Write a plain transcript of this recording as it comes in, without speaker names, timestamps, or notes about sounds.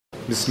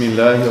بسم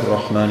الله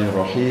الرحمن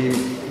الرحيم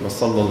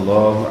وصلى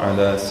الله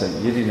على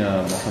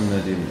سيدنا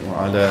محمد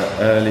وعلى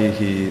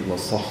آله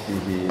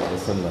وصحبه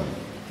وسلم.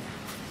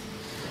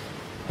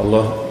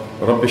 الله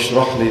رب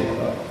اشرح لي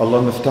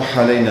اللهم افتح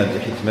علينا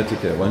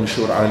بحكمتك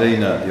وانشر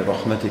علينا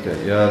برحمتك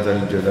يا ذا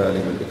الجلال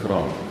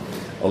والإكرام.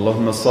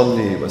 اللهم صل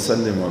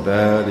وسلم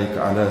وبارك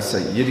على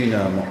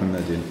سيدنا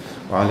محمد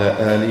وعلى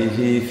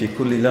آله في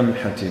كل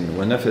لمحة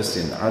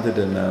ونفس عدد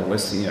ما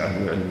وسعه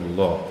علم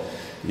الله.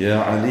 يا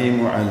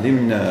عليم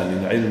علمنا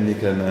من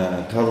علمك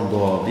ما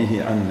ترضى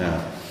به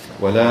عنا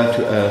ولا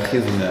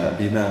تؤاخذنا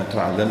بما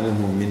تعلمه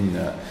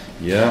منا.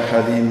 يا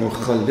حليم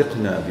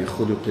خلقنا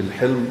بخلق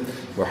الحلم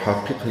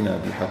وحققنا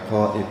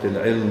بحقائق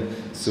العلم.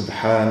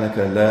 سبحانك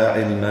لا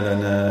علم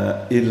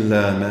لنا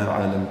إلا ما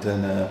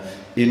علمتنا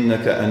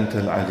إنك أنت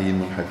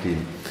العليم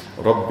الحكيم.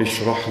 رب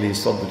اشرح لي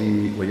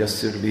صدري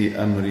ويسر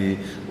لي أمري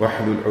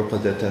واحلل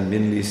عقدة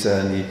من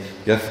لساني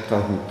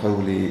يفقه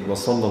قولي.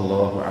 وصلى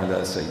الله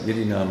على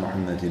سيدنا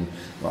محمد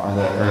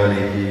وعلى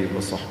آله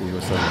وصحبه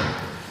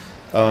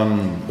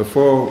وسلم.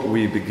 Before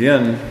we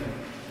begin,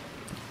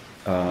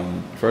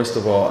 first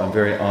of all, I'm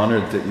very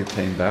honored that you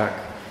came back.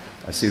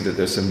 I see that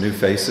there's some new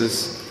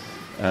faces,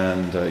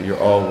 and you're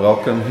all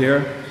welcome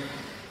here.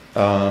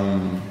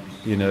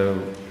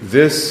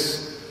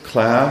 This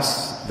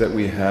class that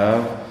we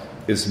have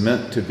is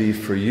meant to be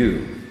for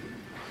you.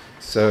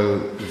 So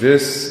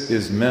this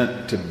is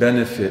meant to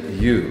benefit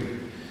you.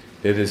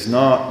 It is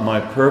not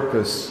my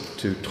purpose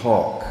to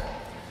talk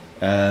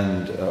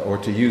and or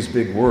to use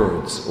big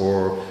words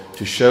or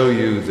to show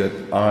you that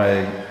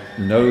I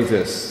know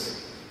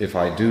this if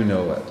I do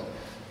know it.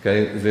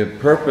 Okay? The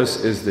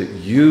purpose is that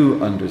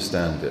you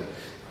understand it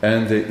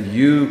and that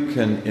you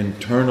can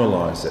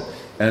internalize it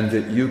and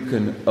that you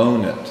can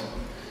own it.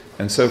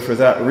 And so for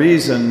that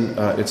reason,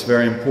 it's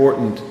very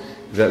important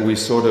that we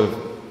sort of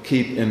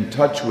keep in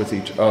touch with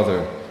each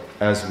other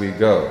as we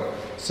go.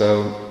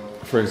 So,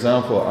 for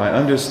example, I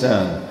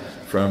understand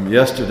from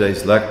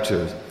yesterday's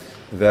lecture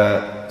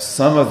that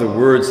some of the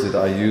words that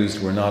I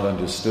used were not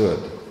understood.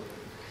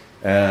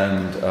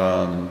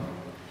 And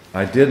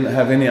I didn't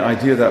have any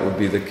idea that would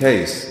be the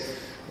case.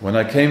 When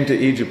I came to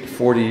Egypt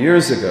 40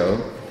 years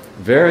ago,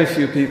 very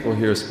few people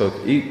here spoke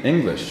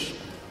English.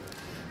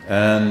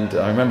 And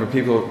I remember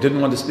people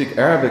didn't want to speak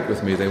Arabic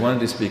with me. They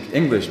wanted to speak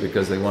English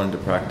because they wanted to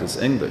practice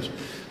English.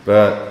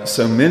 But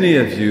so many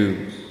of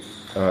you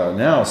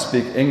now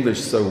speak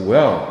English so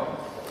well.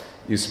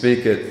 You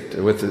speak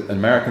it with an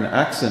American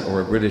accent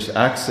or a British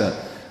accent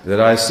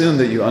that I assume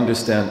that you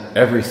understand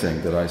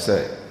everything that I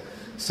say.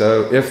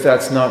 So if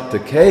that's not the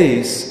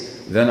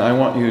case, then I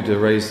want you to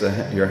raise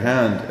your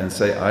hand and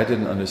say, I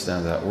didn't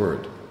understand that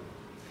word.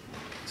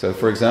 So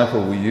for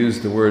example, we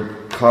use the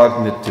word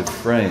cognitive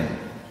frame.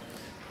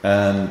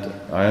 And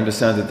I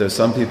understand that there's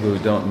some people who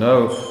don't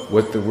know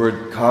what the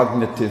word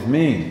cognitive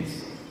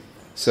means.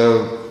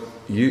 So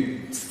you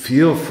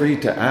feel free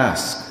to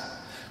ask,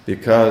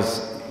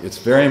 because it's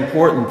very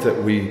important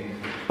that we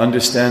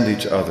understand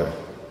each other,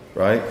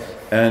 right?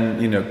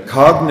 And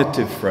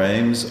cognitive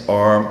frames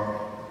are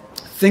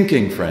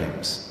thinking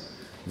frames.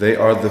 They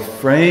are the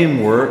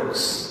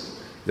frameworks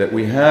that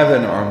we have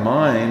in our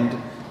mind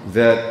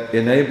that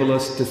enable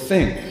us to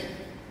think.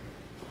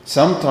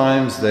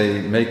 Sometimes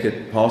they make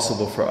it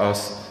possible for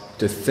us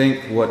to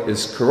think what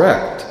is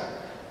correct,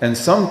 and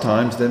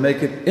sometimes they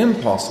make it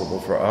impossible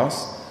for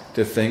us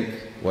to think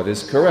what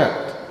is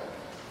correct.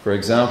 For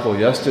example,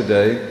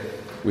 yesterday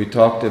we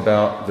talked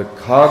about the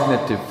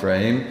cognitive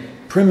frame,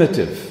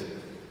 primitive.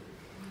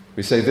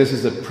 We say this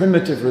is a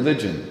primitive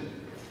religion.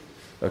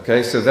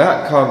 Okay, so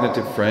that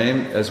cognitive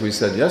frame, as we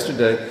said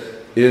yesterday,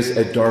 is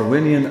a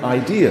Darwinian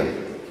idea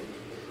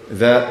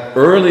that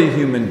early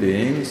human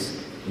beings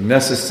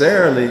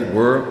necessarily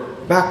were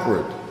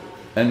backward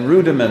and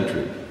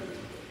rudimentary,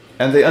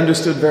 and they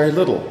understood very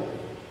little.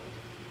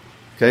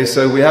 Okay,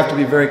 so we have to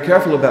be very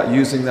careful about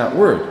using that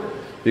word,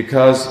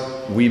 because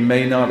we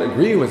may not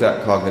agree with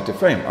that cognitive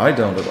frame. I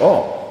don't at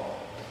all.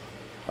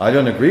 I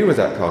don't agree with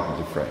that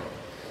cognitive frame.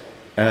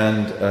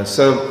 And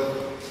so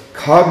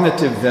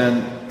cognitive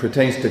then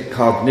pertains to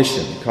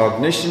cognition.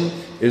 Cognition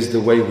is the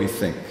way we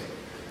think.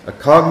 A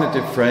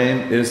cognitive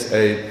frame is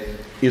a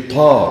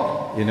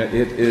itar,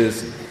 it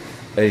is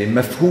a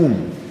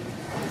mafhum,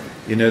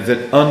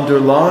 that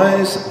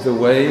underlies the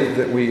way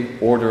that we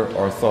order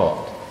our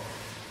thought.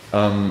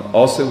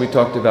 Also, we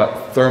talked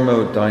about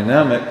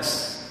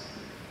thermodynamics,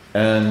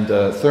 and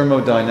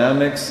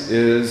thermodynamics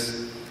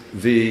is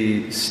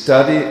the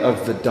study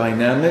of the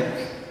dynamic,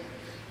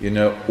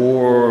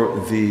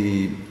 or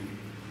the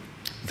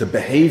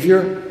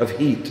behavior of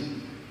heat.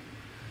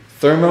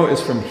 Thermo is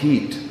from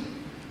heat.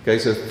 Okay,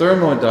 so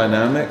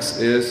thermodynamics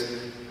is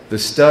the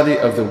study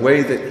of the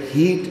way that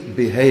heat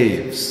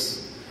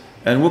behaves.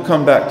 And we'll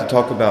come back to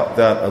talk about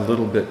that a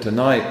little bit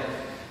tonight.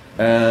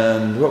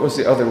 And what was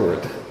the other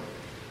word?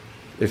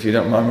 If you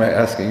don't mind my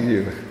asking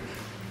you.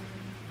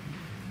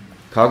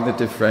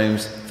 Cognitive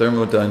frames,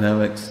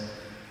 thermodynamics.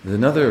 There's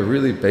another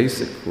really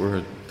basic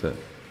word.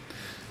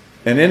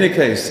 In any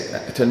case,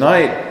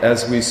 tonight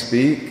as we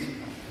speak,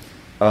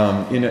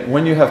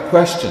 when you have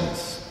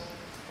questions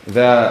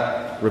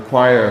that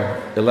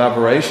require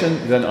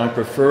elaboration, then I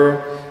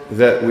prefer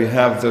that we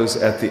have those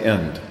at the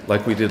end,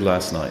 like we did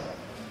last night.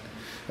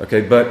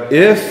 Okay, but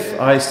if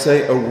I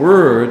say a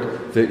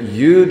word that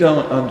you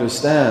don't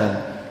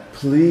understand,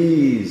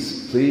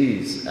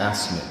 please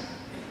ask me.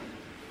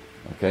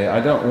 Okay,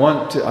 I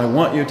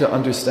want you to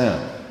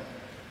understand.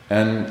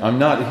 And I'm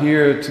not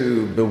here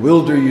to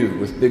bewilder you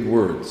with big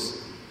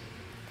words.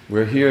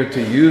 We're here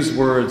to use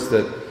words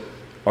that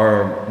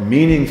are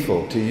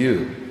meaningful to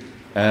you.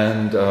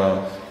 And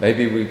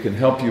maybe we can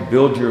help you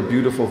build your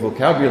beautiful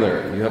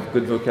vocabulary. You have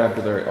good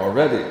vocabulary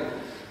already.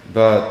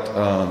 But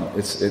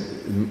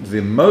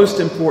the most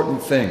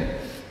important thing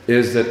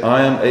is that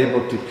I am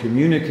able to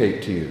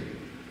communicate to you.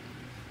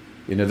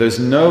 There's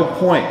no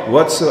point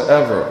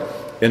whatsoever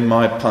in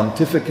my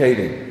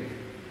pontificating.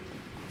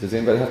 Does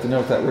anybody have to know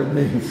what that word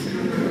means?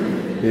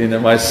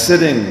 My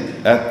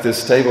sitting at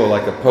this table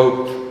like a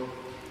pope,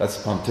 that's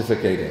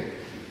pontificating.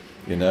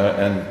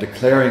 And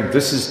declaring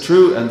this is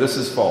true and this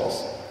is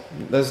false.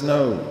 There's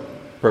no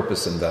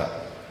purpose in that.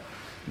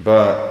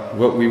 But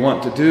what we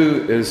want to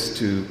do is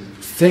to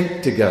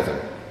think together.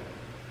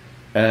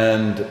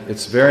 And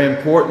it's very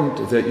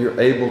important that you're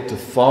able to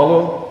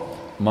follow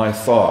my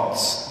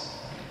thoughts.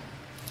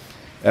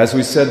 As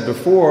we said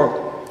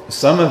before,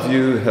 some of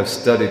you have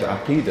studied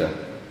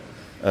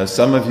Aqidah.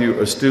 Some of you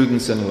are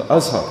students in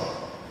Al-Azhar.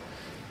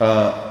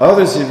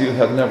 Others of you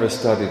have never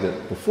studied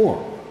it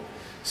before.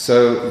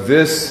 So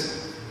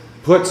this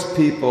puts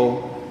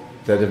people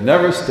that have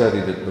never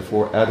studied it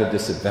before at a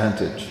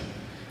disadvantage.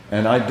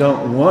 And I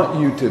don't want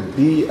you to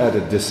be at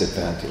a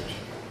disadvantage.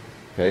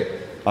 Okay?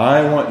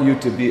 I want you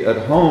to be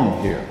at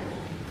home here.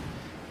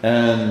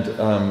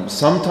 And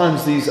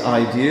sometimes these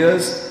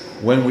ideas,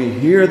 when we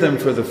hear them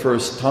for the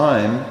first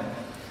time,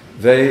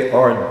 they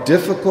are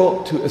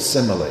difficult to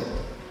assimilate.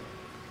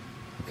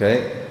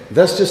 Okay?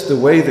 That's just the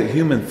way that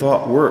human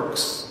thought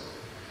works.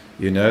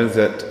 So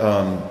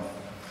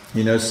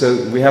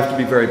we have to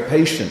be very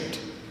patient,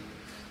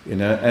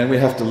 and we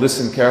have to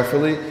listen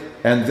carefully.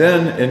 And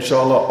then,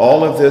 inshallah,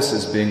 all of this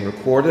is being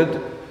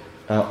recorded.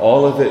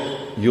 All of it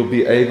you'll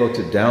be able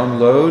to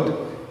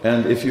download.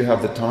 And if you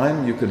have the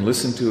time, you can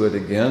listen to it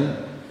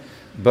again.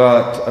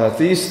 But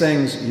these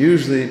things,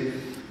 usually,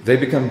 they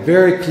become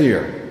very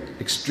clear,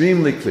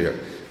 extremely clear.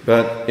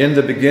 But in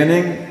the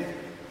beginning,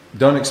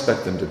 don't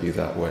expect them to be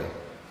that way.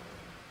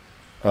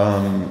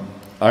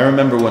 I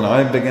remember when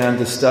I began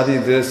to study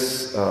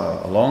this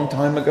a long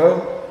time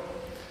ago,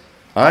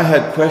 I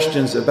had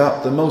questions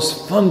about the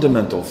most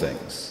fundamental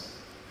things.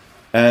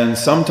 And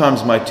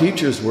sometimes my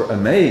teachers were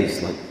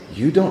amazed, like,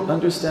 you don't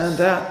understand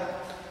that?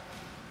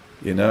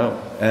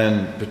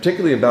 And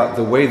particularly about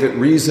the way that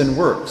reason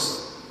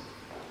works.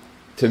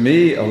 To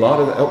me, a lot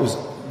of that was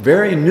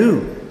very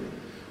new,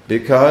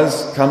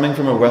 because coming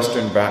from a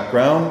Western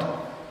background,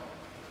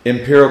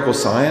 empirical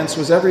science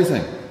was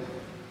everything.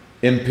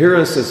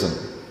 Empiricism,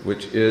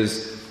 which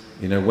is,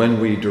 when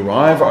we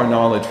derive our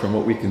knowledge from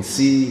what we can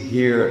see,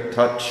 hear,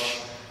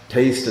 touch,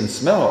 taste, and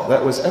smell,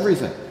 that was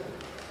everything.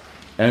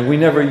 And we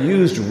never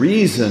used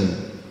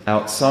reason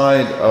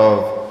outside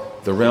of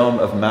the realm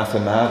of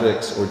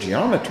mathematics or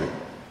geometry.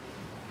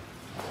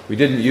 We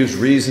didn't use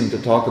reason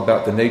to talk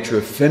about the nature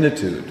of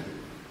finitude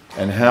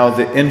and how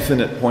the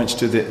infinite points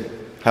to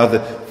how the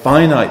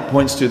finite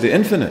points to the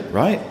infinite,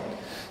 right?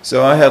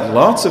 So I had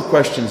lots of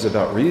questions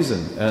about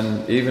reason,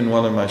 and even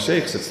one of my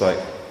sheikhs,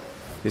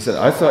 he said,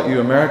 I thought you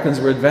Americans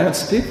were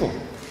advanced people.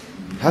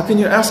 How can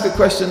you ask a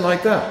question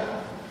like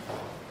that?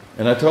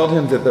 And I told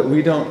him that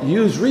we don't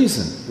use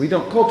reason. We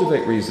don't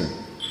cultivate reason.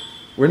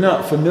 We're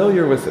not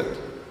familiar with it.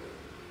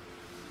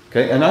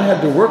 Okay, and I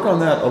had to work on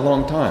that a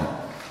long time.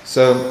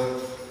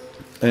 So,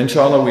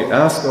 inshallah, we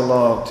ask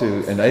Allah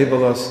to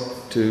enable us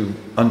to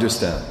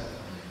understand,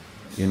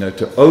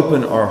 to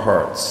open our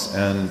hearts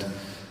and,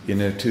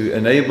 to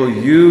enable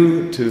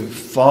you to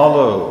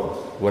follow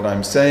what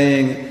I'm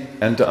saying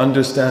and to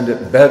understand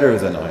it better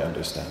than I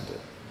understand it.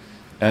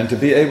 And to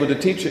be able to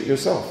teach it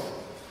yourself.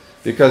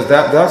 Because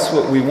that's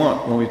what we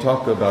want when we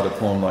talk about a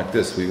poem like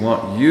this. We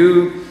want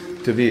you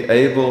to be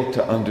able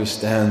to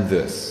understand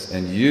this,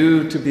 and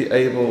you to be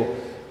able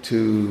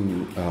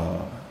to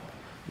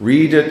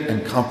read it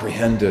and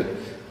comprehend it,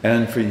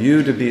 and for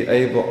you to be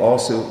able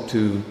also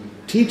to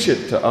teach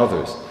it to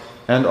others,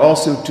 and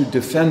also to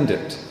defend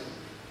it,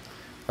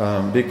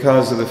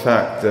 because of the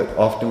fact that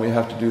often we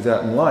have to do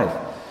that in life.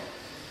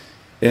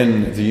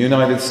 In the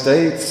United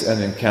States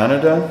and in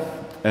Canada,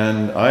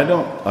 and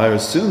I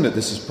assume that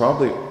this is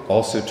probably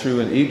also true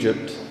in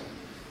Egypt,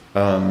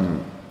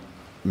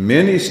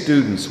 many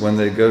students, when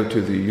they go to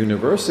the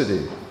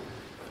university,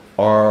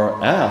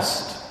 are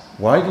asked,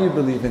 why do you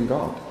believe in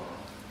God?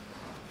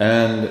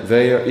 And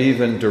they are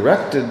even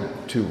directed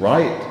to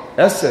write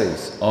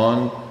essays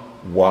on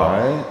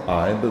why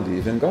I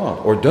believe in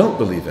God or don't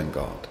believe in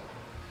God.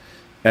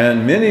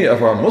 And many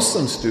of our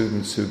Muslim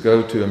students who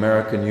go to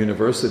American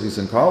universities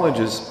and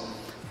colleges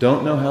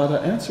don't know how to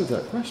answer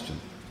that question,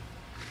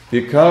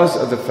 because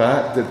of the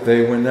fact that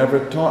they were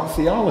never taught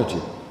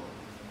theology.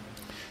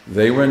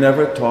 They were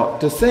never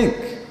taught to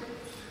think.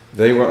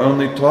 They were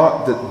only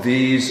taught that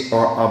these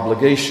are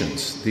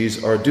obligations,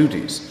 these are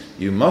duties.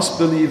 You must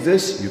believe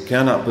this, you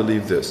cannot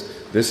believe this.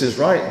 This is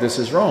right, this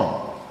is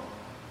wrong.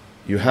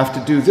 You have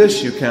to do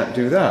this, you can't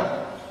do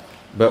that.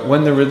 But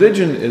when the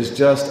religion is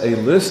just a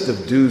list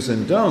of do's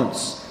and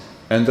don'ts,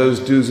 and those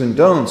do's and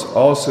don'ts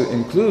also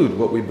include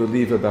what we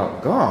believe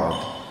about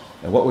God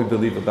and what we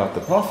believe about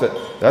the Prophet,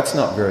 that's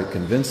not very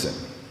convincing.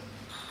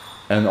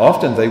 And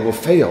often they will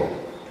fail.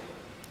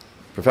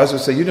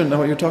 Professors say, you don't know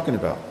what you're talking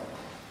about.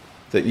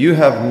 That you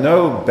have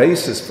no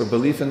basis for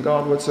belief in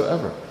God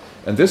whatsoever.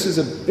 And this is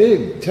a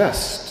big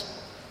test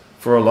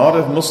for a lot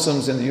of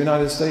Muslims in the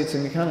United States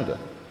and in Canada.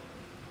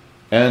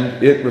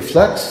 And it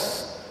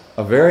reflects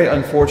a very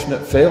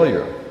unfortunate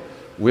failure,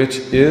 which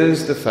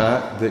is the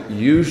fact that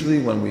usually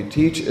when we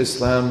teach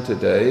Islam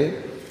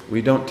today,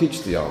 we don't teach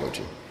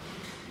theology.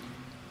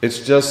 It's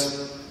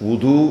just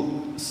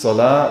wudu,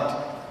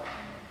 salat,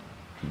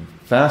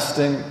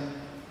 fasting,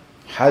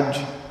 hajj,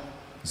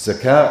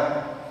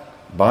 zakat,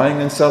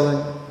 buying and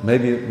selling,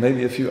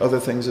 maybe a few other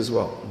things as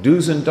well.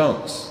 Do's and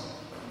don'ts.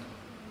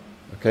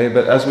 Okay,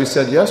 but as we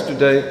said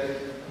yesterday,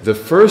 the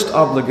first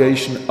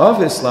obligation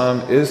of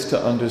Islam is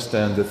to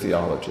understand the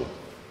theology.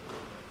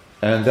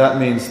 And that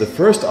means the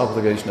first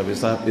obligation of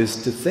Islam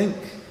is to think.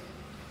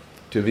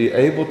 To be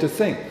able to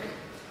think.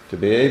 To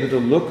be able to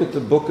look at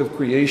the book of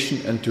creation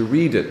and to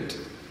read it.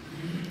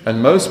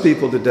 And most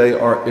people today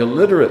are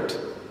illiterate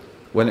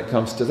when it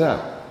comes to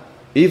that.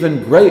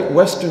 Even great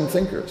Western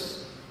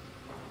thinkers,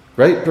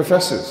 great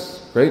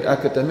professors, great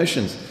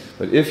academicians.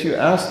 But if you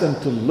ask them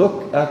to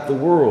look at the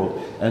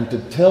world and to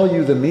tell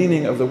you the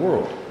meaning of the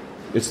world,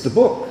 it's the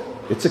book.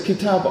 It's a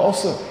kitab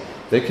also.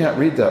 They can't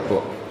read that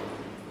book.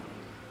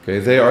 Okay,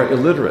 they are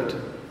illiterate.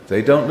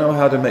 They don't know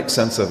how to make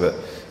sense of it.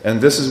 And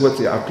this is what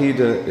the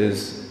Aqidah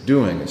is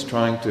doing. It's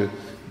trying to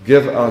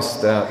give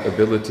us that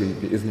ability,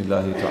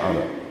 bi-idhnillahi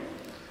ta'ala.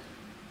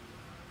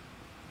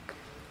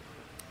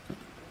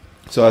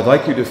 So I'd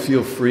like you to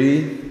feel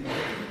free,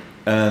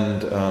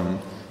 and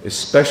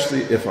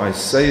especially if I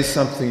say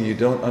something you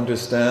don't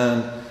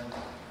understand,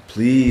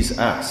 please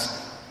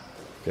ask.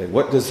 Okay,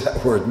 what does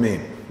that word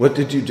mean? What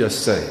did you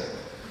just say?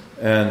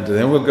 And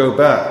then we'll go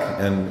back,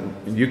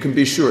 and you can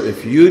be sure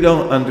if you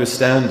don't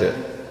understand it,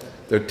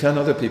 there are 10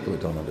 other people who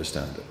don't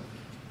understand it.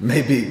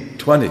 Maybe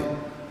 20.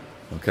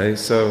 Okay,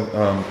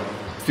 so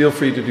feel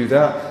free to do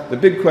that. The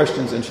big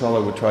questions,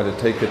 inshallah, we'll try to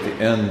take at the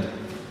end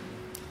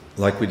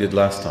like we did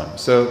last time.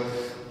 So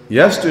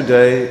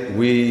yesterday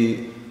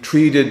we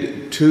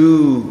treated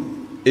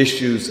 2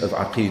 issues of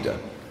Aqidah.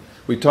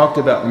 We talked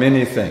about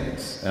many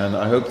things, and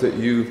I hope that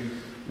you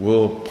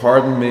will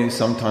pardon me.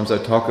 Sometimes I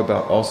talk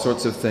about all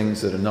sorts of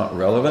things that are not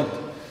relevant,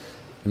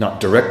 not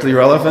directly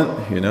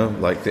relevant,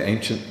 like the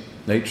ancient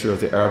nature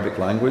of the Arabic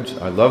language.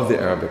 I love the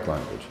Arabic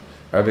language.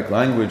 Arabic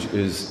language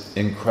is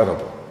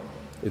incredible.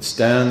 It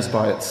stands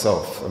by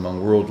itself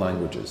among world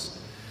languages.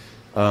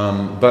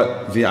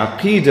 But the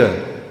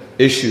Aqidah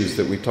issues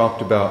that we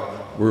talked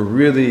about were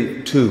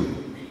really 2.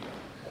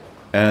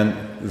 And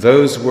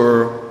those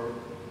were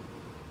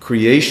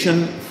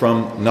creation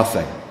from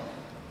nothing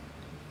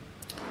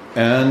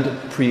and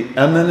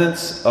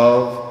preeminence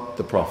of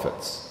the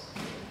prophets.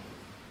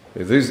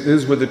 Okay,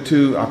 these were the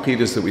 2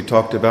 Aqidahs that we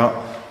talked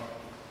about.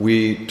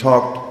 We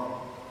talked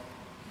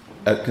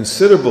at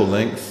considerable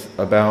length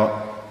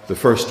about the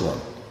first one,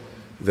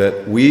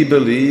 that we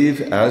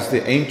believe, as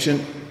the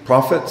ancient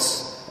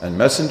prophets and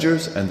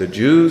messengers and the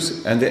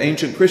Jews and the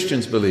ancient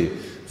Christians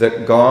believe,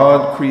 that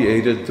God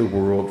created the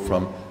world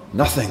from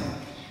nothing.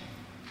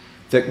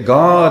 That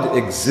God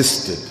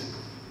existed,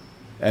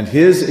 and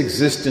His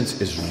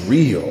existence is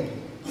real.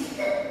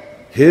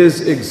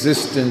 His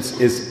existence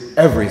is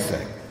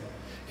everything.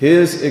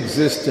 His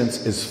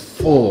existence is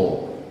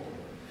full.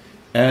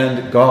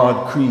 And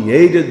God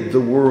created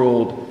the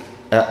world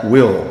at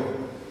will.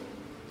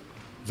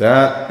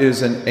 That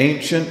is an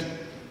ancient,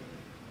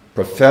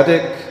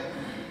 prophetic,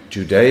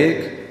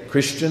 Judaic,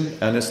 Christian,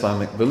 and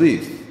Islamic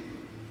belief.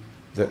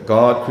 That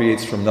God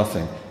creates from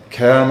nothing.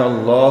 كَانَ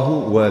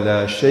اللَّهُ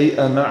وَلَا شَيْءَ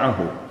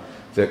مَعَهُ.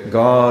 That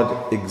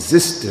God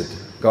existed,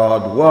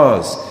 God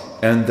was,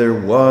 and there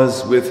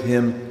was with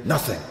Him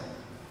nothing.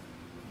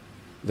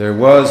 There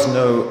was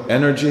no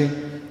energy,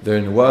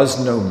 there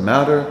was no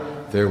matter,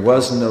 there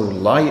was no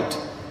light,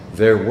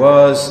 there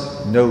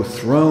was no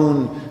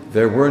throne,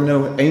 there were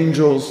no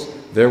angels,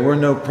 there were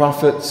no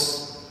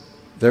prophets,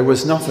 there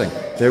was nothing.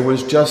 There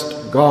was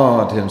just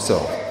God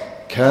Himself.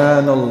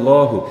 كَانَ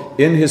اللَّهُ,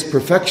 in His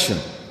perfection,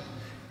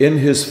 in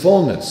His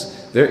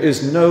fullness. There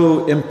is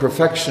no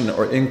imperfection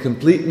or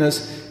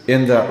incompleteness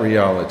in that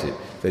reality.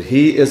 That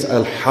He is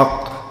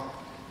al-haq,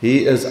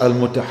 He is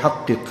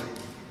al-mutahaqqiq,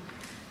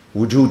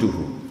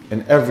 wujuduhu,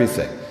 in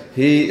everything.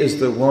 He is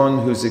the one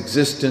whose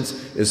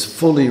existence is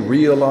fully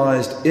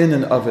realized in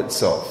and of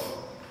itself.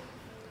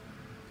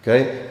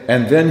 Okay?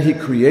 And then He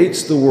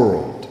creates the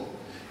world.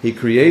 He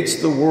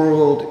creates the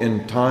world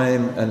in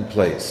time and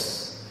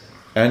place.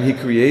 And He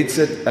creates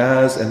it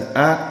as an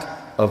act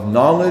of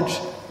knowledge,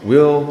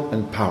 will,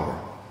 and power.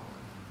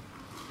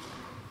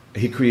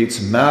 He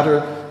creates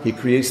matter, He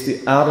creates the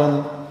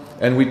atom,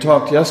 and we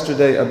talked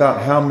yesterday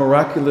about how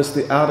miraculous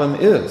the atom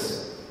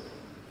is.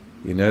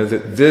 You know,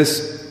 that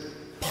this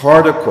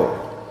particle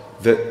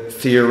that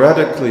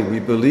theoretically we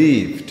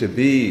believe to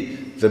be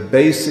the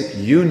basic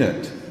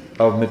unit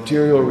of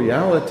material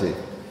reality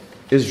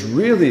is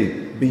really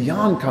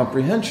beyond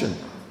comprehension.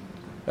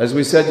 As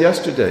we said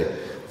yesterday,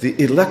 the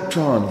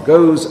electron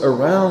goes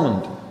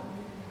around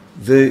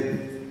the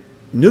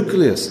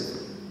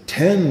nucleus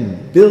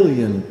 10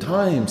 billion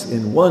times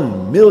in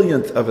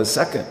 1/1,000,000th of a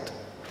second.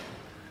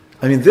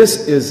 I mean,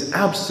 this is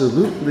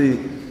absolutely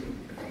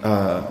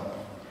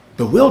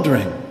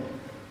bewildering,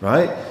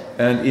 right?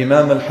 And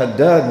Imam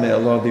al-Haddad, may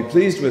Allah be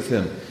pleased with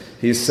him,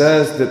 he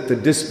says that the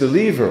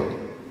disbeliever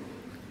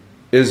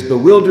is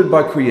bewildered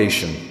by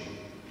creation.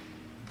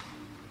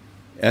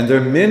 And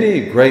there are many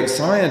great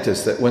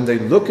scientists that when they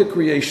look at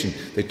creation,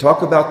 they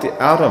talk about the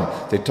atom,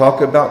 they talk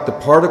about the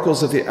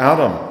particles of the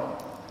atom,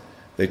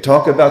 they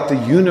talk about the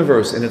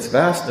universe and its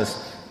vastness.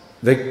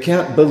 They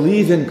can't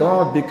believe in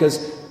God because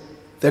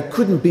there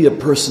couldn't be a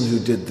person who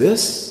did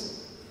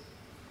this.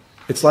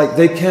 It's like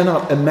they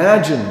cannot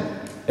imagine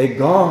a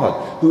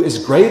God who is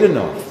great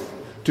enough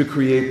to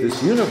create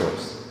this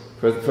universe.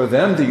 For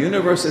them, the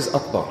universe is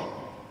Akbar.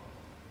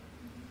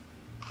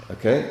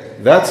 Okay?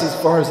 That's as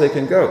far as they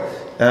can go.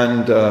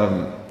 And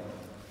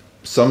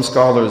some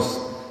scholars,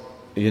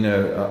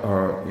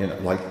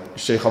 like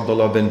Sheikh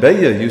Abdullah bin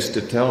Bayya used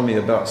to tell me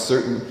about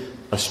certain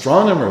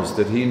astronomers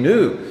that he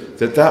knew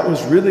that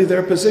was really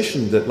their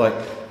position, that like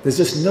there's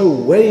just no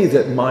way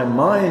that my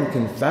mind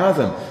can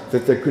fathom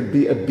that there could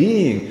be a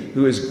being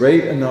who is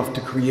great enough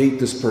to create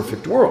this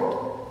perfect world.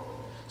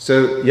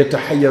 So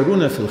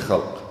يَتَحَيَّرُونَ فِي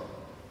الْخَلْقِ,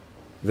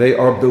 they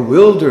are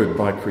bewildered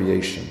by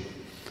creation.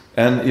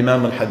 And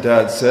Imam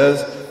al-Haddad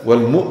says,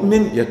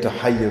 وَالْمُؤْمِنْ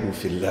يَتَحَيَّرُ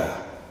فِي اللَّهِ,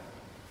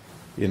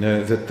 you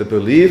know, that the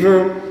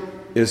believer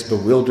is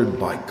bewildered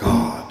by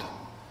God.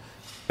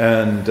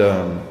 And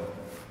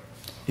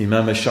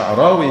Imam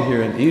al-Sha'rawi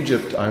here in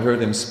Egypt, I heard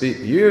him speak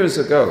years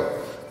ago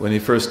when he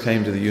first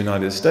came to the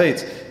United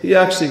States. He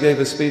actually gave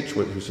a speech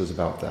which was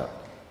about that.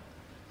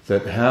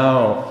 That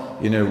how,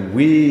 you know,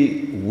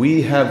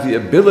 we have the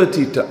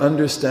ability to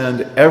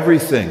understand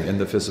everything in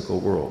the physical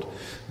world.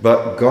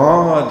 But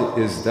God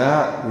is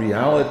that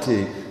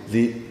reality,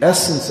 the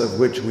essence of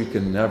which we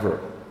can never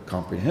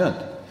comprehend.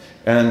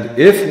 And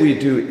if we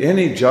do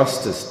any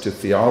justice to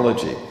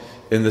theology,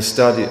 in the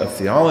study of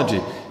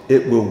theology,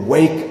 it will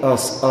wake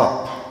us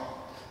up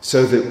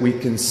so that we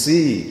can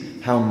see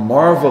how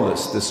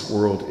marvelous this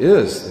world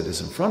is that is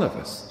in front of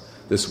us,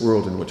 this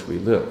world in which we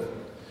live.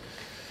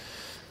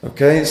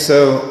 Okay,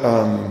 so,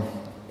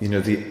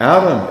 the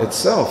atom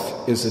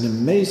itself is an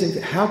amazing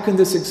thing. How can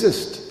this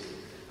exist?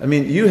 I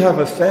mean, you have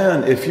a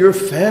fan. If your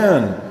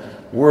fan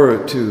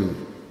were to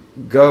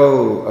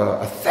go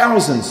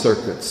 1,000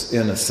 circuits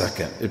in a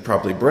second, it'd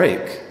probably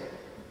break.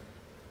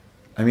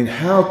 I mean,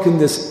 how can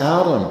this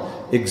atom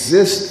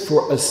exist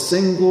for a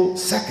single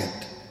second?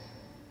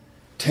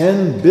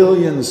 10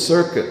 billion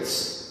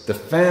circuits. The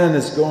fan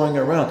is going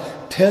around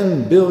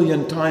 10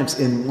 billion times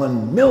in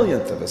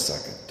 1/1,000,000th of a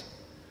second.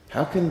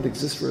 How can it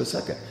exist for a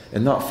second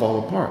and not fall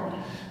apart?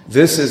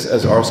 This is,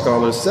 as our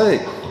scholars say,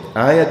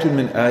 ayatun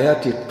min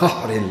ayati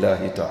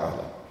qahrillahi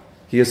ta'ala.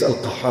 He is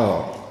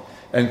al-qahar.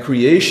 And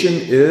creation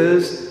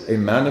is a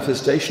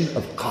manifestation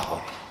of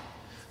qahr.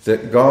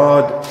 That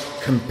God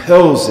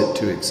compels it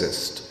to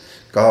exist.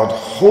 God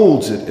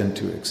holds it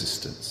into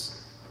existence.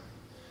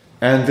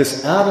 And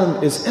this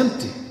atom is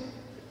empty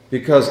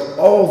because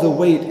all the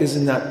weight is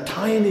in that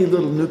tiny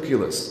little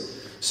nucleus,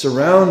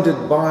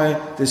 surrounded by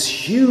this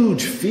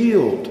huge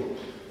field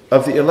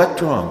of the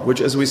electron,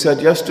 which, as we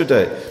said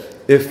yesterday,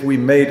 if we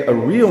made a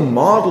real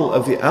model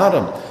of the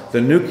atom,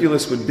 the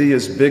nucleus would be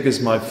as big as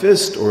my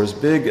fist or as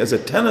big as a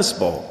tennis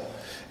ball.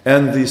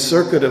 And the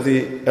circuit of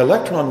the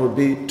electron would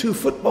be 2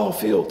 football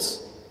fields.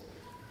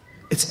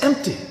 It's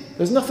empty.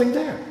 There's nothing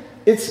there.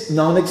 It's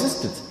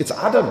non-existent. It's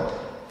Adam.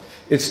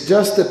 It's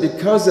just that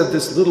because of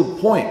this little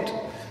point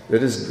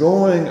that is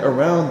going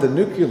around the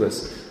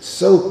nucleus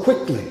so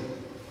quickly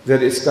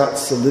that it's got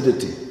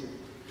solidity.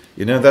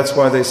 You know, that's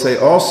why they say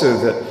also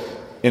that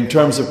in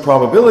terms of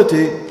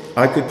probability,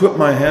 I could put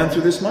my hand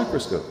through this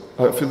microscope,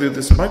 through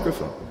this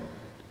microphone.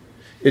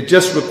 It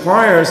just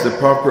requires the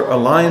proper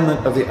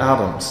alignment of the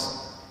atoms.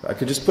 I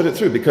could just put it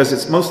through because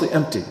it's mostly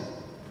empty.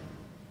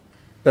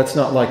 That's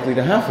not likely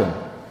to happen.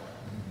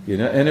 You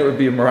know, and it would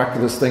be a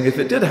miraculous thing if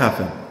it did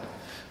happen.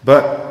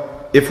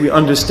 But if we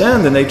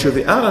understand the nature of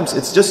the atoms,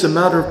 it's just a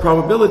matter of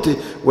probability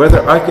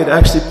whether I could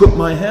actually put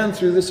my hand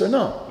through this or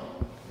not.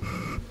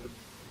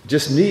 It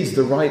just needs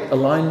the right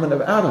alignment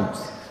of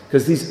atoms.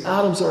 Because these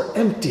atoms are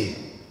empty.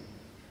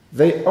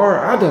 They are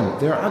Adam.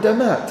 They're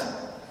Adamat.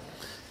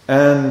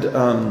 And,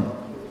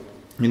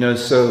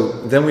 so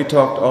then we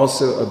talked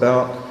also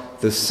about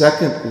the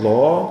second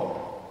law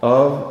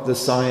of the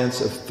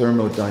science of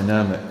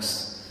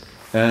thermodynamics.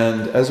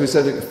 And as we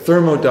said,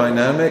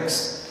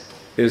 thermodynamics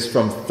is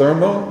from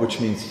thermo, which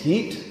means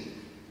heat.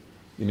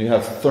 You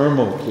have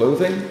thermal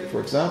clothing, for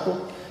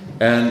example.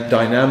 and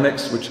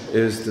dynamics, which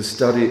is the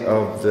study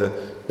of the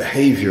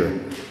behavior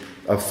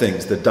of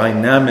things, the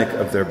dynamic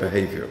of their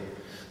behavior.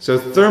 So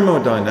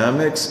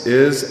thermodynamics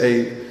is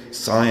a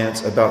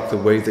science about the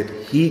way that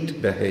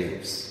heat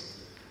behaves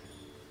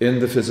in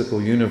the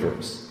physical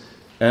universe.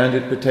 And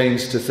it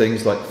pertains to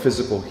things like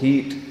physical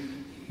heat,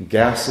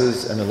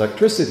 gases, and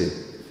electricity.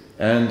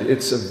 And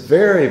it's a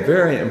very,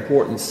 very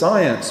important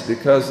science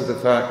because of the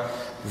fact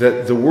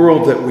that the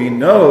world that we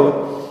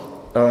know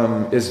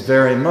is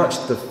very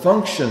much the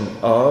function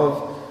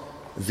of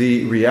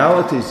the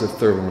realities of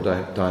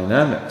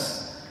thermodynamics.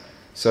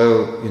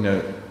 So,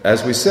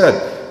 as we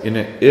said,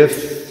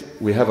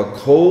 if we have a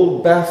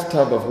cold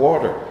bathtub of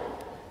water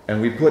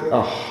and we put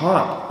a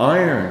hot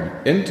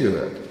iron into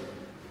it,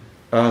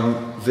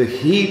 the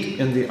heat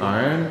in the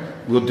iron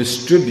will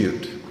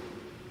distribute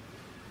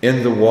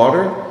in the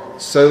water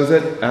so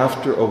that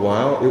after a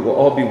while it will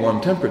all be one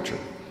temperature.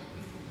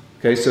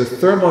 Okay, so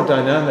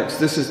thermodynamics,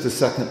 this is the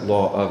second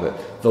law of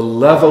it, the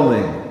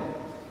leveling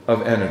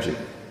of energy.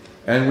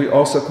 And we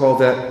also call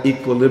that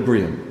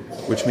equilibrium,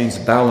 which means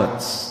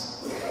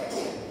balance.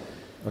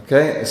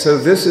 Okay, so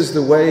this is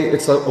the way,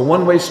 it's a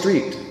one-way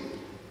street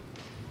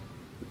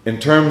in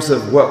terms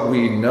of what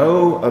we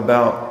know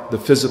about the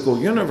physical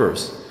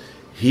universe.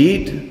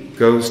 Heat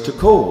goes to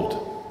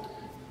cold.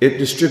 It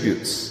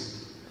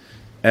distributes.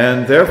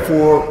 And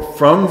therefore,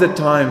 from the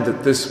time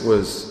that this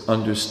was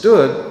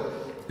understood,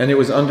 and it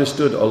was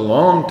understood a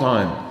long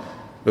time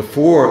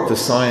before the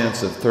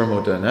science of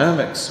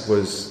thermodynamics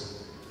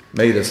was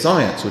made a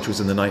science, which was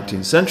in the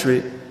 19th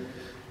century,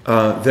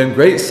 then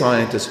great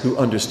scientists who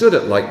understood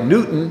it, like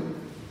Newton,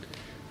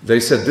 they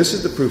said, this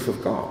is the proof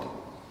of God.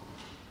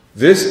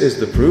 This is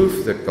the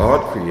proof that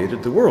God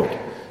created the world,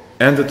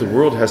 and that the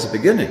world has a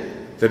beginning,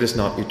 that it's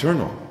not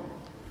eternal.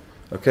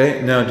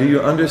 Okay, now do you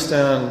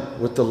understand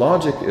what the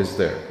logic is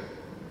there?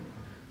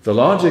 The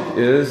logic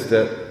is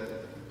that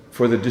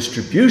for the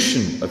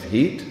distribution of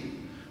heat,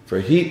 for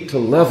heat to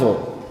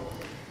level,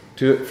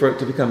 for it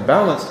to become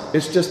balanced,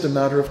 it's just a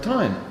matter of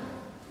time.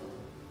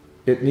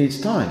 It needs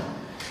time.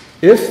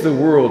 If the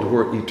world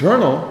were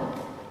eternal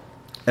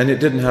and it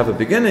didn't have a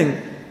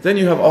beginning, then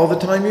you have all the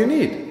time you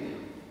need.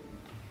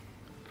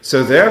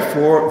 So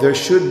therefore, there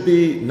should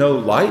be no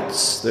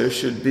lights, there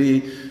should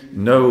be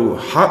no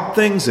hot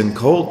things and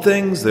cold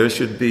things, there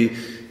should be,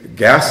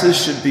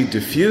 gases should be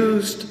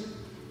diffused.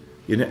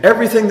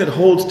 Everything that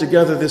holds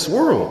together this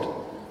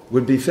world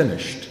would be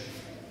finished.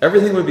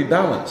 Everything would be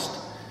balanced.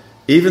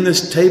 Even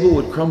this table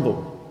would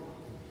crumble.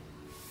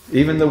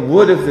 Even the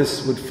wood of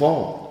this would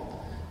fall.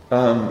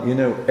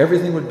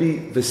 Everything would be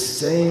the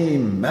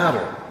same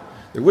matter.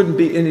 There wouldn't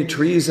be any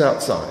trees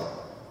outside.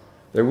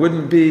 There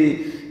wouldn't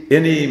be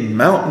any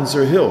mountains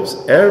or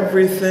hills.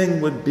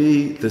 Everything would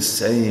be the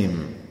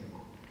same.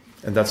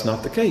 And that's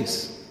not the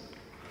case.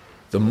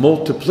 The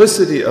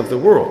multiplicity of the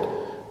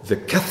world, the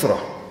kathra,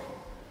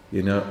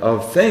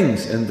 of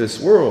things in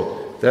this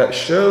world, that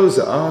shows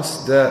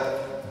us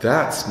that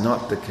that's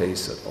not the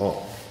case at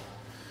all.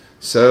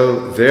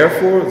 So,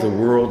 therefore, the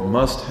world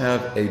must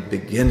have a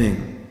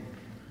beginning.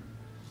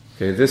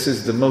 Okay, this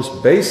is the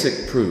most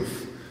basic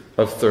proof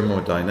of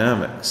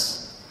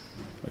thermodynamics.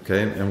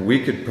 Okay, and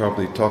we could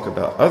probably talk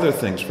about other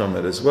things from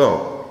it as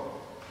well.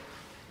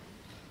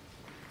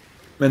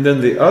 And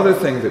then the other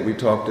thing that we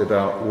talked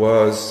about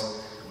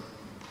was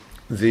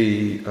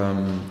the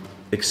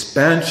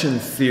expansion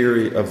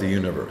theory of the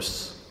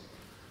universe,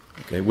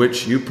 okay,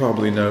 which you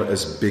probably know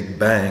as Big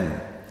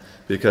Bang,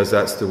 because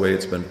that's the way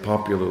it's been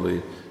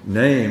popularly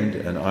named,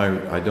 and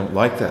I don't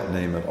like that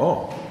name at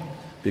all,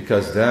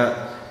 because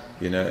that,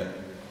 it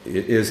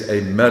is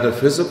a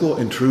metaphysical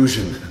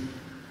intrusion.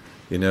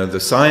 The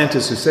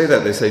scientists who say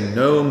that, they say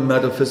no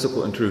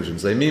metaphysical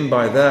intrusions. They mean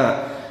by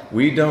that,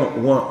 we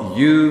don't want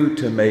you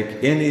to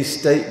make any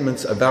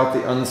statements about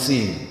the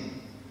unseen.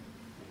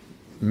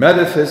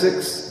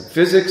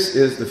 Physics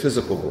is the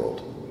physical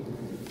world.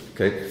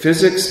 Okay,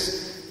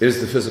 physics is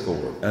the physical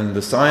world, and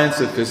the science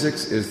of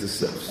physics is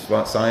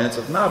the science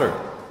of matter,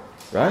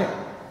 right?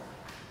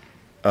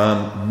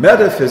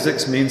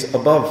 Metaphysics means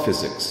above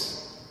physics.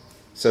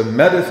 So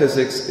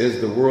metaphysics is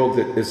the world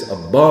that is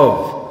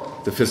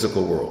above the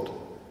physical world,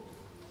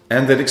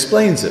 and that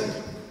explains it.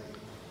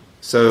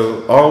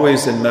 So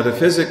always in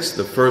metaphysics,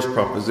 the first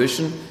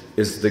proposition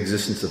is the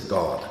existence of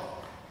God.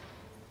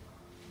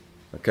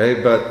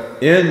 Okay,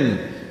 but in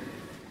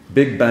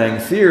Big Bang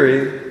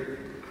theory,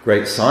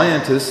 great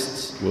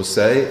scientists will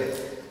say,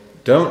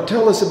 don't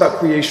tell us about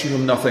creation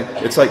from nothing.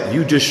 It's like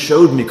you just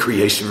showed me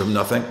creation from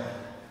nothing.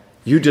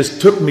 You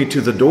just took me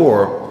to the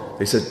door.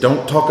 They said,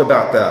 don't talk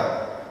about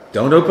that.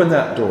 Don't open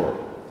that door.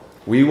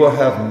 We will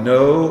have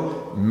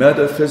no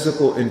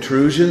metaphysical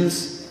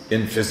intrusions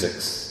in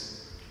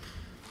physics.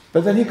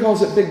 But then he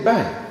calls it Big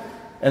Bang.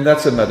 And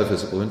that's a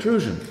metaphysical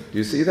intrusion. Do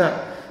you see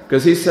that?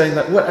 Because he's saying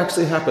that what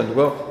actually happened?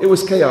 Well, it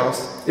was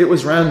chaos. It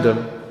was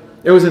random.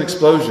 It was an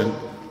explosion.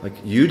 Like,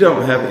 you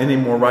don't have any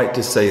more right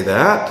to say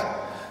that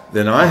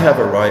than I have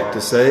a right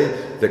to say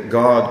that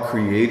God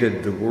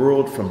created the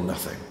world from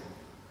nothing.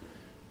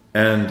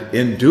 And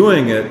in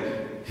doing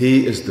it,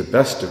 He is the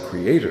best of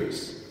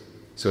creators.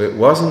 So it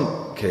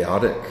wasn't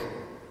chaotic.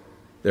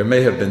 There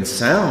may have been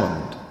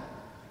sound,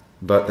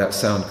 but that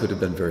sound could have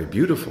been very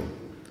beautiful.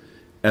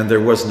 And there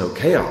was no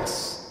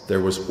chaos. There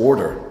was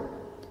order.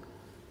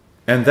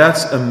 And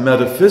that's a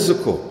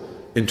metaphysical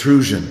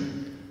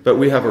intrusion. But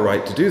we have a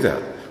right to do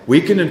that.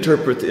 We can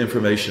interpret the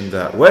information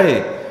that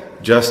way,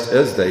 just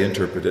as they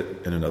interpret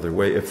it in another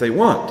way if they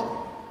want.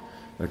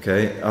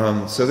 Okay,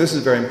 so this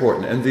is very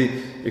important. And the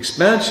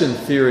expansion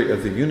theory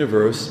of the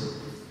universe,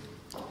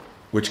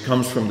 which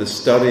comes from the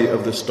study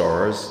of the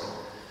stars,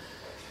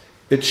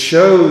 it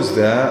shows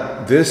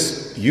that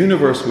this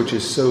universe, which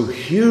is so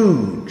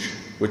huge,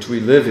 which we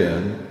live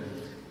in,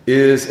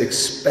 is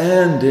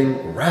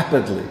expanding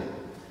rapidly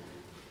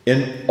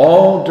in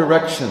all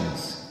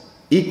directions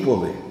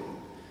equally.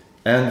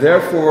 And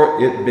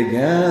therefore it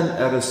began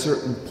at a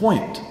certain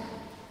point,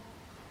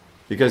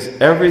 because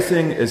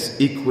everything is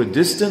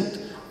equidistant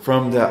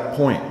from that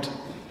point.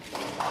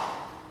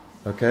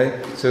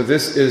 Okay? So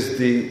this is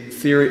the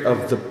theory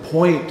of the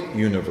point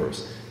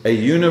universe. A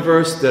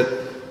universe that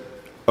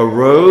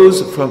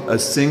arose from a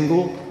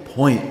single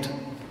point,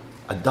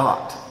 a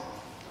dot,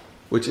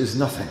 which is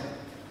nothing.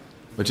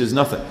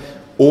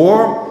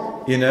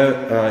 Or,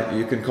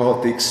 you can call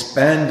it the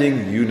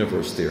expanding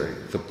universe theory,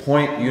 the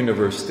point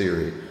universe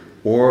theory,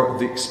 or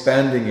the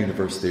expanding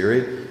universe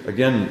theory.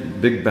 Again,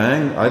 Big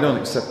Bang, I don't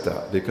accept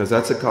that, because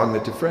that's a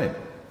cognitive frame.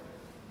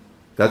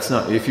 That's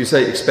not, if you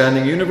say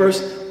expanding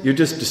universe, you're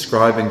just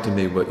describing to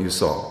me what you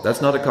saw.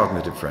 That's not a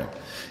cognitive frame.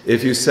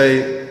 If you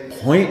say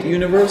point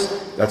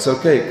universe, that's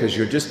okay, because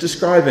you're just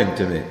describing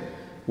to me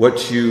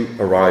what you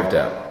arrived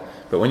at.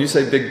 But when you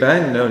say Big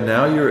Bang, no,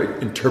 now you're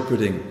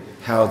interpreting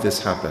how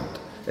this happened.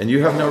 And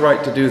you have no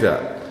right to do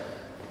that,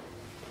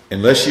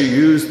 unless you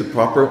use the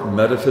proper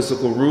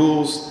metaphysical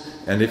rules.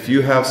 And if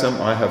you have some,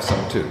 I have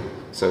some too.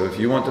 So if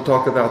you want to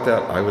talk about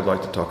that, I would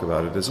like to talk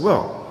about it as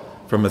well,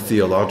 from a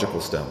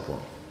theological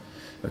standpoint.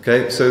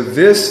 Okay, so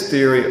this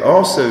theory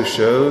also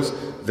shows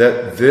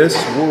that this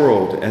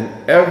world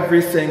and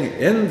everything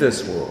in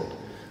this world,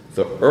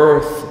 the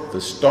earth,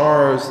 the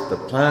stars, the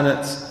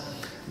planets,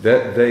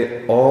 that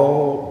they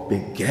all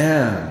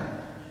began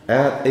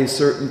at a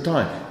certain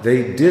time.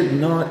 They did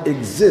not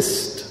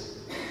exist.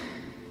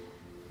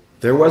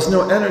 There was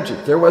no energy,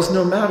 there was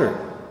no matter,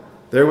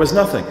 there was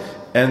nothing.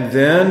 And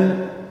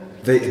then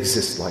they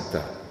exist like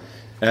that.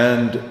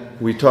 And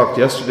we talked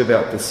yesterday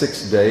about the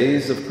 6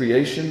 days of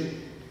creation,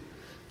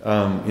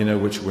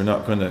 which we're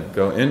not going to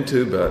go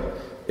into, but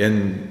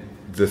in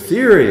the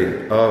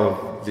theory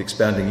of the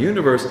expanding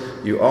universe,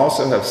 you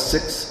also have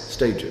 6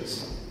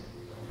 stages.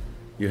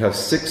 You have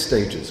 6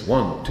 stages,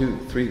 1, 2,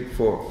 3,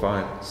 4,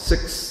 5,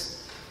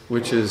 6,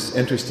 which is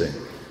interesting.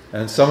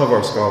 And some of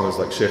our scholars,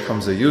 like Sheikh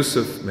Hamza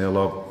Yusuf, may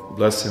Allah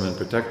bless him and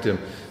protect him,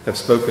 have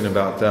spoken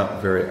about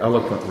that very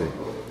eloquently.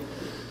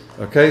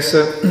 Okay,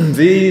 so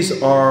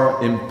these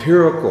are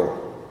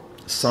empirical,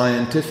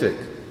 scientific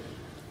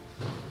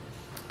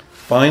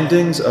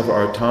findings of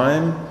our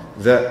time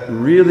that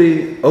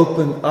really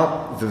open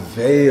up the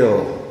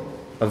veil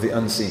of the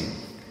unseen.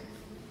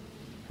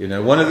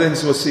 One of the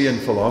things we'll see in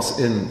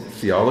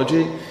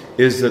theology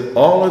is that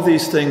all of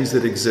these things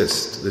that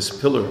exist, this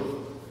pillar,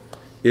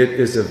 it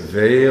is a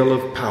veil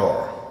of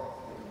power.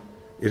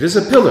 It is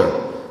a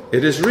pillar.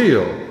 It is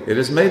real. It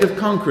is made of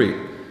concrete.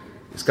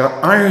 It's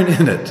got iron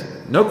in it.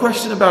 No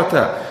question about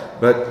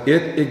that. But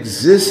it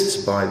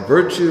exists by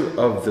virtue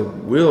of the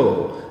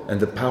will and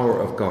the power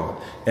of God.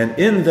 And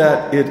in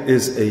that it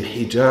is a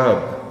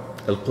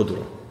hijab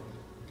al-qudra.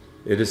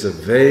 It is a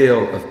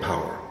veil of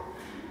power.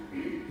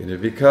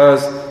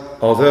 Because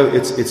although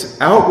its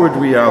outward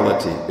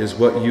reality is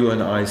what you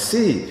and I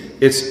see,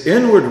 its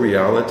inward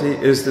reality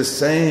is the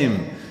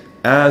same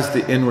as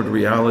the inward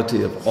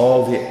reality of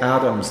all the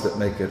atoms that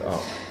make it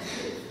up.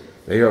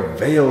 They are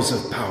veils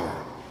of power.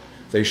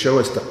 They show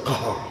us the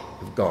qahr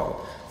of God,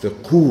 the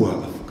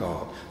quwwah of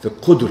God, the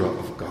qudra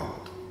of God.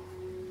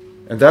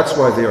 And that's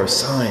why they are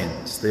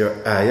signs, they are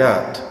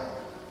ayat.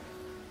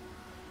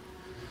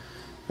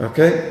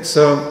 Okay,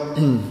 so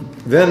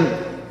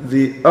then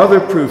the other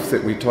proof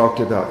that we talked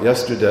about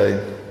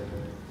yesterday,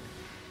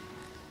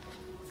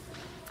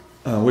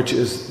 which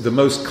is the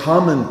most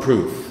common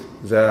proof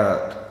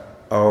that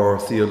our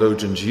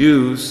theologians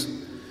use,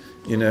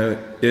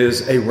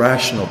 is a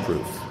rational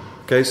proof.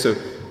 Okay, so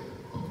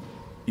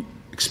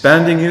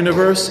expanding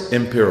universe,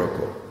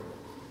 empirical.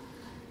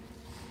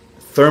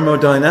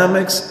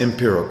 Thermodynamics,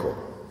 empirical.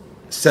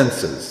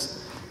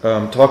 Senses.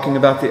 Talking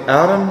about the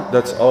atom,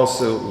 that's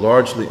also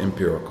largely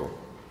empirical.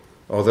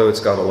 Although it's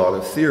got a lot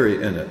of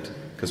theory in it,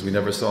 because we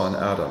never saw an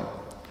atom.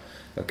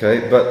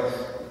 Okay, but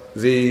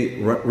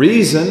the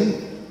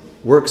reason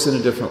works in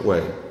a different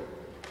way.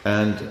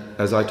 And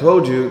as I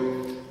told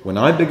you, when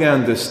I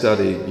began this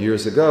study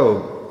years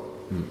ago,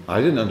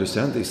 I didn't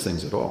understand these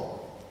things at all.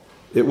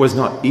 It was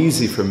not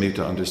easy for me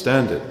to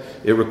understand it.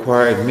 It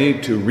required me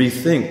to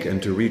rethink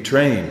and to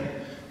retrain.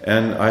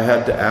 And I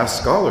had to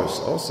ask scholars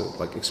also,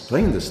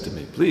 explain this to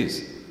me,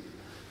 please.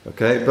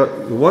 Okay,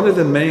 but one of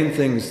the main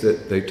things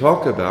that they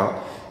talk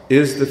about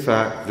is the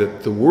fact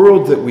that the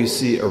world that we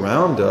see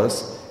around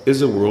us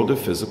is a world of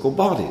physical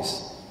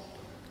bodies.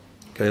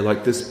 Okay,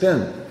 like this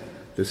pen.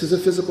 This is a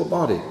physical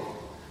body.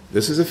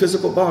 This is a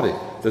physical body.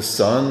 The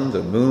sun,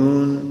 the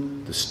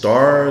moon, the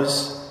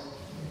stars,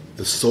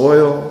 the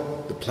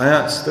soil, the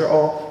plants, they're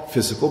all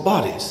physical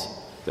bodies.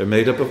 They're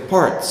made up of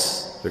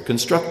parts. They're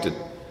constructed.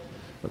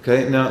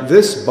 Okay, now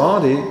this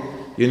body,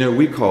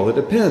 we call it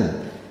a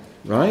pen,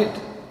 right?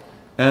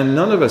 And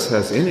none of us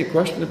has any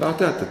question about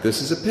that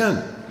this is a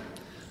pen.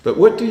 But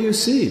what do you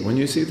see when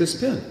you see this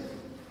pen?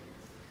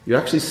 You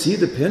actually see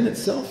the pen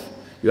itself.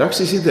 You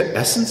actually see the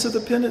essence of the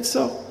pen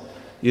itself.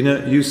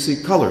 You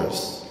see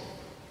colors.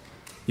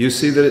 You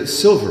see that it's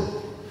silver.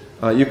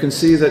 You can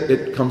see that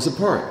it comes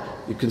apart.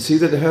 You can see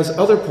that it has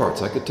other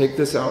parts. I could take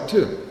this out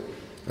too.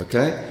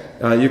 Okay?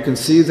 You can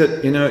see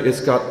that,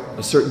 it's got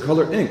a certain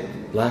color ink,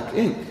 black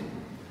ink.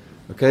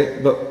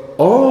 Okay? But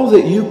all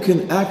that you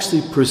can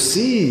actually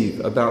perceive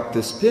about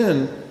this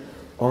pen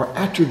are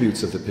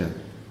attributes of the pen.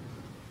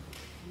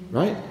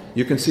 Right?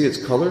 You can see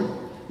its color.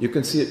 You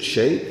can see its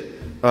shape.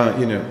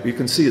 You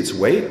can see its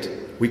weight.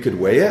 We could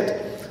weigh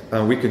it.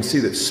 We can see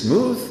that it's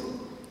smooth.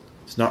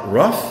 It's not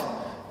rough.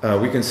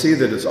 We can see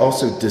that it's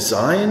also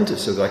designed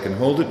so that I can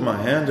hold it in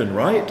my hand and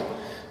write.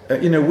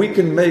 We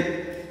can make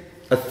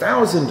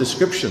 1,000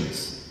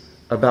 descriptions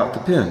about the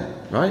pen,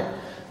 right?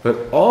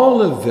 But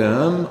all of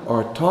them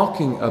are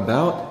talking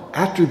about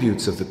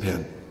attributes of the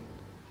pen.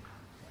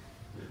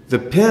 The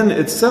pen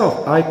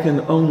itself, I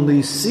can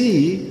only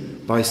see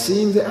by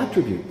seeing the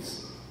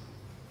attributes.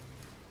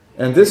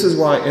 And this is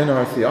why in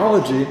our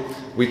theology,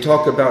 we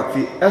talk about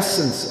the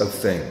essence of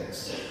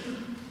things.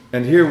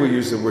 And here we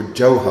use the word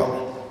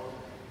jawhar,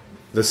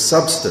 the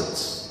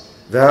substance.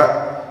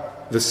 The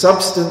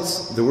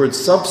word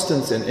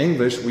substance in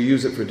English, we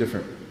use it for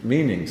different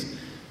meanings.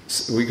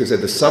 We could say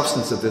the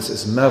substance of this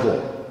is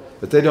metal,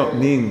 but they don't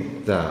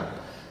mean that.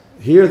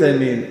 Here they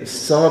mean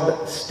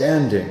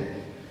substanding.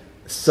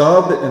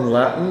 Sub in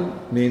Latin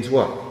means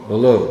what?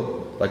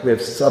 Below. Like we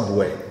have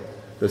subway.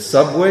 The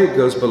subway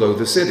goes below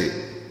the city.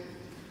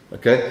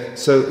 Okay?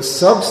 So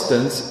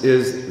substance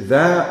is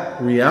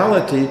that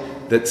reality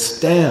that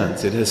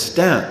stands. It has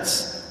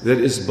stance that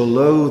is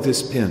below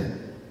this pen.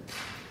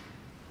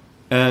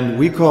 And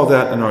we call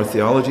that in our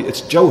theology,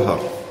 it's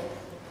jawhar.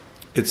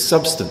 It's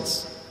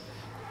substance.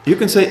 You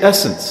can say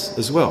essence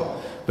as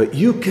well, but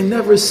you can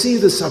never see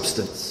the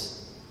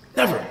substance.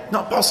 Never.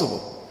 Not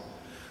possible.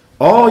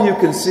 All you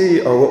can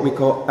see are what we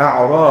call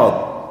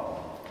a'rad.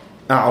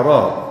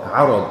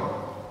 A'rad.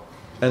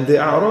 And the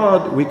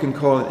a'rad we can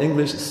call in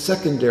English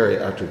secondary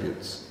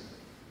attributes.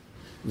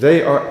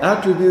 They are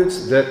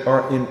attributes that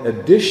are in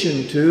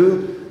addition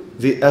to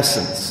the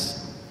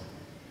essence.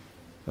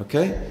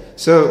 Okay?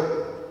 So,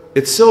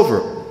 it's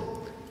silver.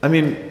 I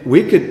mean,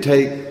 we could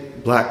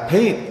take black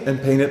paint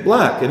and paint it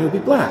black, and it would be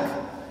black.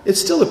 It's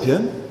still a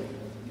pen.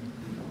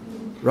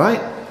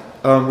 Right?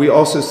 We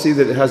also see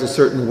that it has a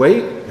certain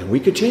weight, and we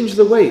could change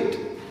the weight.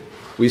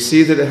 We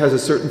see that it has a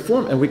certain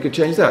form, and we could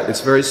change that.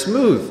 It's very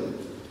smooth,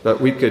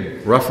 but we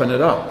could roughen it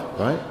up,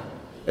 right?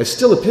 It's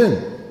still a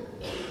pen.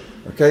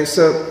 Okay,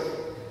 so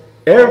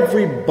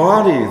every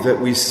body that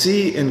we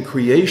see in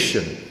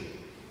creation,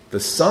 the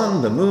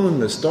sun, the moon,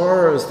 the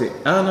stars, the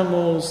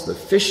animals, the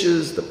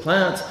fishes, the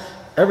plants,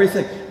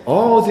 everything,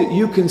 all that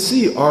you can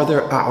see are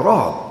their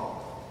a'rad.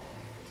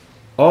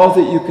 All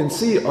that you can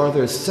see are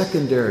their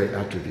secondary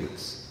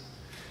attributes.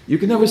 You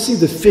can never see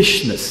the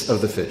fishness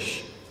of the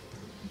fish.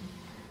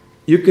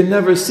 You can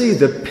never see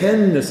the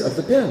penness of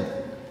the pen.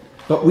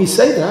 But we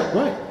say that,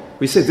 right?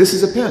 We say this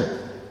is a pen.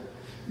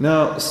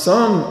 Now,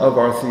 some of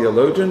our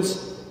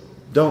theologians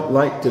don't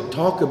like to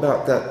talk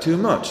about that too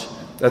much.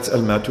 That's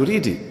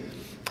Al-Maturidi.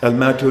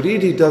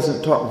 Al-Maturidi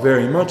doesn't talk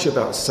very much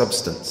about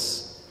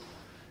substance.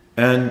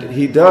 And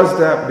he does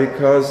that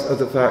because of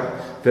the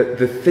fact that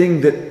the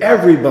thing that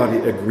everybody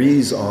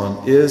agrees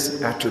on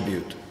is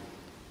attribute.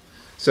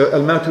 So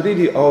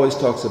Al-Maturidi always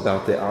talks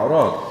about the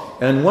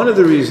a'rad. And one of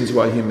the reasons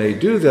why he may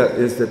do that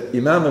is that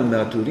Imam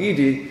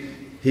Al-Maturidi,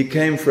 he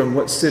came from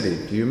what city?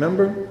 Do you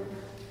remember?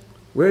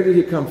 Where did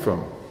he come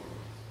from?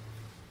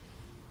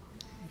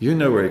 You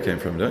know where he came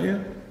from, don't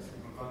you?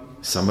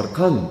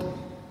 Samarkand.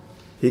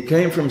 He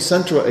came from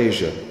Central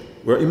Asia,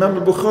 where Imam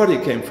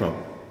al-Bukhari came from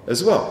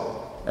as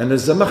well. And the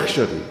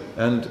Zamakhshari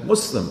and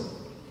Muslim.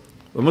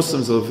 Well,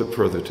 Muslims a little bit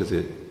further to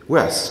the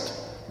west,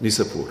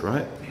 Nisapur,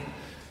 right?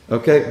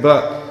 Okay,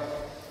 but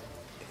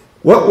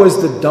what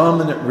was the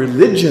dominant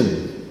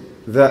religion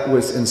that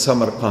was in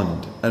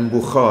Samarkand and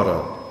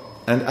Bukhara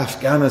and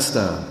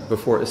Afghanistan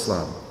before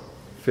Islam?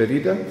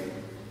 Farida?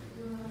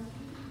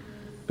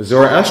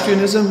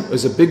 Zoroastrianism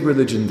was a big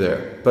religion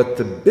there, but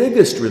the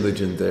biggest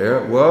religion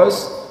there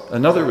was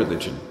another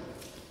religion,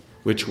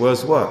 which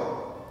was what?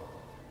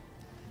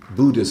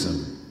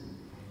 Buddhism.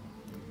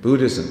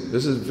 Buddhism.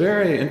 This is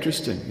very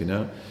interesting, you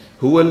know.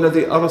 هو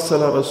الذي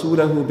أرسل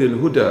رسوله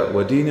بالهدى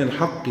ودين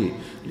الحق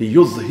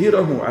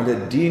ليظهره على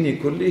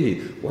الدين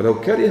كله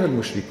ولو كره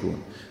المشركون.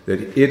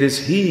 That it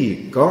is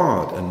He,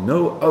 God, and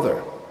no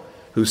other,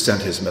 who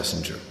sent His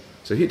messenger.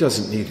 So He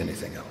doesn't need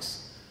anything else.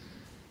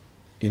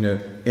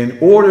 in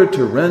order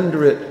to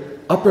render it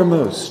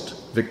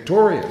uppermost,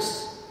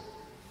 victorious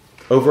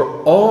over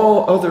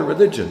all other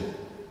religion.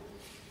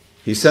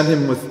 He sent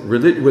him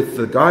with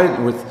the guidance,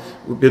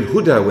 with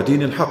bil-huda wa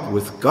din al-haq,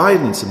 with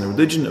guidance in the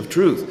religion of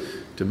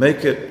truth, to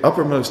make it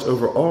uppermost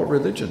over all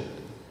religion.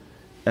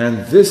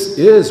 And this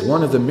is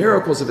one of the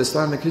miracles of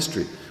Islamic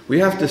history. We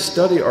have to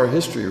study our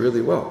history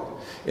really well.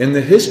 In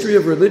the history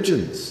of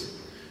religions,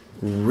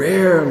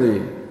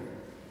 rarely,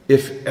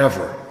 if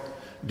ever,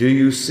 do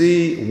you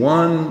see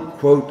one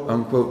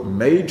quote-unquote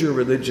major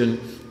religion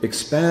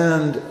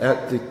expand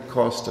at the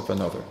cost of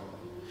another.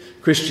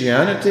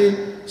 Christianity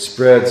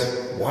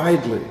spreads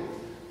widely,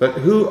 but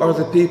who are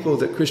the people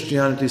that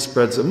Christianity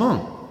spreads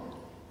among?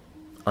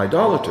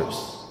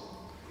 Idolaters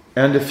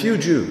and a few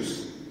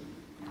Jews,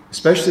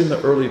 especially in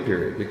the early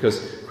period, because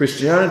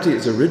Christianity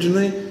is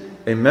originally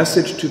a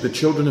message to the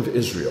children of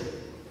Israel.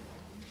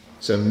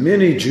 So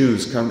many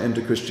Jews come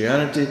into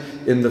Christianity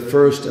in the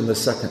 1st and the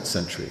 2nd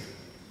century.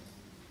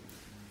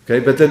 Okay,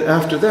 but then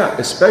after that,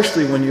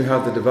 especially when you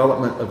have the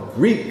development of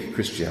Greek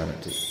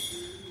Christianity,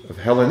 of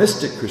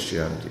Hellenistic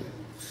Christianity,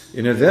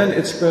 then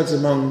it spreads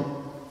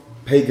among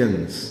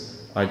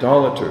pagans,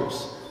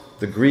 idolaters,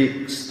 the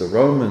Greeks, the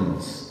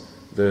Romans,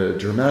 the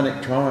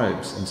Germanic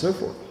tribes, and so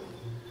forth.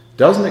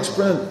 Doesn't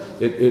expand,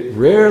 it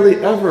rarely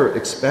ever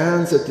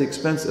expands at the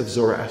expense of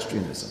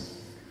Zoroastrianism.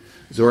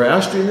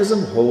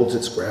 Zoroastrianism holds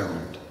its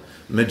ground.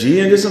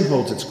 Magianism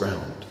holds its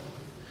ground.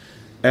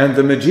 And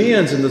the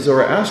Magians and the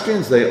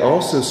Zoroastrians, they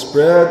also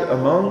spread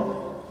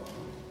among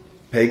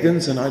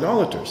pagans and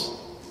idolaters.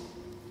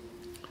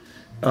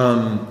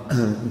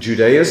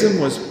 Judaism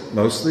was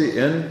mostly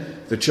in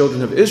the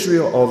children of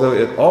Israel, although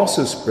it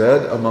also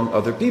spread among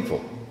other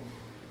people,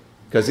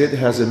 because it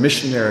has a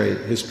missionary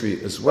history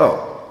as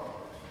well.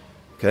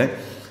 Okay?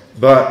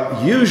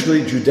 But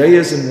usually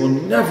Judaism will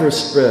never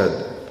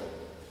spread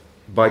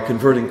by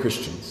converting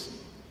Christians.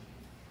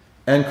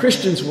 And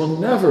Christians will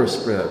never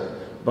spread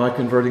by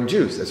converting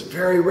Jews. That's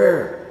very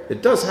rare.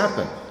 It does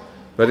happen,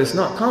 but it's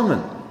not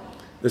common.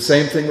 The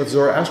same thing with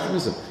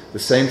Zoroastrianism. The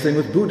same thing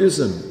with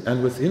Buddhism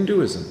and with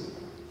Hinduism.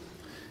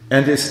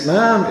 And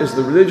Islam is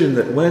the religion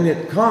that when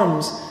it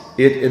comes,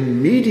 it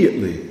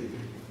immediately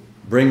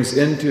brings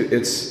into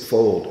its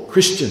fold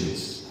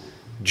Christians,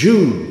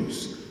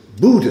 Jews,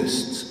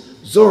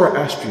 Buddhists,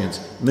 Zoroastrians,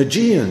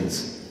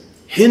 Magians,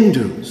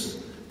 Hindus,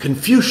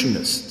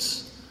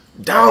 Confucianists,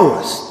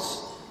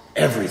 Taoists,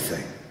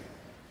 everything.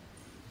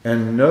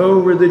 And no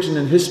religion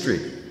in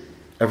history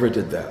ever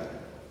did that.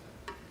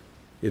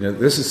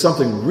 This is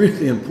something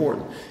really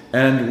important.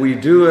 And we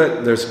do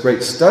it, there's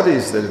great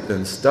studies that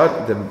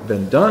have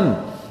been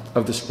done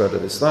of the spread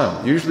of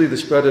Islam. Usually the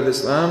spread of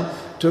Islam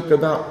took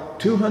about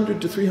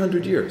 200 to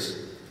 300 years.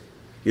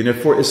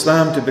 For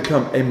Islam to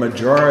become a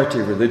majority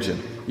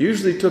religion,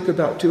 usually took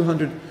about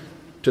 200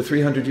 to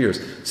 300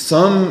 years.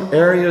 Some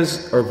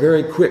areas are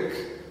very quick,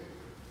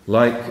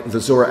 like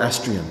the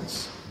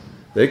Zoroastrians.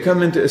 They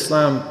come into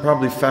Islam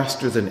probably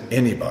faster than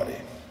anybody.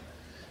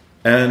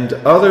 And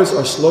others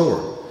are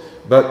slower.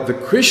 But the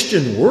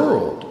Christian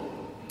world,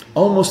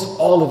 almost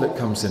all of it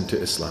comes into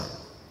Islam.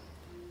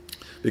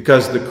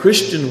 Because the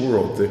Christian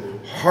world, the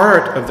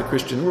heart of the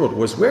Christian world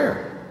was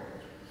where?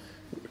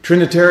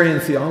 Trinitarian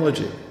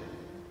theology.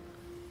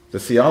 The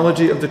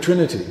theology of the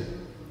Trinity.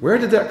 Where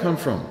did that come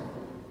from?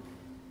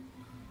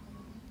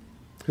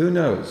 Who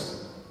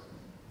knows?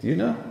 Do you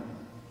know?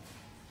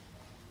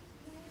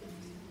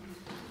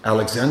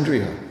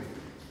 Alexandria.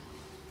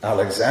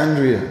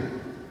 Alexandria.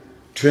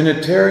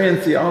 Trinitarian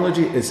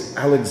theology is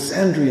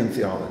Alexandrian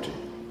theology.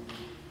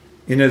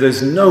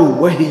 There's no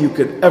way you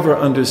could ever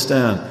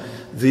understand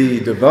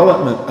the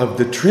development of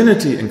the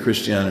Trinity in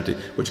Christianity,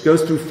 which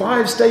goes through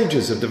 5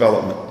 stages of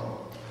development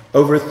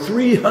over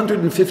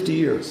 350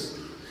 years,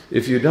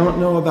 if you don't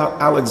know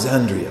about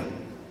Alexandria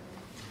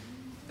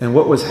and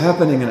what was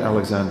happening in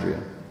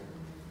Alexandria.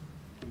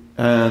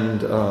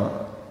 And,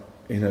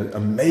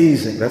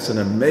 amazing, that's an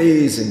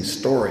amazing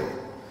story.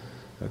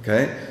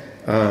 Okay?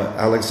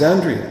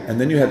 Alexandria, and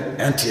then you had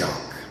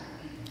Antioch,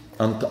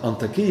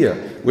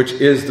 Antakya, which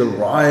is the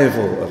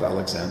rival of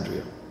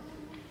Alexandria.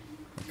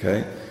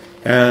 Okay?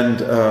 And,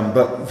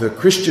 but the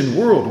Christian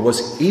world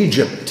was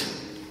Egypt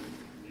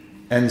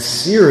and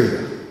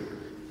Syria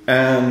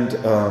and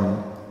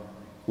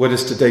what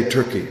is today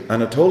Turkey,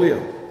 Anatolia,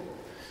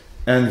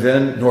 and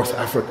then North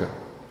Africa.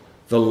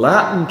 The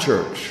Latin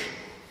church,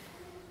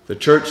 the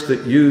church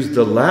that used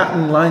the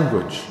Latin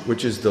language,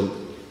 which is the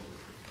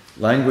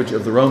language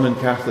of the Roman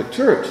Catholic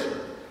Church,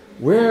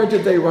 where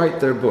did they write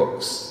their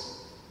books?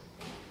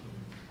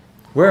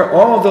 Where are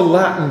all the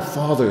Latin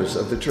fathers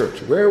of the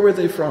church? Where were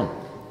they from?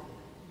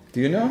 Do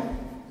you know?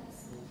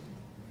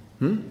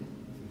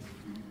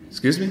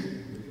 Excuse me?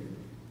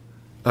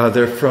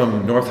 They're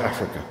from North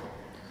Africa.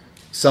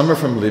 Some are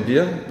from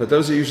Libya, but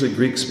those are usually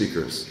Greek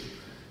speakers.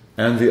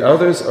 And the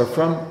others are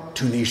from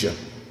Tunisia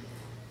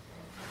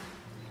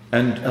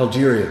and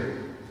Algeria.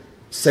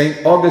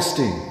 St.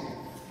 Augustine,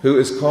 who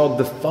is called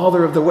the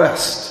father of the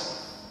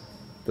West,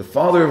 the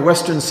father of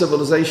Western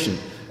civilization,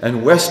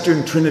 and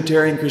Western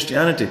Trinitarian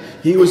Christianity.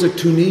 He was a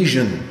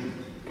Tunisian.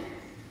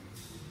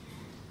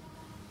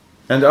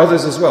 And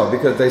others as well,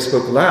 because they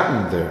spoke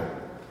Latin there,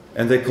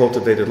 and they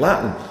cultivated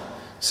Latin.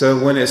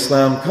 So when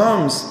Islam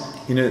comes,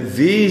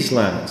 these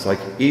lands like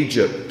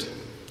Egypt,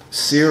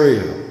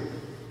 Syria,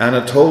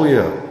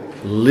 Anatolia,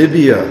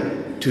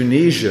 Libya,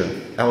 Tunisia,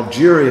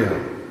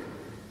 Algeria,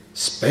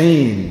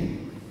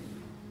 Spain,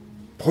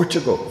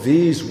 Portugal,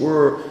 these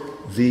were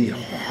the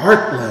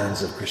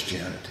heartlands of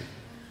Christianity.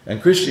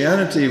 And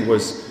Christianity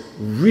was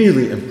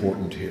really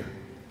important here.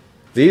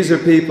 These are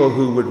people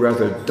who would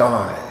rather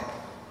die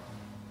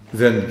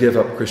than give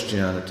up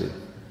Christianity.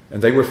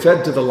 And they were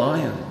fed to the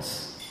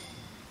lions.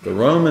 The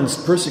Romans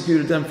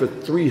persecuted them for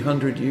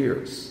 300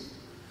 years.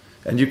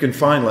 And you can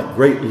find like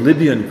great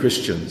Libyan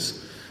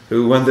Christians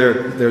who, when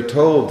they're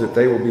told that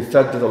they will be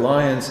fed to the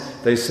lions,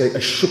 they say,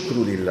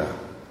 Ashukru lillah.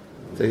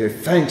 They say,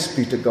 thanks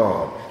be to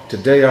God.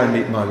 Today I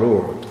meet my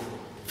Lord.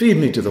 Feed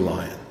me to the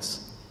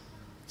lions.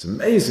 It's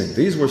amazing.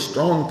 These were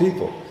strong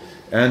people.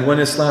 And when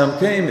Islam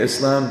came,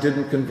 Islam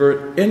didn't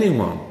convert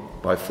anyone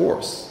by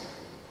force.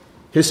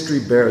 History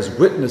bears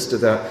witness to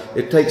that.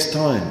 It takes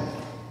time.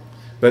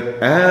 But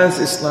as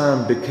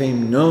Islam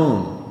became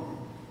known,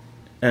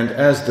 and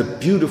as the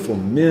beautiful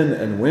men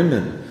and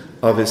women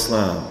of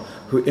Islam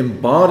who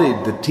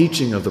embodied the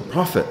teaching of the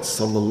Prophet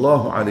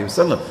sallallahu alaihi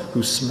wasallam,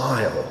 who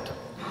smiled,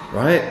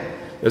 right?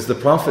 As the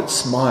Prophet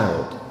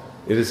smiled,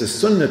 it is a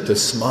sunnah to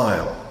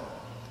smile.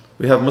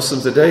 We have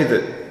Muslims today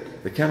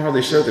that they can't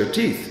hardly show their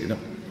teeth,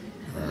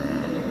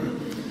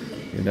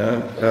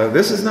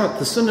 This is not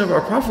the sunnah of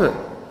our Prophet.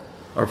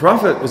 Our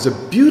Prophet was a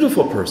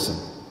beautiful person,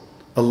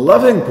 a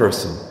loving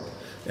person.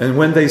 And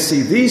when they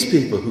see these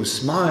people who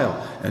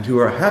smile and who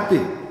are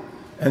happy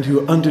and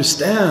who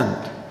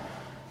understand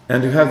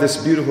and who have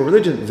this beautiful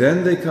religion,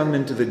 then they come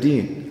into the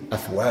deen,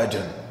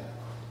 afwajan.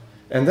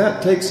 And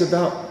that takes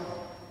about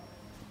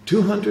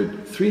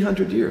 200,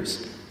 300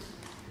 years.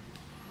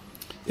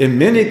 In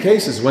many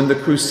cases, when the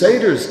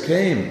Crusaders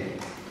came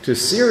to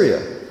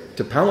Syria,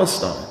 to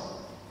Palestine,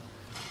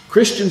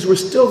 Christians were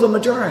still the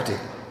majority.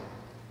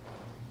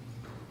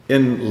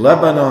 In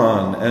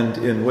Lebanon and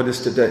in what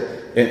is today,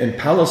 in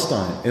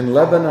Palestine, in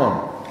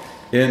Lebanon,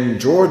 in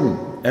Jordan,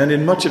 and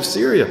in much of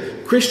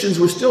Syria, Christians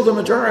were still the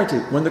majority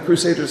when the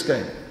Crusaders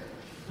came.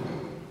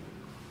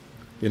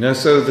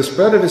 So the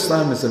spread of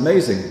Islam is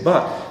amazing,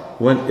 but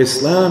when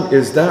Islam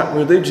is that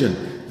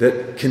religion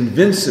that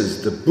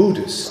convinces the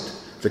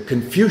Buddhist, the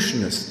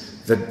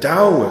Confucianist, the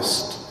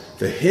Taoist,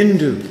 the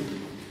Hindu,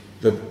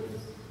 the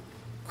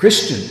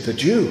Christian, the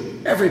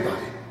Jew,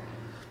 everybody.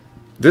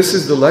 This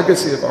is the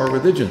legacy of our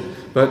religion.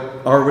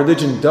 But our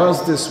religion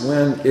does this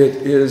when it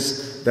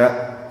is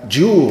that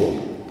jewel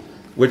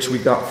which we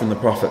got from the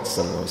Prophet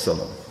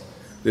ﷺ.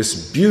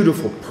 This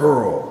beautiful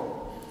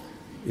pearl,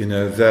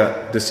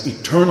 this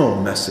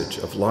eternal message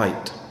of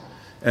light.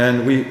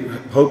 And we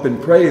hope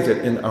and pray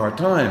that in our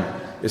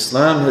time,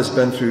 Islam has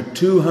been through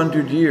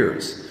 200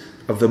 years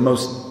of the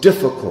most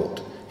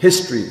difficult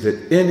history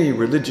that any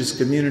religious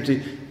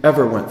community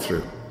ever went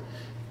through.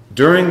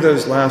 During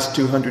those last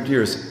 200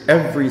 years,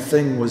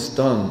 everything was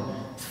done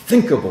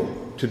thinkable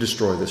to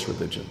destroy this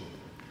religion.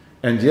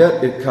 And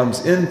yet it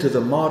comes into the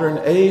modern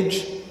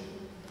age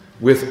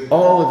with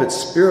all of its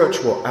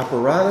spiritual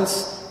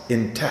apparatus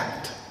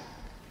intact.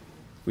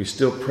 We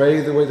still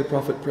pray the way the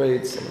Prophet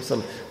prayed.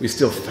 We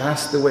still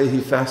fast the way he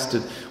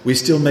fasted. We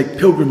still make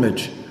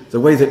pilgrimage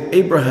the way that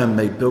Abraham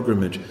made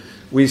pilgrimage.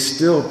 We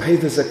still pay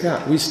the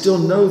zakat. We still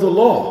know the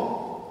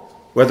law,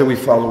 whether we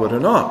follow it or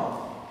not.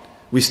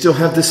 We still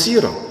have the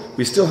seerah.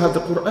 We still have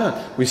the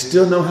Quran. We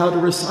still know how to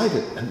recite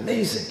it.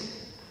 Amazing.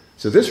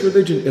 So this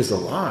religion is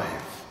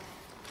alive.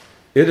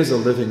 It is a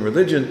living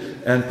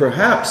religion. And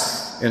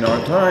perhaps in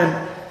our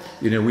time,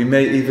 we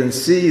may even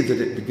see that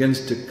it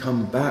begins to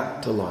come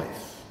back to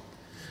life.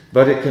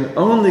 But it can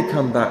only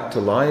come back to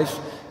life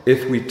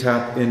if we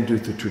tap into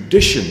the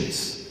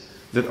traditions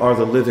that are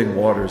the living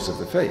waters of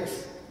the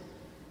faith.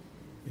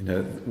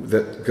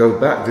 That go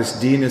back. This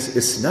deen is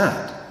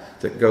isnad,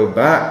 that go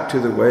back to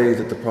the way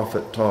that the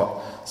Prophet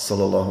taught,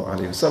 sallallahu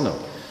alaihi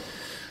wasallam.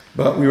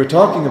 But we were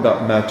talking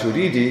about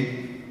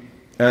Maturidi,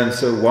 and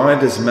so why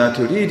does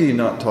Maturidi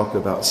not talk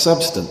about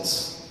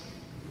substance?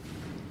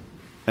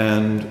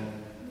 And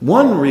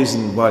one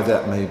reason why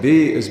that may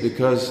be is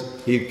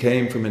because he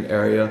came from an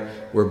area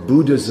where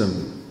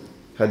Buddhism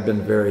had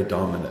been very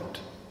dominant.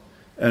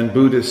 And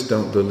Buddhists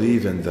don't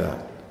believe in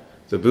that.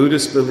 The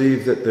Buddhists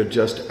believe that they're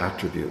just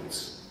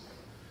attributes.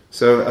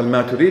 So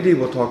Al-Maturidi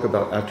will talk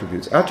about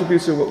attributes.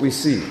 Attributes are what we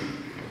see.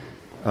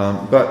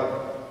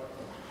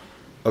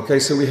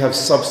 So we have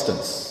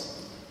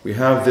substance. We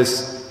have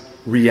this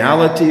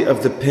reality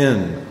of the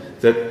pen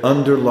that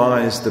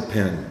underlies the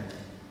pen.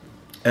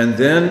 And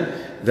then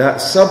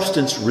that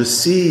substance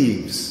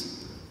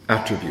receives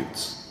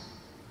attributes.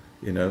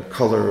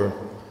 Color,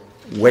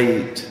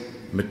 weight,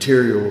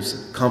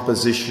 materials,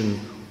 composition,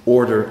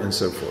 order, and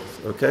so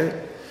forth.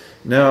 Okay?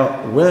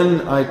 Now,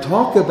 when I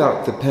talk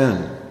about the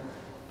pen,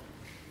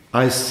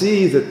 I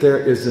see that there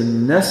is a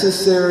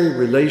necessary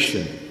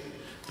relation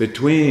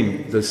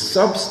between the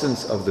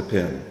substance of the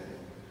pin,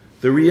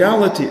 the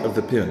reality of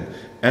the pin,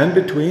 and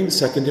between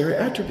secondary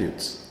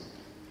attributes.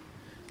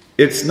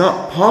 It's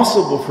not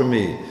possible for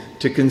me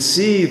to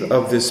conceive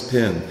of this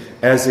pin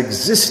as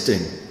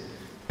existing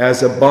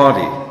as a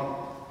body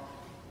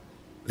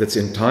that's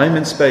in time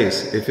and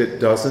space if it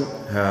doesn't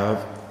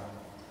have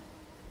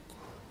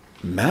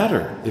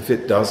matter, if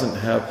it doesn't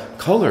have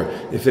color,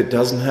 if it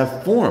doesn't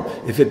have form,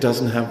 if it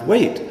doesn't have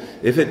weight,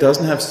 if it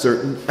doesn't have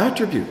certain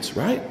attributes,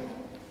 right?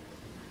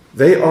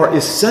 They are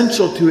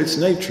essential to its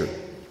nature.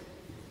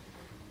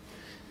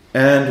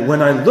 And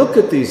when I look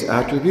at these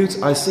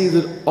attributes, I see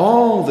that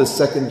all the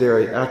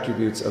secondary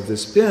attributes of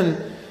this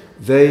pin,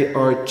 they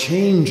are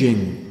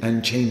changing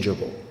and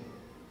changeable.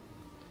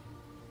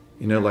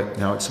 You know, like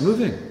now it's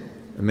moving.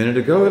 A minute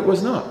ago it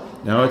was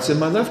not. Now it's in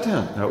my left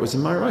hand. Now it was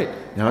in my right.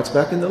 Now it's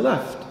back in the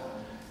left.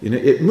 You know,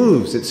 it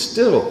moves. It's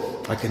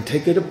still. I can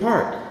take it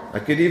apart. I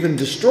could even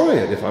destroy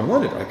it if I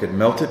wanted. I could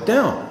melt it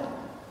down.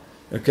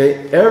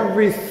 Okay?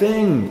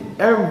 Everything,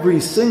 every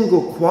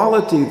single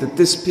quality that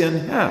this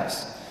pin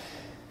has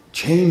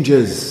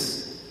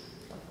changes.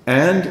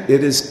 And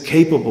it is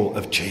capable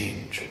of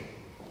change.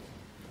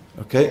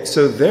 Okay?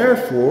 So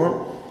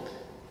therefore,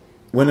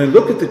 when I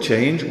look at the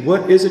change,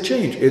 what is a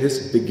change? It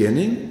is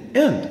beginning,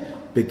 end.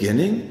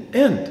 Beginning,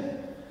 end.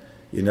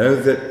 You know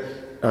that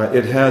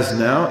it has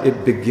now,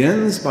 it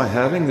begins by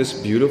having this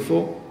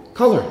beautiful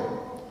color.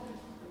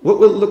 What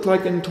will it look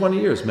like in 20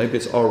 years? Maybe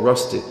it's all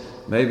rusty.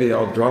 Maybe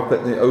I'll drop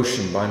it in the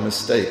ocean by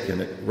mistake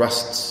and it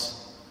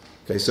rusts.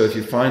 Okay, so if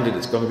you find it,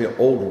 it's going to be an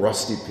old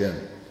rusty pin.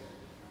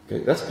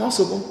 Okay, that's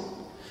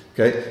possible.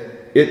 Okay,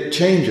 it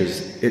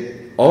changes.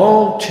 It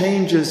all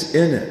changes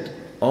in it.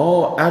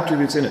 All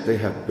attributes in it. They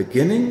have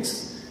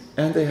beginnings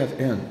and they have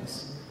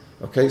ends.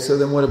 Okay, so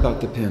then what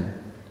about the pin?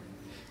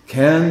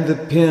 Can the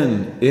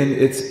pin in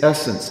its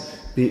essence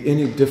be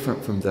any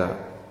different from that?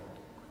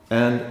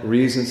 And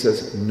reason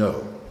says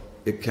no,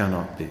 it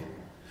cannot be.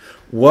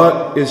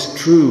 What is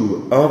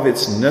true of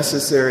its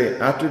necessary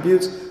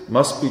attributes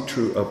must be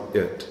true of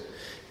it.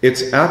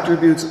 Its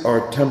attributes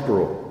are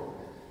temporal.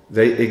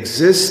 They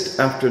exist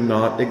after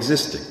not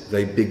existing.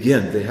 They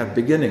begin, they have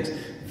beginnings.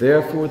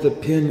 Therefore, the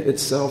pin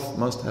itself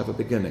must have a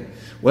beginning.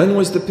 When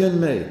was the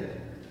pin made?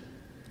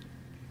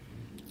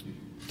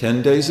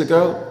 10 days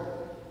ago?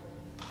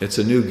 It's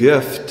a new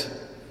gift.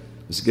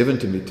 It was given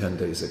to me 10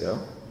 days ago.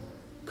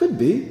 Could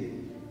be.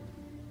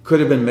 Could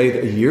have been made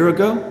a year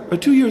ago or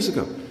 2 years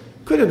ago.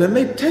 Could have been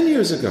made 10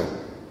 years ago.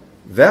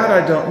 That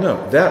I don't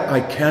know. That I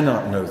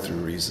cannot know through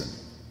reason.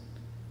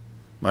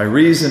 My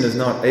reason is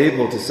not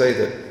able to say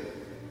that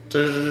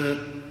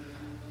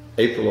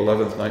April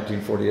 11th,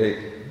 1948.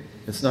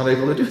 It's not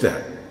able to do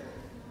that.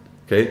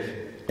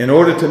 Okay? In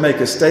order to make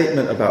a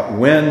statement about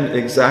when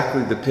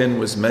exactly the pin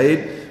was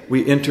made,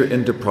 we enter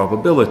into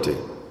probability.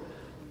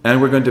 And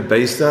we're going to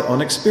base that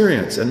on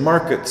experience and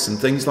markets and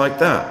things like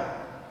that.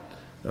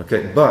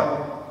 Okay,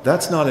 but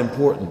that's not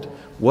important.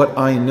 What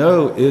I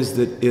know is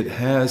that it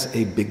has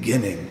a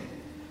beginning.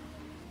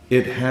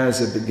 It has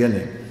a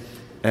beginning.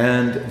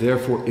 And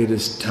therefore it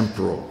is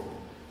temporal.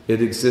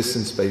 It exists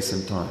in space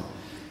and time.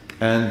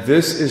 And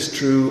this is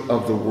true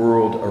of the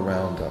world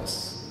around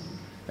us.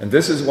 And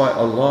this is why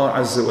Allah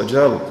Azza wa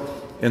Jal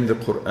in the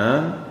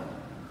Quran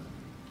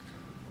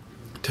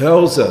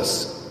tells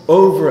us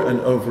over and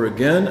over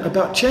again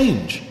about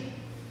change.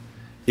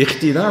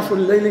 اختلاف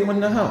الليل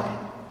والنهار.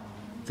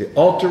 The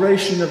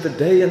alteration of the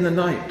day and the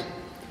night.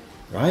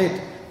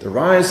 Right? The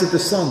rise of the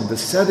sun, the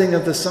setting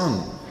of the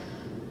sun.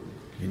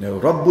 You know,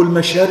 رب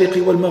المشارق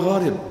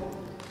والمغارب.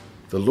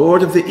 The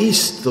Lord of the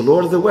East, the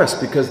Lord of the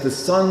West, because the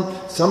sun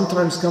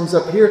sometimes comes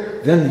up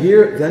here, then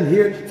here, then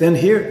here, then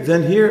here,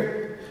 then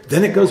here,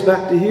 then it goes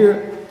back to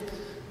here.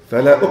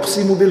 فَلَا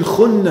أُقْسِمُ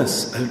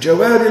بِالْخُنَّسِ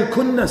الْجَوَارِ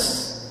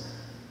الْكُنَّسِ.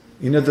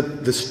 You know,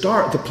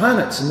 the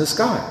planets in the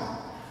sky.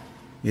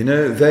 You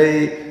know,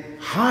 they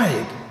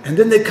hide and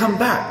then they come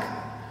back.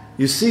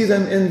 You see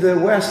them in the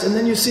west and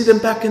then you see them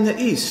back in the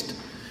east.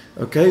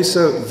 Okay,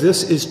 so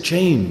this is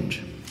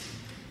change.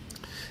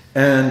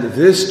 And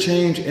this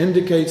change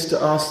indicates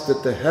to us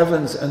that the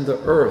heavens and the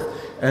earth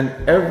and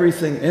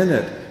everything in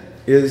it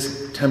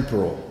is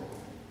temporal.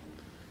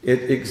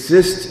 It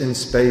exists in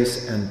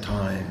space and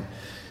time.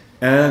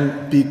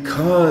 And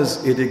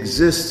because it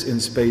exists in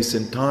space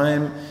and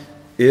time,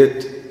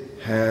 it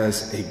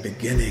has a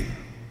beginning.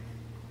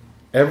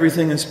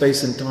 Everything in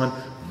space and time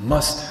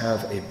must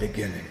have a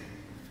beginning.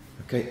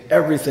 Okay?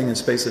 Everything in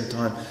space and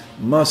time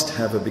must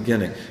have a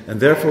beginning. And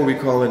therefore we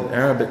call it in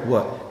Arabic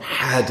what?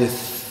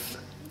 Hadith.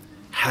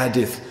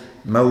 Hadith.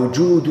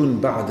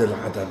 موجود بعد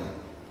العدم.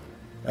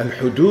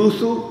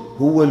 الحدوث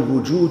هو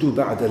الوجود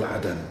بعد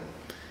العدم.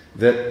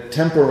 That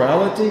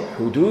temporality,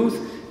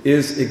 huduth,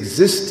 is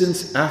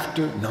existence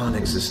after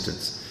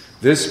non-existence.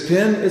 This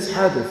pin is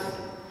hadith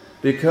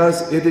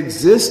because it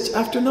exists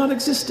after not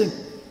existing.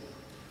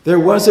 There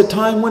was a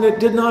time when it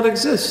did not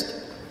exist.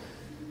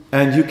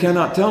 And you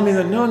cannot tell me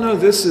that, no,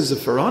 this is a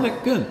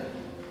pharaonic pin.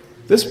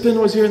 This pin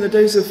was here in the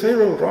days of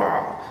Pharaoh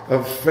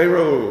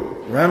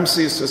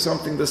Ramses or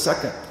something the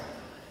second.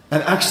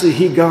 And actually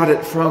he got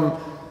it from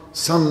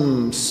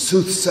some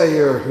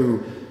soothsayer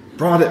who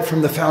brought it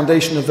from the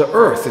foundation of the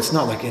earth. It's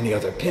not like any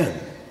other pen.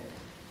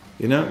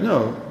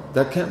 No,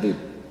 that can't be.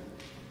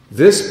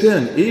 This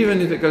pen,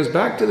 even if it goes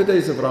back to the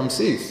days of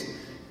Ramses,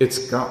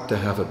 it's got to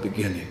have a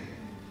beginning.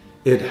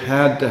 It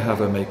had to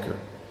have a maker.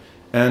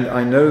 And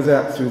I know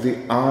that through the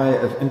eye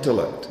of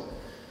intellect.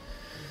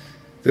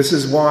 This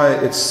is why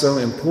it's so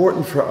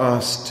important for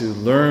us to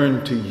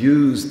learn to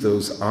use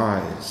those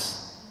eyes.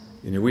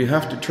 We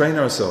have to train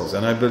ourselves.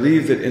 And I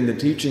believe that in the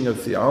teaching of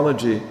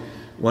theology,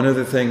 one of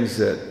the things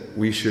that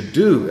we should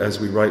do as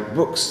we write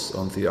books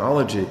on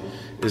theology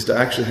is to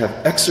actually have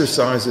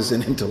exercises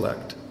in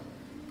intellect.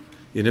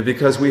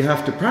 Because we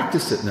have to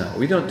practice it now.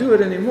 We don't do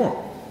it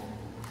anymore.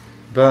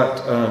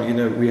 But,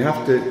 we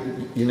have to,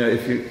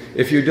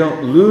 if you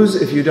don't use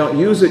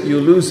it, you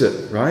lose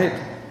it, right?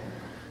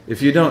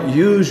 If you don't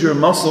use your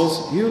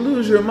muscles, you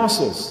lose your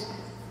muscles.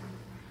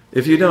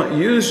 If you don't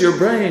use your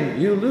brain,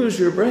 you lose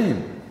your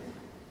brain.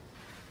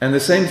 And the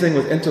same thing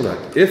with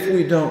intellect. If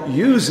we don't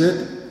use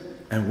it,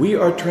 and we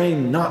are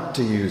trained not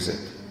to use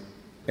it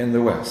in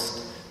the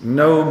West,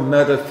 no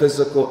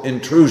metaphysical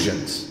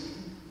intrusions,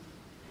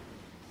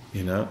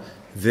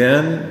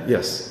 then,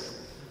 yes.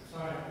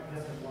 Sorry, I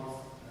guess I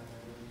lost.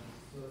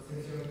 So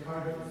since you're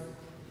encouraged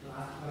to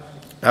ask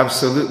questions.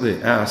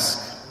 Absolutely,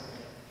 ask.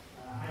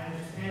 I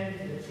understand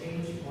the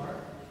change part,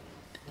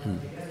 but I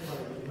guess what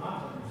I do not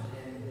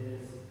understand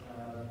is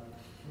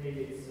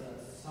maybe it's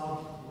some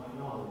of my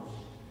knowledge.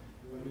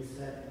 When you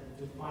said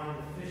to find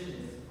the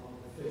fishness of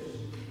the fish,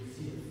 you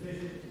see the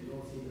fish, you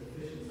don't see the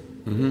fishness of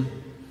the fish.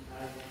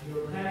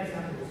 Your plan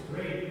example was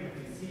great, I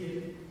can see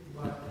it,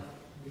 but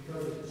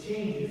because it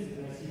changes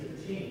and I see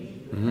the change,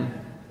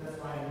 that's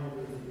why I know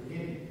there's a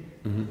beginning.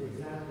 For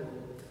example,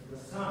 the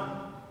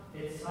sun,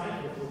 its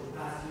cycle for the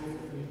past years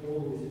has been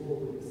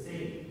always the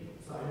same.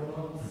 So I don't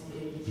want to see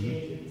any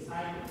change in the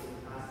cycle for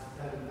the past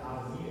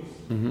 7,000 years.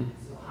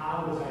 So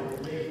how would I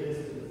relate this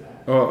to the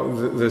fact? Well,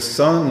 the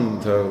sun,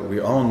 though, we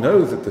all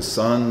know that the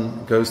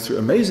sun goes through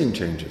amazing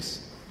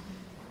changes,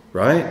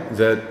 right?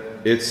 That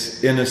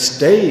it's in a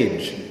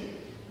stage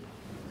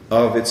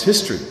of its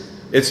history.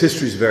 Its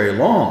history is very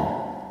long.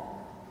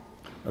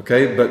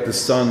 Okay, but the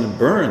sun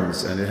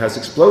burns and it has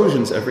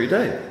explosions every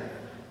day.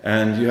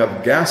 And you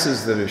have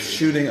gases that are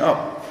shooting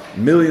up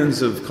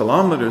millions of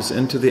kilometers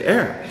into the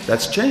air.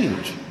 That's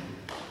change.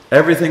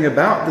 Everything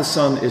about the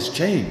sun is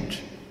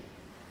change.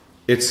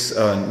 Its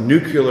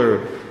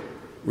nuclear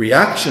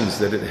reactions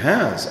that it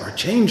has are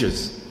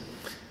changes.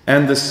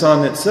 And the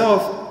sun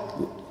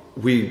itself,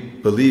 we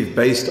believe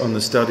based on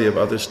the study of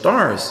other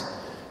stars,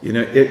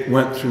 it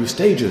went through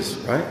stages,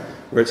 right?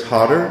 Where it's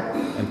hotter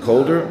and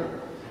colder.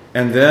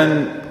 And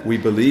then we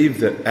believe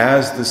that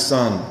as the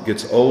sun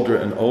gets older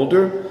and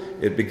older,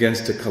 it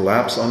begins to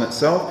collapse on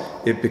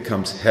itself. It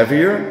becomes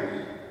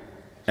heavier.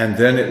 And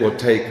then it will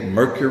take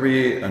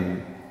Mercury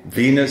and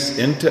Venus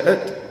into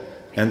it.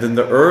 And then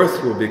the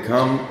earth will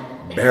become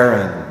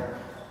barren.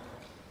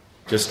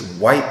 Just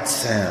white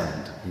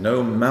sand.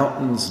 No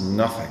mountains,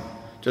 nothing.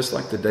 Just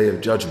like the Day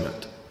of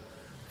Judgment.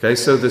 Okay,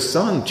 so the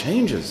sun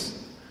changes.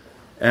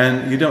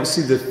 And you don't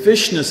see the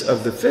fishness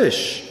of the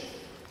fish.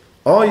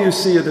 All you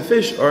see of the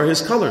fish are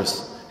his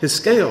colors, his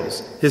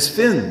scales, his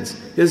fins,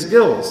 his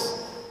gills.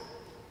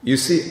 You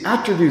see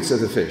attributes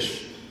of the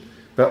fish.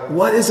 But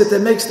what is it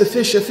that makes the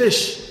fish a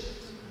fish?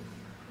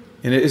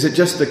 And is it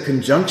just the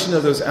conjunction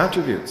of those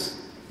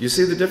attributes? You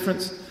see the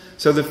difference?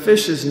 So the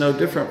fish is no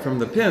different from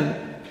the pin,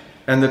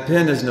 and the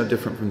pin is no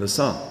different from the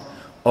sun.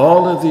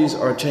 All of these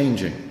are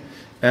changing.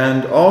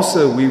 And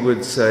also we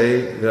would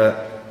say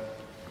that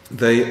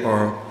they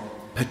are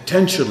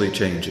potentially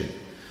changing.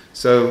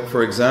 So,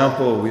 for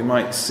example, we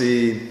might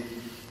see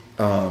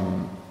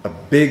a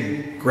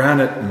big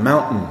granite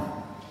mountain,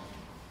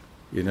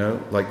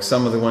 like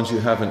some of the ones you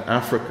have in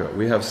Africa.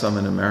 We have some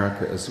in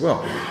America as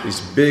well.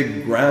 These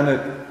big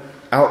granite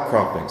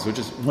outcroppings, which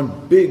is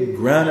one big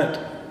granite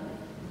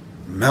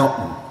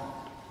mountain,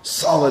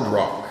 solid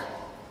rock.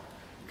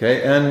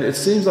 Okay, and it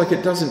seems like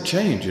it doesn't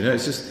change.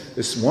 It's just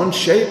this one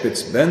shape.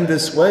 It's been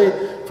this way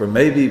for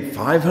maybe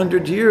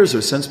 500 years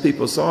or since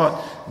people saw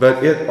it,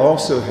 but it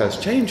also has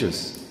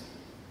changes.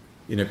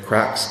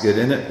 Cracks get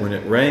in it when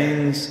it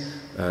rains.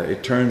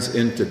 It turns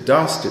into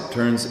dust. It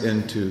turns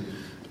into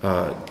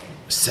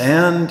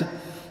sand.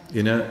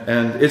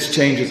 And its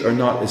changes are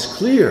not as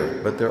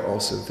clear, but they're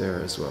also there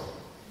as well.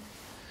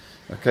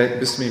 Okay,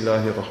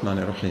 Bismillahir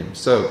Rahmanir Rahim.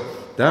 So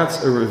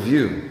that's a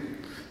review,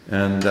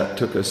 and that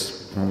took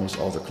us almost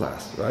all the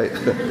class, right?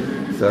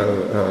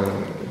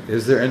 So,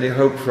 is there any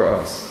hope for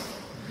us?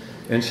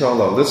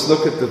 Inshallah. Let's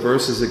look at the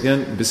verses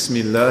again.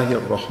 Bismillahir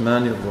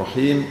Rahmanir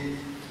Rahim.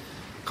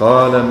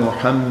 قال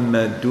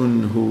محمد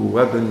هو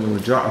ابن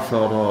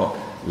جعفر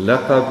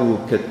لقب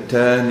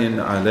كتان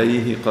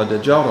عليه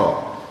قد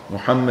جرى.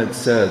 Muhammad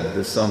said,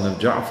 the son of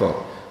Ja'far,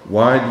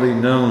 widely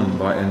known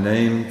by a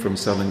name from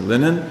selling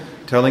linen,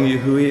 telling you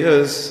who he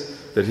is,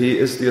 that he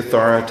is the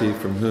authority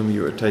from whom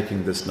you are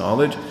taking this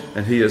knowledge,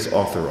 and he is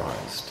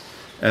authorized.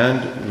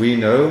 And we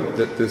know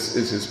that this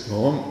is his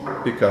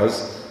poem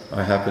because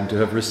I happen to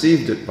have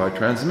received it by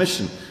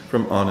transmission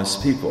from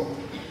honest people.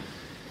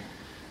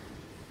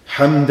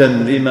 حمدا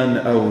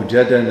لمن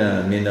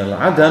أوجدنا من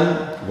العدم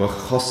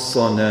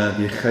وخصنا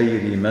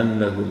بخير من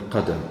له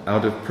القدم.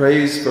 Out of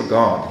praise for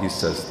God, he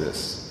says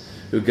this,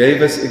 who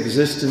gave us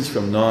existence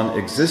from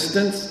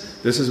non-existence.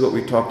 This is what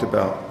we talked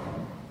about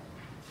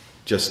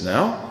just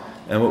now,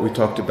 and what we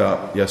talked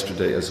about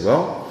yesterday as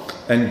well,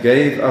 and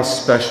gave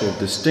us special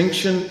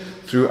distinction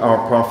through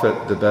our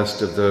Prophet, the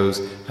best of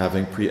those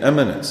having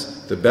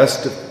preeminence. The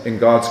best in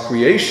God's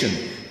creation.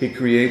 He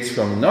creates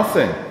from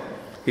nothing.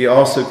 He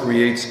also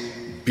creates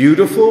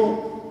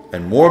beautiful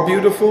and more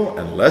beautiful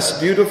and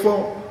less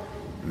beautiful,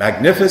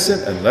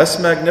 magnificent and less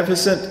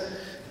magnificent.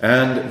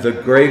 And the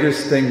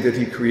greatest thing that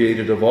he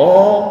created of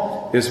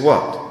all is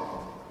what?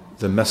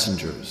 The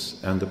messengers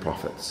and the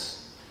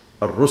prophets.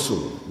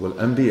 Ar-Rusul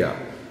wal-Anbiya.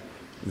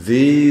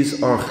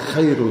 These are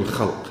khayrul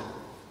khalq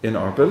in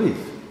our belief.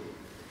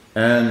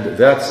 And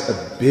that's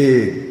a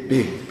big,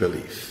 big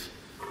belief.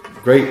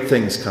 Great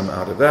things come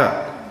out of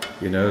that.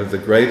 You know, the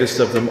greatest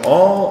of them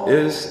all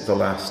is the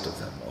last of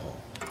them.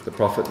 The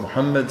Prophet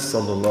Muhammad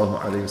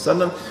sallallahu alaihi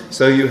wasallam.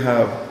 So you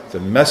have the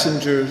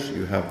messengers,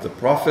 you have the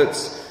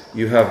prophets,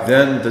 you have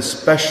then the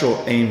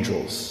special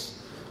angels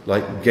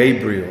like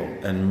Gabriel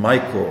and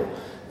Michael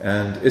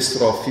and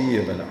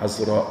Israfil and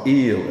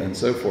Azrael and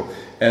so forth.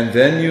 And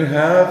then you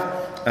have,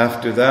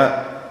 after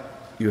that,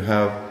 you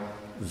have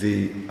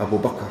the Abu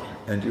Bakr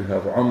and you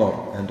have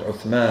Umar and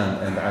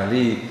Uthman and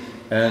Ali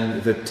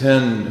and the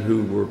 10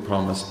 who were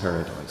promised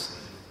paradise,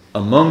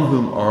 among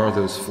whom are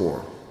those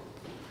 4.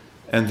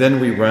 And then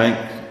we rank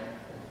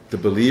the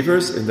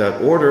believers in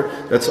that order.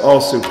 That's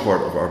also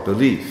part of our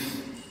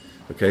belief.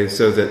 Okay,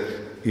 so that,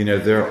 you know,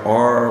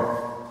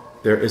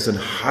 there is a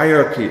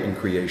hierarchy in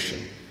creation.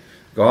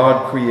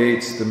 God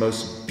creates the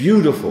most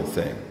beautiful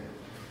thing,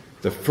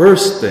 the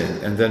first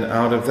thing, and then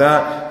out of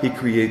that, he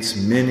creates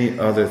many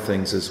other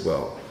things as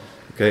well.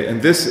 Okay,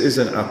 and this is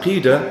an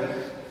aqidah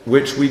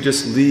which we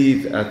just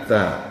leave at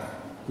that.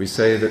 We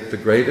say that the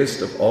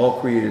greatest of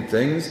all created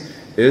things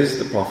is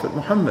the Prophet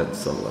Muhammad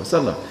sallallahu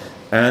alaihi wasallam.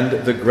 And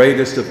the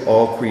greatest of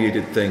all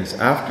created things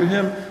after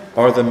him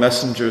are the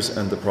messengers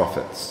and the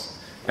prophets.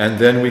 And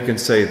then we can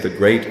say the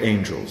great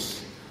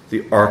angels,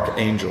 the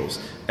archangels.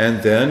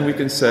 And then we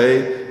can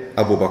say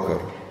Abu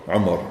Bakr,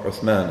 Umar,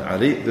 Uthman,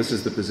 Ali. This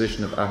is the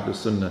position of Ahlus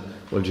Sunnah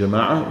wal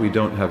Jama'ah. We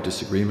don't have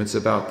disagreements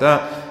about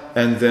that.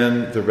 And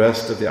then the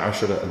rest of the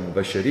Ashara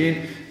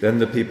al-Mubashirin, then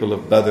the people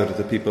of Badr,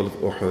 the people of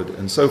Uhud,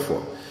 and so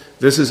forth.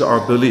 This is our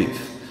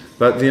belief.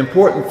 But the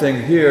important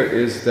thing here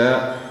is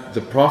that the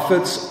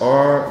prophets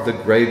are the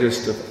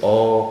greatest of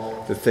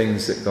all the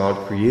things that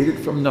God created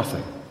from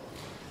nothing.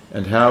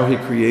 And how he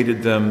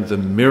created them, the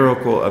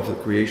miracle of the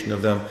creation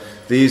of them.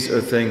 These are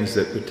things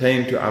that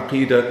pertain to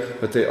Aqidah,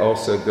 but they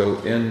also go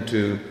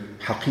into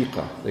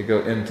Haqiqah. They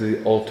go into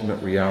the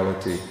ultimate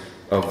reality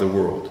of the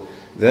world.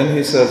 Then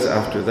he says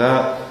after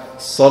that,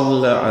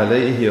 صَلَّ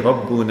عَلَيْهِ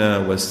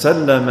رَبُّنَا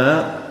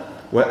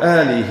وَسَلَّمَا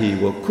وَآلِهِ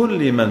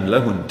وَكُلِّ مَنْ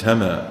لَهُ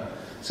انْتَمَى.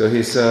 So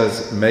he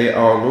says, may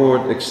our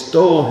Lord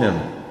extol him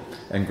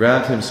and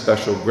grant him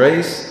special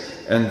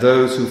grace, and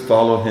those who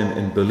follow him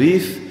in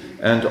belief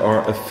and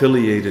are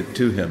affiliated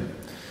to him.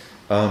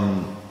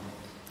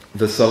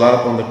 The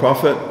salat on the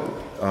Prophet,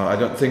 I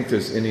don't think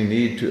there's any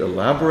need to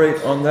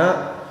elaborate on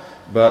that,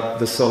 but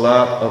the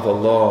salat of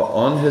Allah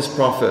on his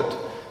Prophet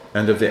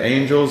and of the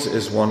angels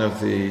is one of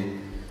the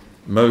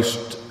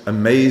most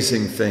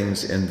amazing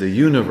things in the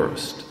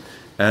universe.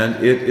 And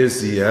it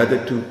is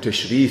ziyadatu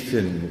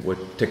tashrifin wa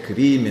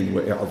takreemin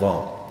wa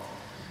i'zam.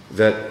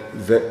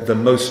 That the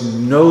most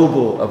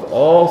noble of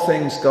all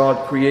things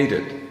God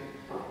created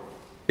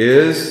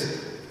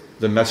is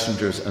the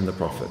messengers and the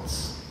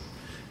prophets.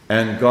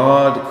 And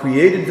God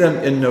created them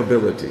in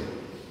nobility.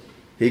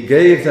 He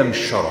gave them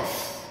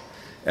sharaf.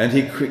 And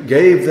he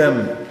gave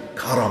them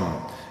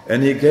karam.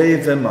 And he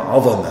gave them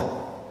azama.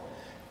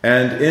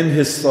 And in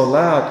his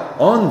salat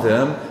on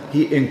them,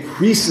 he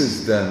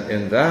increases them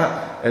in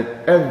that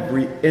at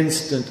every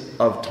instant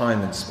of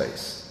time and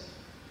space.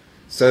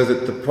 So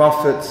that the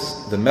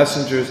prophets, the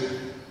messengers,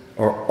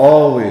 are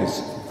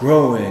always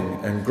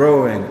growing and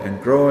growing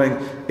and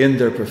growing in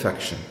their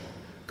perfection.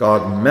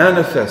 God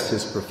manifests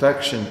his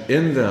perfection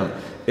in them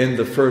in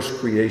the first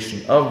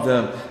creation of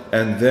them,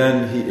 and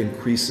then he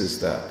increases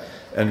that.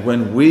 And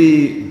when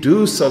we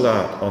do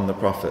salat on the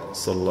Prophet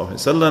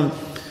ﷺ,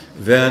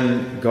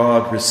 then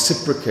God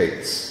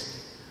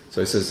reciprocates.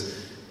 So he says,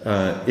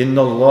 إن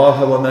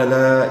الله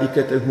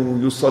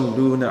وملائكته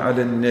يصلون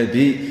على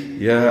النبي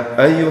يا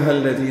أيها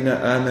الذين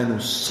آمنوا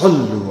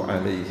صلوا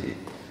عليه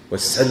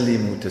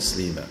وسلموا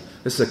تسليما.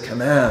 This is a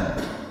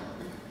command.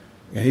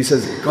 And he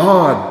says,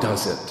 God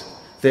does it.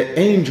 The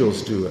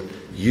angels do it.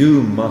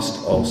 You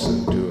must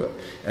also do it.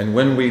 And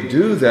when we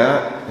do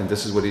that, and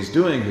this is what he's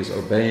doing, he's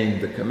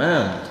obeying the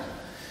command,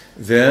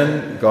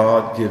 then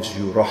God gives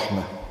you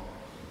rahmah.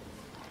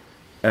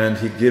 And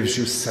he gives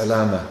you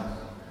salama.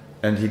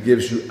 And he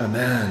gives you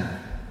aman.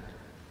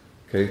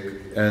 Okay,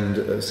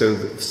 and so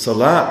the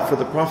salat for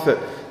the Prophet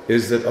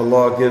is that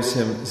Allah gives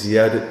him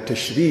ziyadat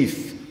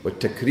tashrif wa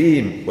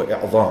takreem wa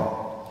i'zam.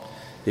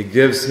 He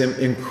gives him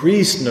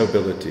increased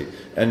nobility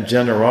and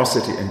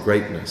generosity and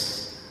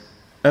greatness.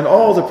 And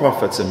all the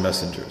prophets and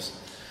messengers.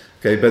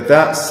 Okay, but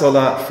that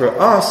salat for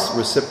us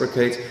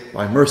reciprocates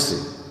by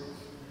mercy.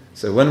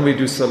 So when we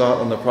do salat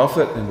on the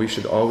Prophet, and we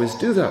should always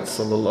do that,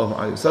 sallallahu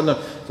alaihi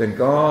wasallam, then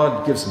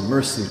God gives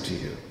mercy to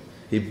you.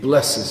 He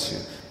blesses you,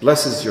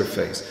 blesses your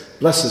face,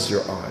 blesses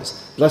your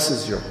eyes,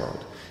 blesses your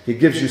heart. He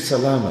gives you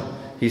salama.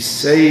 He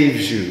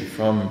saves you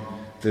from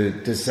the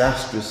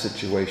disastrous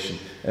situation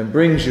and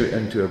brings you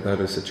into a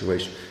better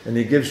situation. And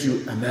He gives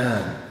you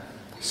aman,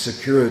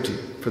 security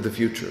for the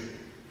future.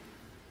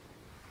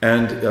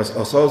 And it's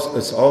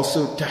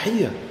also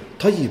tahiyyah,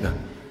 tayyibah.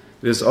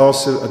 It is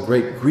also a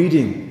great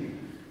greeting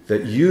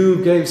that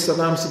you gave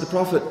salams to the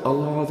Prophet,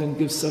 Allah then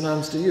gives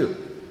salams to you.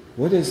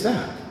 What is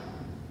that?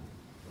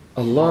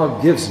 Allah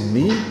gives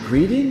me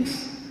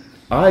greetings?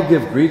 I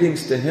give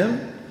greetings to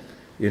Him?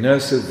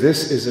 So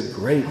this is a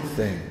great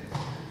thing.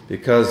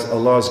 Because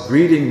Allah's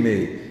greeting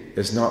me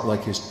is not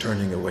like He's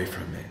turning away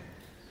from me.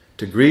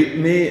 To greet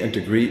me and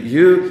to greet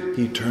you,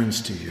 He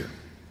turns to you.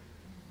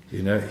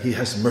 He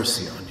has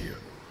mercy on you.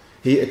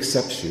 He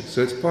accepts you.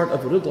 So it's part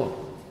of rida.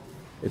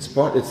 It's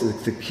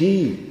the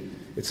key.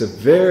 It's a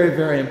very,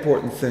 very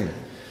important thing.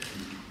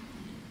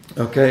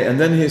 Okay, and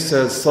then he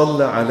says,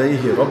 Salla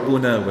alayhi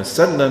Rabbuna wa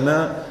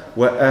sallama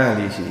wa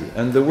alihi.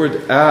 And the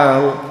word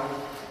al,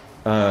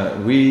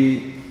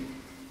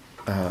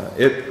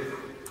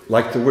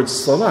 like the word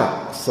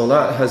salat.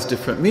 Salat has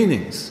different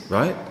meanings,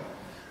 right?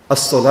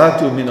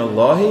 As-salatu min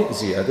Allahi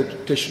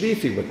ziyadat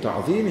tashrifi wa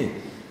ta'zimi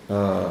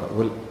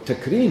wa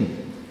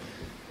takreem.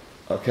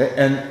 Okay,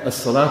 and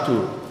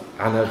as-salatu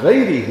ala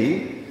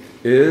ghayrihi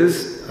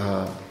is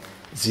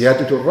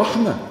ziyadatul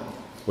rahmah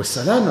wa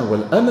salama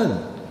wal aman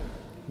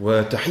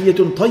wa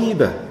tahiyyatun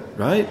tayyibah,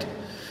 right?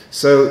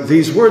 So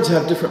these words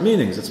have different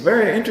meanings. It's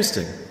very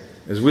interesting.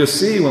 As we'll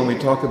see when we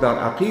talk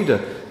about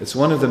aqidah, it's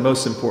one of the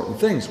most important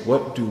things.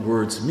 What do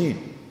words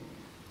mean?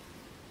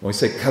 When we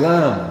say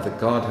kalam, that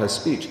God has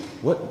speech,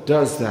 what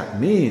does that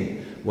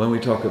mean when we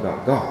talk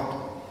about God?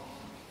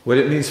 What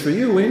it means for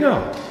you, we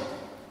know.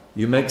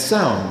 You make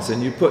sounds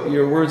and you put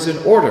your words in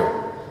order.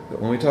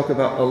 But when we talk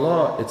about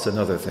Allah, it's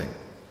another thing.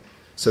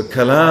 So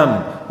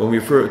kalam, when we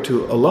refer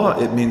to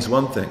Allah, it means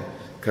one thing.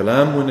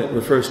 Kalam, when it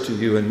refers to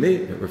you and me,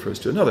 it refers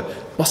to another.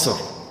 Basar.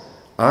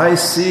 I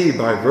see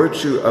by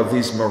virtue of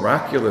these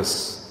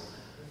miraculous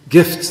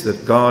gifts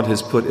that God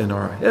has put in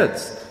our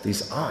heads,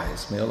 these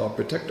eyes. May Allah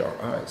protect our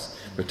eyes,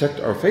 protect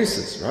our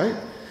faces, right?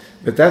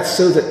 But that's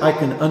so that I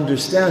can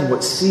understand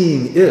what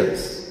seeing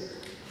is.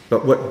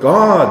 But what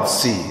God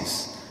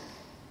sees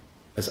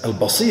as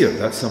al-basir,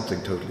 that's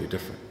something totally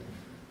different.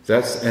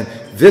 And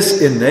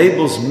this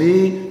enables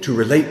me to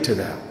relate to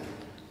that.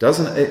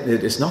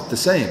 It's not the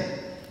same.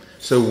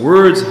 So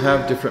words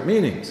have different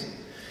meanings.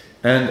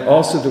 And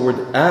also the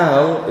word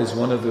al is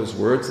one of those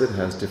words that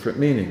has different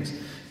meanings.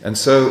 And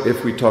so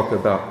if we talk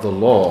about the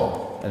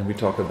law and we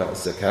talk about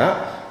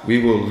zakat,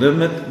 we will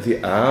limit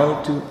the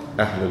al to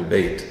Ahlul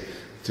Bayt,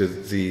 to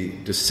the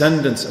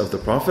descendants of the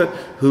Prophet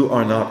who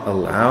are not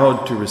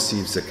allowed to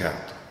receive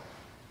zakat.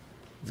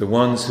 The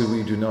ones who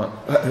we do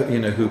not,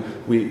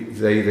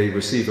 they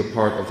receive a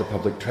part of the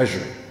public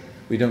treasury.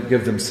 We don't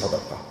give them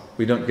sadaqah.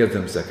 We don't give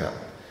them zakat.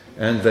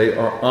 And they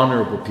are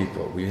honorable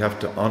people. We have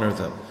to honor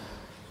them.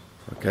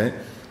 Okay?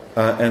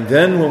 And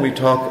then when we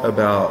talk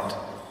about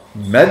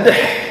madh,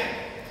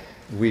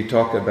 we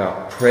talk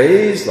about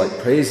praise, like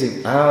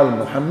praising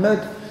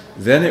al-Muhammad,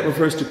 then it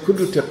refers to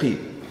kullu taqi.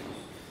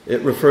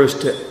 It refers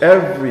to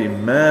every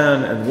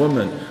man and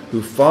woman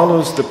who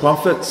follows the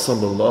Prophet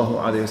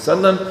sallallahu alaihi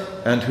wasallam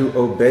and who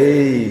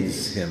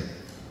obeys him.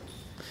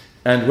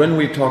 And when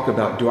we talk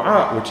about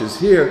dua, which is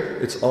here,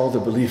 it's all the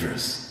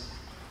believers.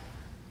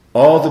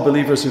 All the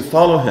believers who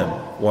follow him.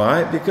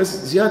 Why?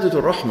 Because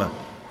ziyadatul rahmah.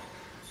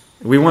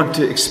 We want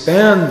to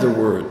expand the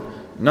word,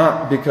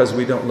 not because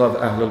we don't love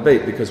Ahlul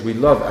Bayt, because we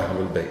love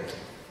Ahlul Bayt.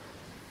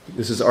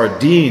 This is our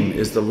deen,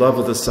 is the love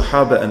of the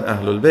Sahaba and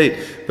Ahlul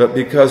Bayt. But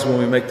because when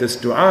we make this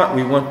dua,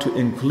 we want to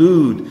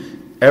include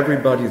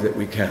everybody that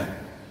we can.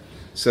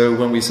 So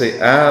when we say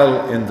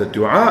al in the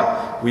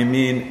dua, we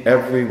mean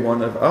every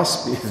one of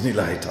us,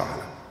 bi'idhnillahi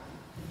ta'ala.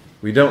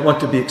 We don't want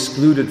to be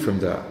excluded from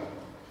that.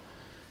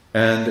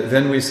 And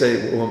then we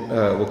say,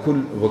 وَكُلِّ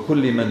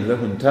مَنْ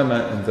لَهُ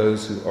انْتَمَى, and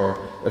those who are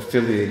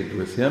affiliated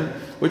with him,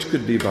 which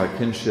could be by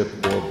kinship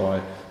or by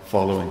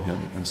following him,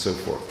 and so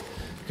forth.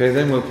 Okay,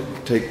 then we'll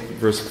take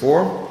verse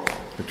 4.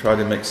 We'll try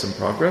to make some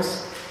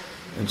progress,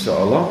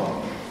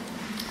 inshallah.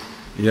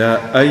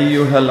 يَا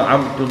أَيُّهَا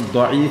الْعَبْدُ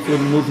الضَّعِيفُ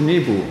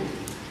الْمُذْنِبُ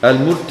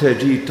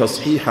الْمُرْتَجِي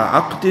تَصْحِيحَ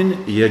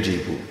عَقْدٍ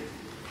يَجِبُ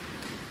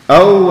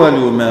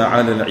أَوَّلُ مَا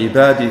عَلَى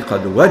الْعِبَادِ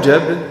قَدْ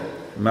وَجَبَ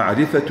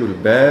مَعْرِفَةُ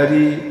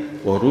الْبَارِ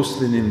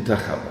وَرُسْلٍ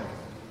انْتَخَبَ.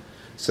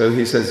 So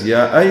he says,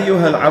 يَا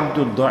أَيُّهَا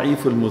الْعَبْدُ الضَّعِيفُ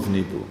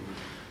الْمُذْنِبُ,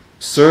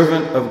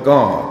 servant of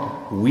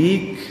God,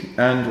 weak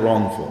and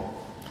wrongful,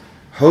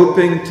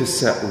 hoping to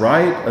set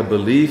right a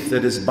belief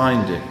that is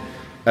binding,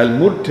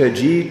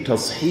 Al-murtaji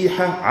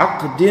tashiha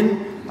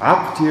aqdin.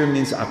 Aqd here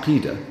means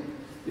aqidah.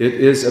 It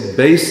is a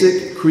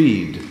basic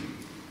creed.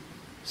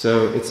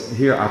 So it's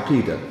here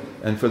aqidah.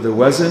 And for the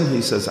wazn,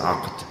 he says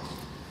aqd.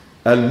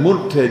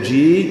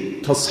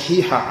 Al-murtaji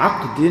tashiha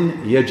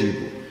aqdin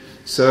yajibu.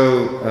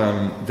 So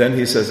then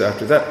he says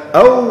after that,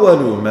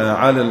 أول ما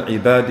على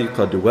العباد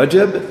قد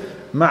وجب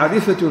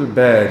معرفة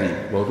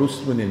الباري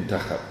ورسل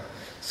انتخب.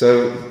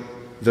 So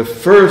the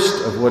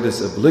first of what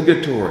is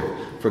obligatory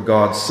for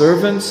God's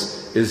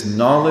servants is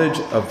knowledge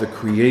of the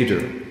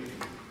Creator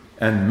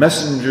and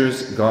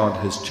messengers God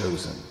has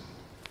chosen.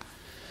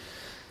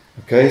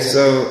 Okay,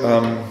 so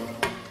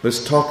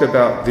let's talk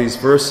about these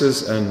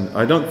verses, and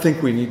I don't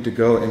think we need to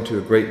go into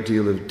a great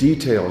deal of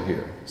detail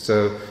here.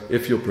 So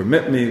if you'll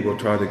permit me, we'll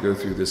try to go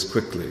through this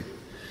quickly,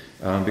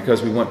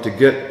 because we want to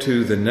get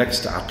to the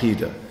next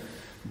aqidah.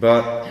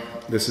 But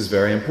this is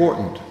very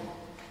important,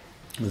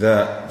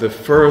 that the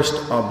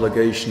first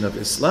obligation of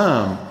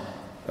Islam,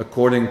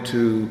 according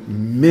to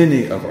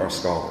many of our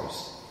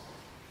scholars,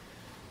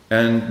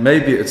 and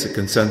maybe it's a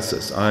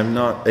consensus. I'm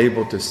not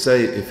able to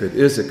say if it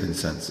is a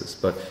consensus,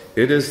 but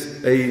it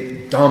is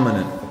a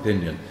dominant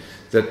opinion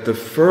that the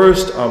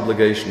first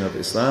obligation of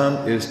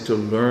Islam is to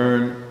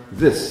learn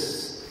this,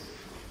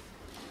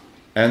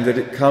 and that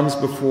it comes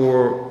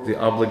before the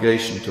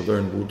obligation to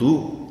learn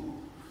wudu,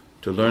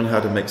 to learn how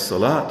to make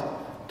salat,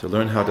 to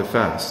learn how to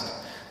fast.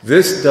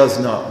 This does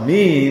not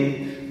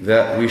mean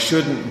that we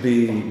shouldn't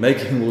be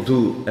making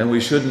wudu and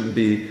we shouldn't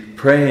be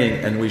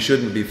praying and we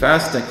shouldn't be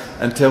fasting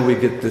until we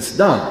get this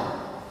done.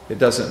 It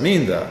doesn't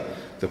mean that.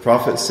 The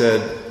Prophet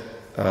said,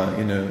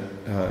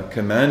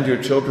 command your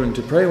children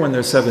to pray when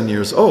they're 7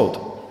 years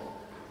old.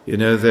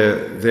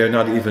 They're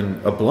not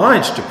even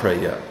obliged to pray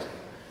yet.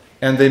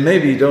 And they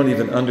maybe don't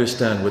even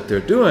understand what they're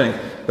doing,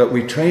 but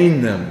we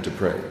train them to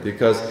pray.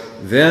 Because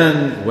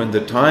then when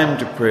the time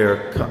to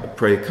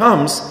pray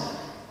comes,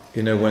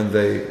 when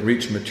they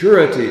reach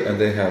maturity and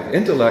they have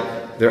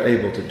intellect, they're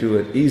able to do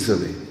it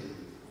easily.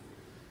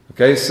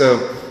 Okay,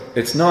 so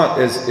it's not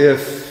as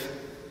if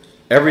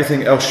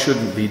everything else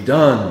shouldn't be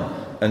done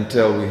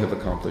until we have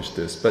accomplished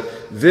this. But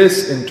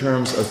this, in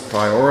terms of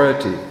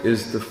priority,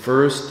 is the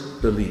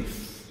first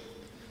belief,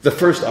 the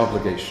first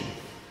obligation.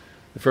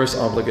 The first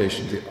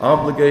obligation, the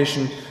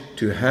obligation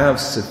to have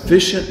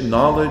sufficient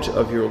knowledge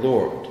of your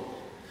Lord.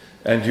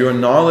 And your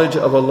knowledge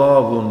of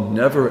Allah will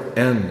never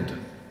end.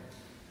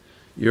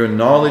 Your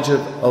knowledge of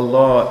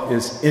Allah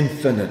is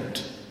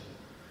infinite.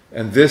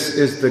 And this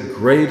is the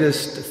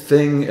greatest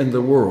thing in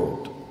the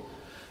world.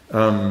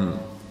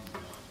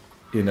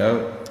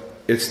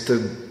 It's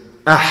the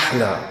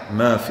أحلى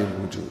ما في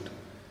الوجود.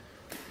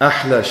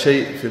 أحلى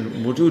شيء في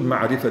الوجود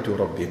معرفة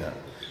ربنا.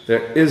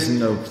 There is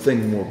no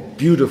thing more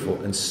beautiful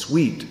and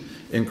sweet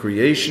in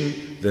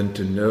creation than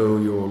to know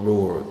your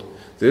Lord.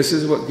 This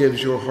is what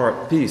gives your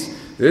heart peace.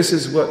 This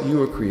is what you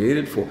were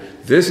created for.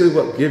 This is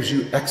what gives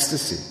you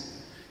ecstasy.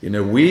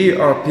 We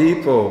are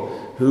people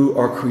who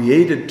are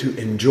created to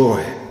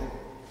enjoy.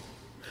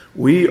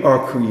 We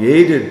are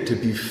created to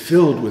be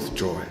filled with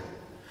joy.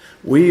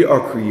 We are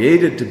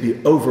created to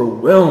be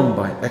overwhelmed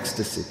by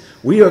ecstasy.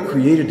 We are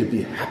created to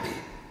be happy.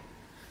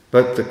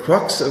 But the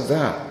crux of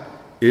that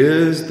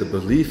is the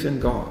belief in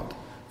God,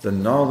 the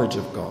knowledge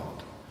of God.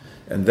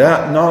 And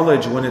that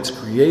knowledge, when it's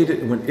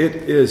created, when it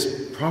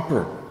is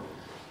proper,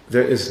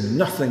 there is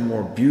nothing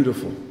more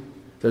beautiful.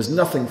 There's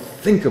nothing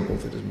thinkable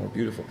that is more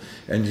beautiful.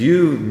 And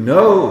you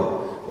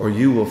know, or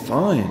you will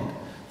find,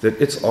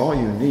 that it's all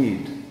you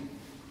need.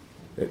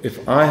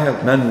 If I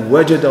have man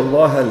wajad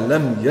Allah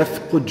lam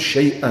yafqud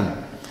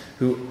shay'an,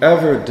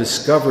 whoever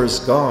discovers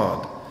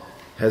God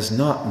has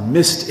not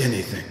missed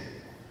anything.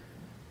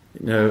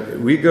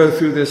 We go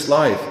through this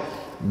life.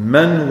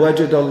 Man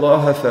wajad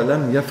Allah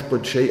falam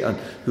yafqud shay'an.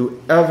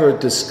 Whoever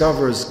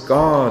discovers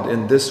God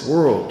in this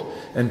world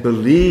and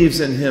believes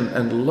in Him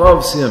and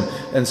loves Him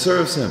and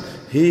serves Him,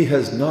 he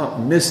has not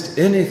missed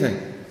anything.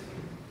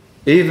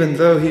 Even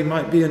though he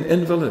might be an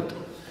invalid,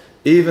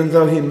 even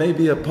though he may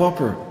be a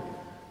pauper,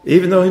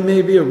 even though he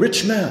may be a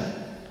rich man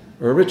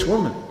or a rich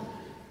woman.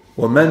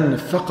 وَمَنْ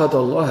فَقَدَ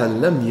اللَّهَ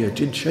لَمْ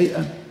يَجِدْ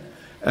شَيْئًا.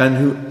 And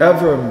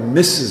whoever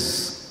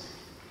misses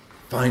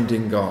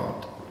finding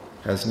God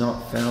has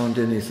not found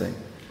anything.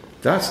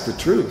 That's the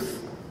truth.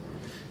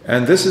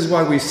 And this is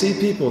why we see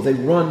people, they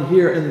run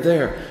here and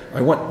there.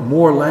 I want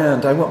more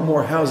land, I want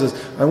more houses,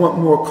 I want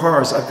more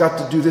cars, I've got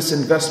to do this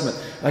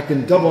investment, I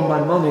can double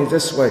my money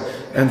this way.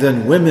 And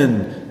then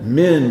women,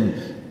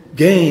 men,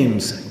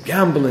 games,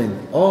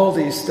 gambling, all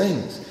these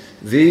things.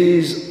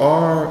 These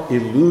are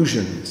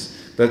illusions,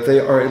 but they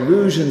are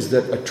illusions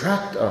that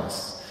attract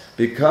us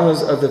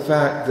because of the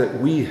fact that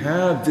we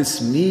have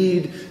this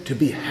need to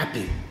be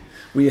happy.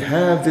 We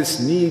have this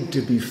need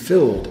to be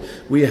filled.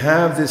 We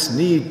have this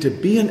need to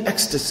be in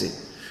ecstasy.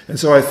 And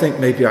so I think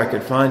maybe I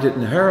could find it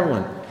in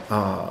heroin.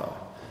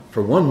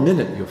 For 1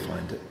 minute you'll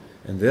find it.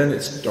 And then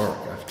it's dark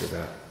after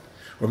that.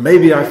 Or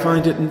maybe I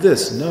find it in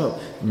this. No,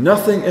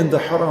 nothing in the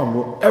haram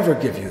will ever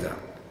give you that.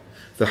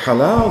 The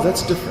halal,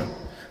 that's different.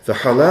 The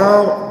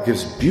halal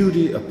gives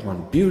beauty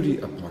upon beauty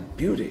upon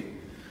beauty.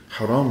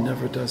 Haram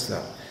never does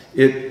that.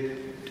 It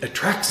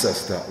attracts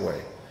us that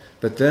way.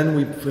 But then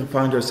we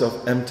find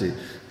ourselves empty.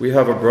 We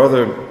have a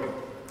brother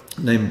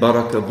named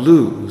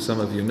Abdullah, who some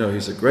of you know.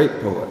 He's a great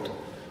poet.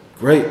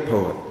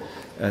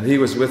 And he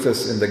was with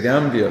us in the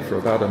Gambia for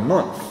about a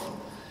month.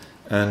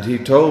 And he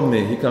told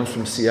me, he comes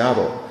from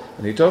Seattle,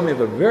 and he told me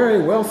of a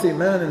very wealthy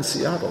man in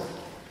Seattle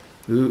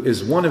who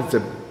is one of the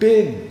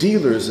big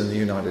dealers in the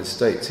United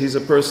States. He's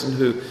a person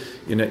who,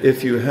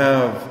 if you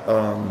have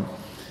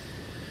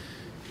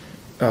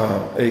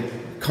a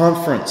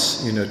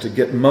conference, to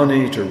get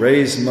money, to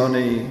raise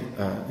money,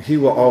 he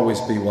will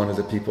always be one of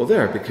the people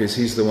there because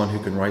he's the one who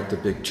can write the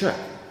big check.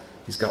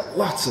 He's got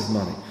lots of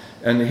money.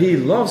 And he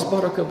loves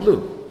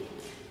Abdullah.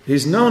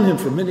 He's known him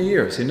for many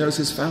years. He knows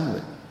his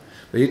family.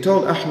 But he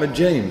told Ahmed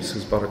James,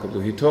 who's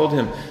Abdullah, he told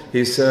him,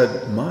 he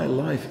said, my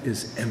life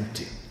is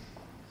empty.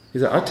 He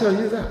said, I tell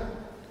you that.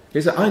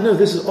 He said, I know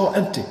this is all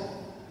empty.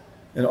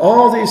 And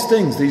all these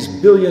things these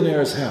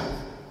billionaires have,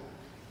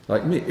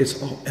 like me,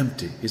 it's all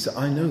empty. He said,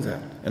 I know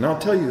that. And I'll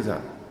tell you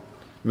that.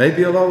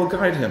 Maybe Allah will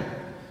guide him.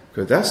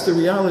 Because that's the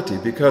reality.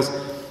 Because,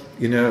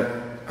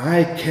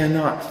 I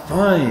cannot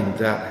find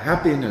that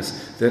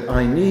happiness that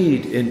I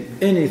need in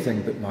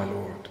anything but my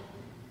Lord.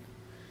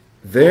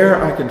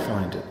 There I can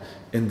find it.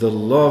 In the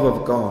love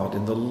of God,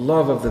 in the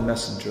love of the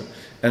Messenger,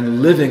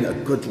 and living a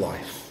good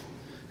life.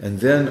 And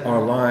then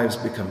our lives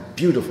become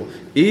beautiful,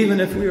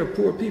 even if we are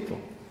poor people.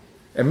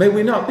 And may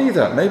we not be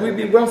that. May we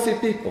be wealthy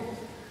people.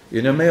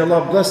 May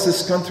Allah bless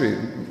this country.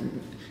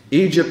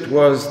 Egypt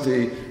was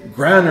the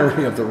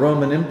granary of the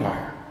Roman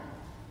Empire.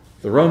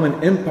 The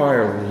Roman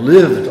Empire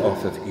lived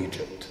off of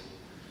Egypt.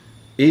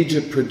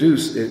 Egypt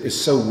is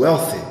so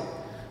wealthy.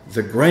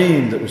 The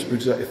grain that was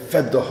produced, it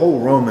fed the whole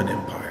Roman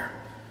Empire.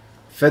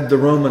 Fed the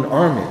Roman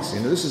armies.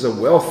 This is a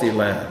wealthy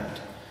land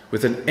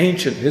with an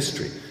ancient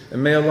history.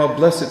 And may Allah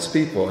bless its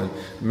people, and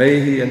may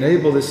He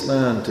enable this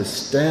land to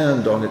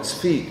stand on its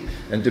feet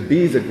and to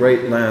be the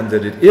great land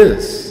that it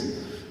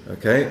is.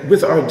 Okay?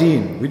 With our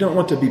deen. We don't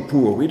want to be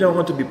poor. We don't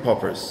want to be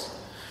paupers.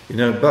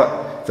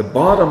 But the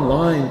bottom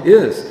line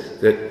is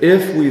that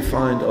if we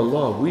find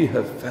Allah, we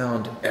have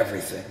found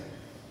everything.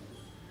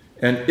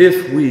 And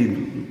if we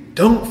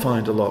don't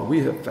find Allah, we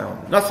have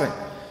found nothing.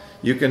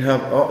 You can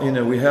have,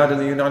 we had in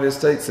the United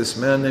States this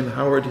man named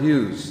Howard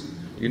Hughes.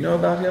 You know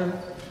about him?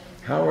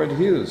 Howard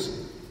Hughes.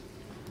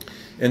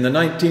 In the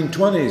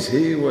 1920s,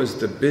 he was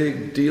the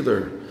big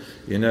dealer,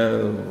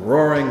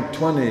 roaring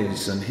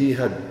 20s, and he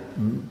had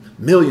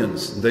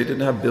millions. They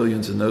didn't have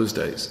billions in those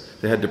days.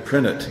 They had to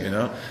print it,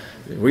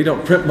 We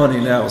don't print money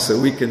now,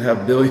 so we can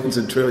have billions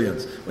and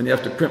trillions. When you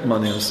have to print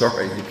money, I'm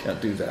sorry, you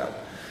can't do that,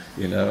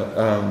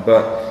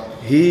 But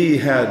he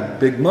had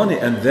big money,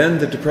 and then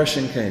the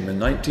Depression came in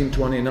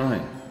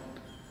 1929.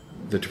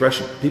 The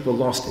Depression, people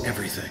lost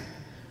everything.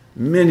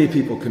 Many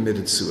people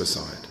committed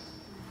suicide.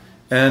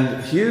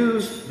 And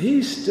Hughes,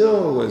 he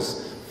still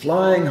was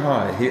flying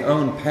high. He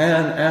owned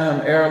Pan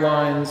Am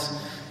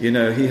Airlines. He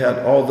had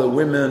all the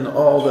women,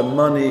 all the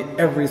money,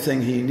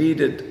 everything he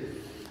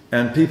needed.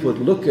 And people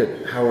would look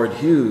at Howard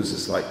Hughes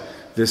as like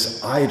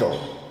this idol.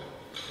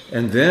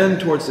 And then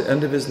towards the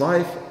end of his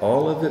life,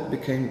 all of it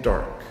became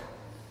dark.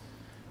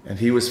 And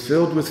he was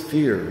filled with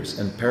fears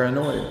and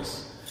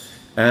paranoias.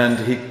 And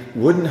he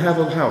wouldn't have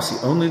a house. He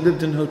only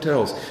lived in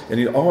hotels. And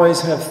he'd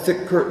always have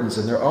thick curtains,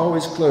 and they're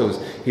always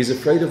closed. He's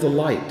afraid of the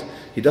light.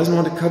 He doesn't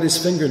want to cut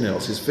his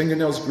fingernails. His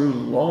fingernails grew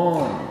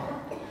long.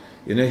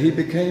 He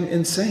became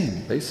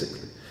insane,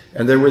 basically.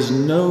 And there was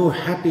no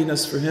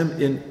happiness for him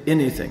in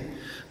anything.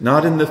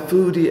 Not in the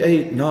food he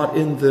ate, not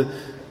in the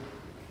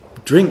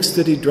drinks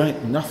that he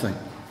drank, nothing.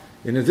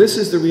 This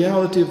is the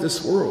reality of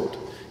this world.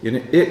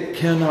 It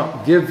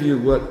cannot give you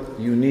what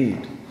you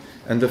need.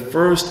 And the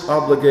first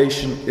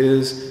obligation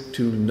is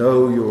to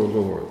know your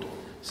Lord.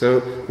 So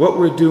what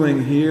we're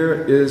doing here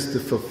is the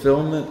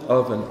fulfillment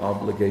of an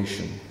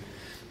obligation.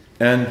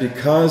 And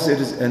because it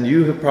is, and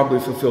you have probably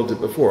fulfilled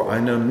it before. I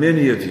know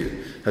many of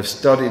you have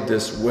studied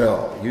this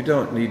well. You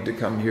don't need to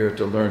come here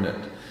to learn it.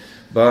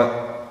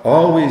 But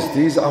always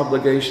these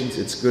obligations,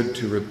 it's good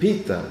to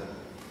repeat them.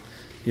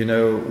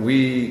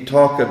 We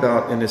talk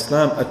about in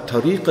Islam,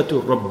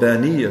 at-tariqatu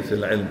rabbaniyya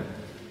fil ilm.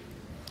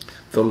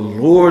 The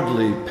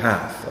lordly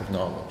path of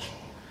knowledge.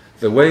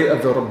 The way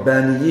of the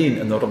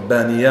Rabbaniyin and the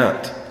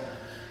Rabbaniyat.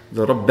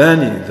 The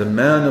Rabbani, the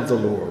man of the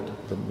Lord.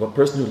 The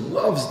person who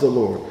loves the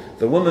Lord.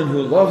 The woman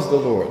who loves the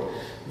Lord.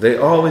 They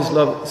always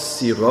love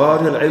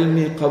sigar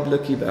al-ilmi qabla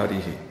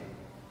kibarihi.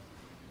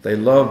 They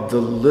love the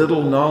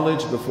little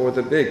knowledge before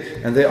the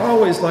big. And they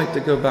always like to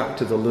go back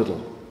to the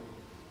little.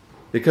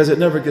 Because it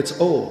never gets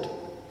old.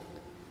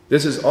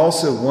 This is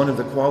also one of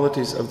the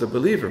qualities of the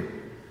believer.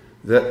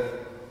 That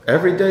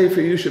every day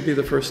for you should be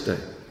the first day,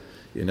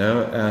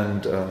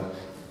 and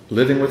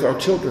living with our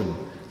children,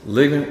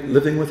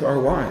 living with our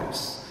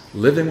wives,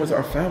 living with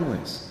our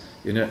families.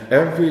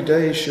 Every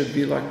day should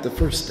be like the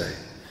first day.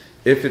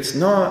 If it's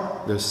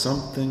not, there's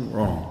something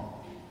wrong.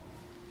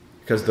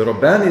 Because the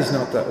Rabbani is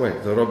not that way.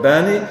 The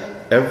Rabbani,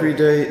 every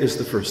day is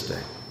the first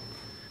day.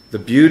 The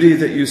beauty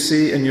that you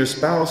see in your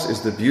spouse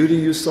is the beauty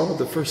you saw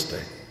the first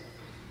day.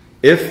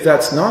 If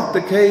that's not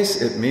the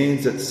case, it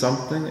means that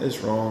something is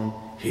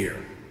wrong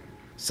here.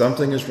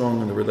 Something is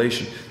wrong in the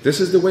relation. This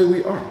is the way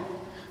we are.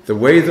 The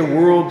way the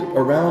world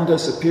around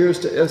us appears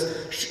to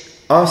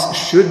us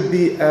should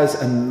be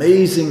as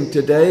amazing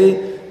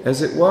today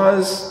as it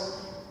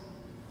was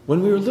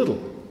when we were little,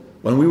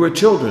 when we were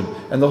children,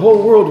 and the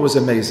whole world was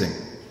amazing,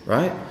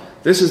 right?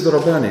 This is the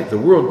Rabbani. The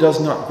world does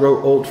not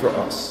grow old for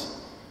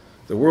us.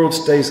 The world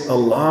stays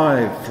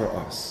alive for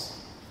us.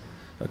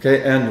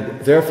 Okay,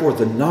 and therefore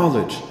the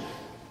knowledge,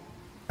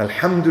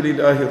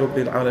 Alhamdulillahi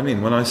Rabbil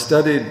Alameen. When I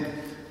studied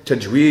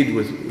Tajweed,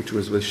 which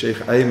was with Sheikh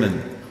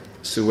Ayman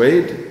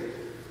Suwaid,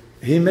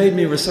 he made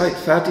me recite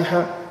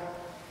Fatiha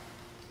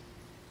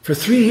for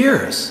 3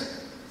 years.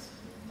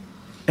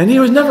 And he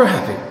was never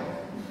happy.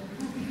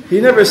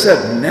 He never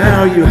said,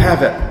 now you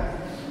have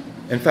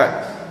it. In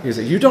fact, he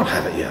said, you don't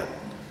have it yet.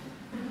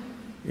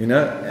 You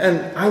know,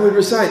 and I would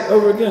recite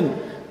over again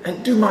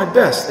and do my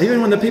best.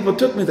 Even when the people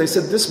took me, they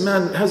said, this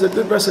man has a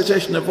good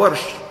recitation of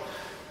Warsh.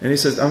 And he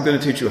says, I'm going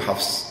to teach you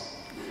Hafs.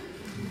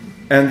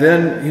 And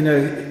then, you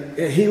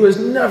know, he was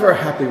never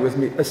happy with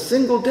me a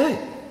single day.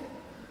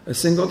 A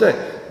single day.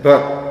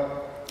 But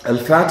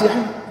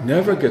Al-Fatiha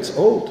never gets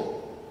old.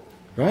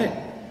 Right?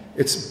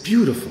 It's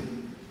beautiful.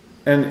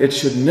 And it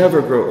should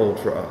never grow old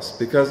for us.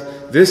 Because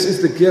this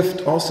is the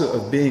gift also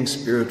of being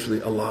spiritually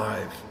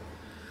alive.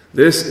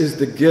 This is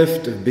the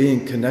gift of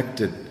being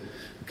connected.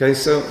 Okay,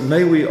 so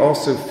may we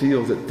also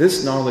feel that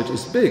this knowledge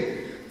is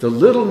big. The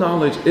little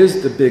knowledge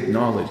is the big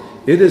knowledge.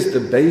 It is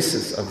the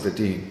basis of the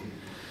deen.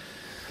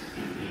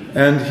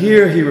 And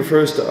here he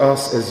refers to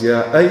us as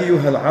Ya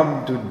ayyuhal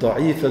abdu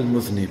da'if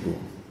al-muznibu.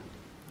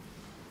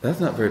 That's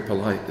not very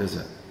polite, is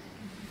it?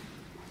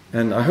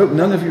 And I hope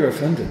none of you are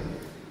offended.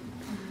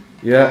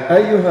 Ya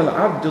ayyuhal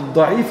abdu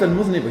da'if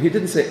al-muznibu. He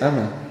didn't say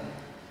ama.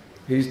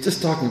 He's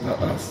just talking about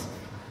us.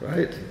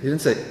 Right? He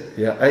didn't say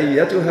Ya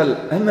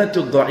ayyatuhal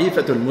amatu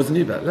da'ifatu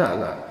al-muzniba. La,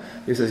 la.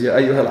 He says Ya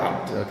ayyuhal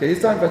abd. Okay,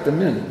 he's talking about the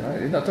men,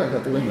 right? He's not talking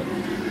about the women.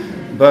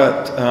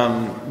 But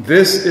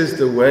this is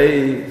the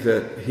way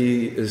that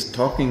he is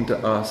talking to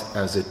us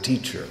as a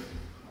teacher.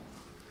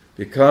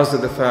 Because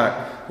of the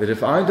fact that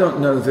if I don't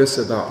know this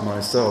about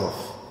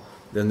myself,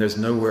 then there's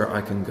nowhere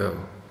I can go.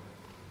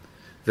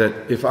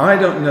 That if I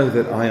don't know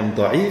that I am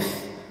da'if,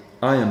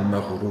 I am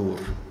maghrur.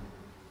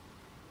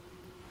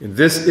 And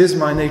this is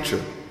my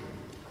nature,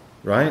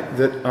 right?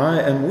 That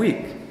I am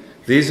weak.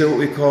 These are what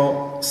we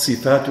call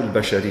sifatul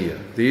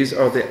bashariyah. These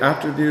are the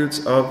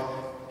attributes of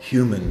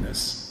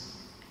humanness.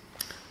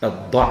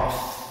 الضعف,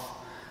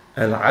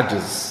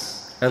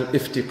 العجز,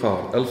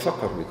 الافتقار,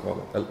 الفقر we call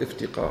it,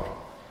 الافتقار,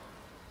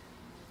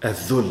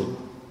 الذل,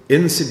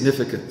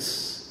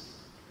 insignificance.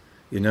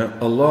 You know,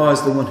 Allah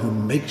is the one who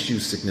makes you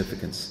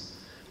significance.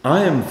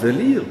 I am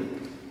dhalil.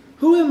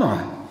 Who am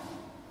I?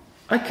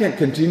 I can't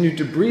continue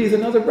to breathe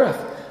another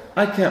breath.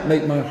 I can't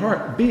make my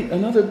heart beat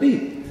another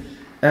beat.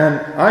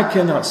 And I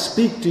cannot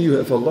speak to you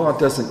if Allah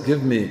doesn't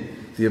give me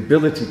the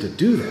ability to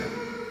do that.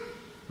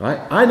 Right?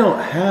 I don't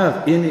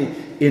have any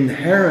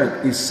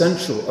inherent,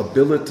 essential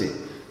ability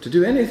to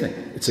do anything.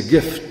 It's a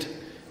gift.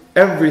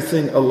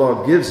 Everything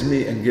Allah gives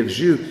me and gives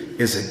you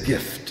is a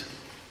gift.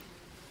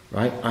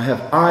 Right? I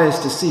have eyes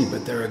to see,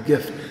 but they're a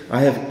gift.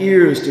 I have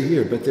ears to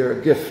hear, but they're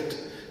a gift.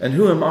 And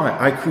who am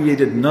I? I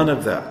created none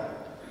of that.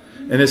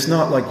 And it's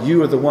not like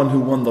you are the one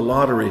who won the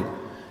lottery.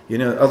 You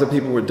know, other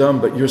people were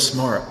dumb, but you're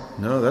smart.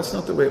 No, that's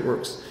not the way it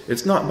works.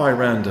 It's not by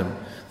random.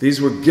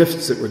 These were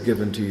gifts that were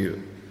given to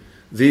you.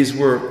 These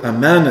were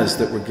amanas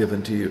that were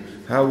given to you.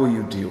 How will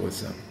you deal with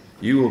them?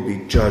 You will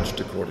be judged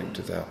according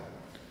to that.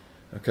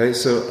 Okay,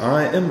 so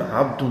I am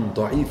abdun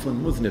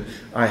da'ifun mudhnib.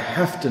 I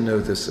have to know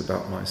this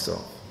about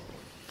myself.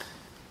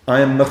 I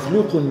am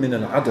makhluqun min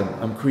al-adam.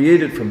 I'm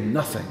created from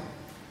nothing.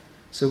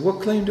 So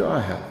what claim do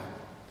I have?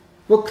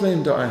 What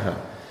claim do I have?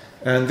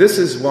 And this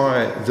is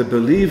why the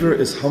believer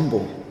is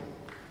humble.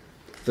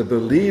 The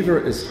believer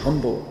is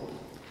humble.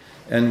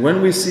 And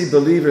when we see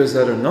believers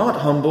that are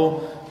not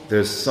humble,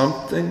 there's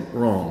something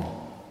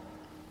wrong.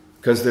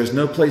 Because there's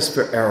no place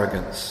for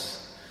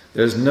arrogance.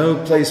 There's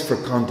no place for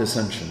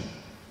condescension.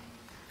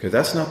 Okay,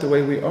 that's not the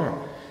way we are.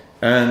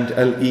 And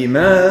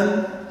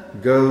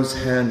al-iman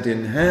goes hand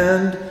in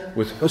hand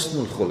with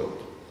husnul khuluq.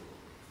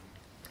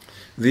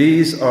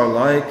 These are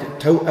like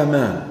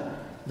taw'aman.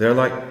 They're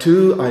like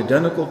two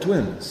identical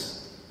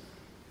twins.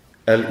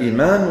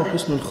 Al-iman wa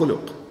husnul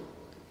khuluq.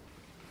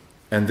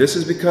 And this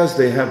is because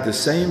they have the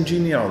same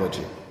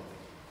genealogy.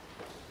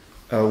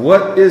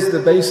 What is the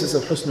basis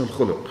of husnul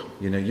khuluq?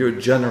 You know, you're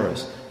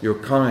generous, you're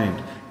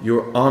kind,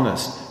 you're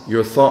honest,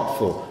 you're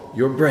thoughtful,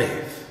 you're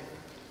brave.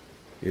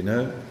 You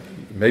know,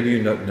 maybe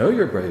you don't know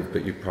you're brave,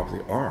 but you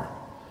probably are.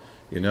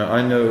 You know,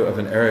 I know of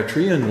an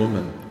Eritrean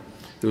woman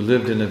who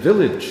lived in a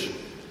village.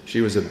 She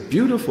was a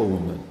beautiful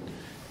woman.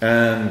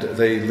 And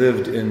they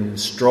lived in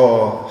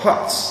straw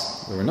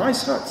huts. They were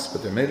nice huts,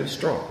 but they're made of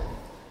straw.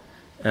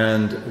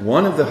 And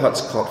one of the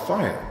huts caught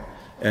fire.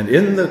 And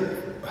in the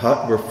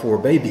hut were 4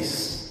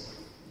 babies.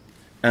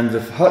 And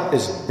the hut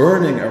is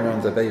burning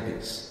around the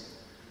babies.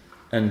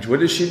 And what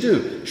did she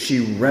do?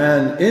 She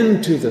ran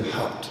into the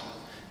hut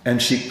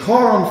And she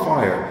caught on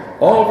fire.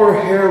 All of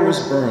her hair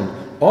was burned.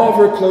 All of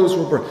her clothes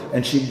were burned.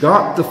 And she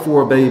got the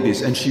 4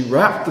 babies, and she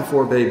wrapped the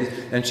 4 babies,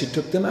 and she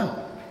took them out.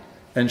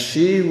 And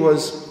she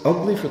was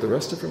ugly for the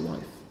rest of her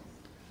life.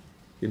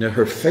 You know,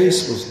 her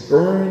face was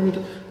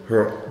burned,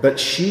 but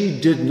she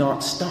did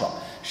not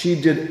stop. She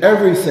did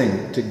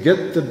everything to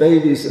get the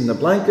babies in the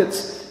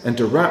blankets and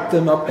to wrap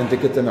them up and to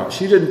get them out.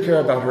 She didn't care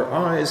about her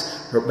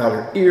eyes, about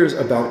her ears,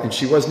 and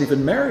she wasn't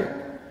even married.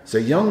 It's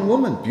a young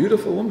woman,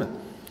 beautiful woman.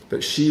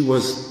 But she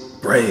was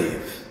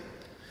brave.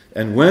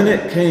 And when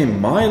it came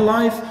my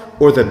life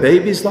or the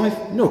baby's life,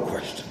 no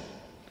question.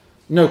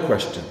 No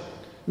question.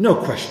 No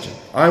question.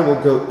 I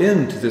will go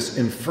into this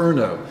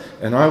inferno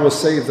and I will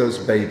save those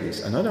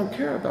babies. And I don't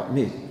care about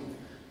me.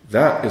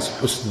 That is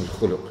husnul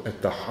khuluq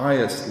at the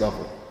highest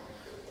level.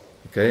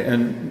 Okay,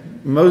 and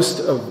most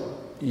of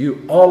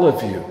you, all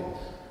of you,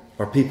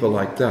 are people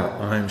like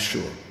that, I'm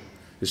sure.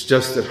 It's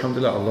just that,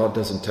 alhamdulillah, Allah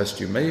doesn't test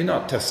you. May He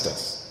not test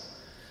us.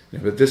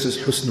 But this is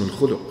husnul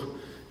khuluq.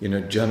 You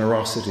know,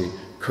 generosity,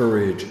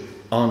 courage,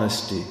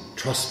 honesty,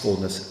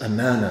 trustfulness,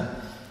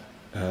 amana,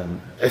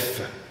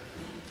 iffah,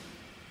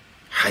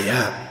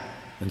 haya,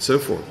 and so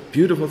forth.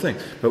 Beautiful thing.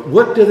 But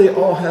what do they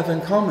all have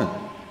in common?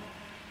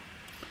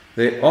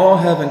 They all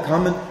have in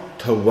common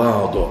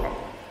tawadu'.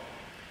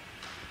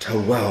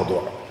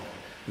 Tawadu'.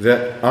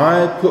 That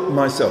I put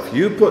myself,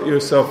 you put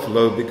yourself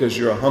low because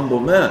you're a humble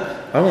man.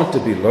 I want to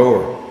be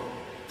lower.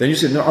 Then you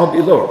say, no, I'll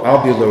be lower.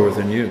 I'll be lower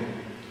than you.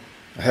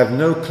 I have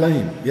no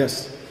claim.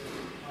 Yes.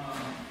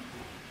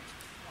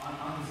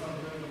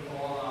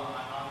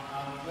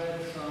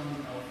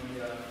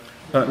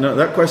 No,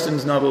 that question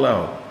is not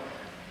allowed.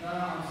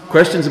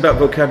 Questions about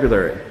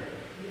vocabulary.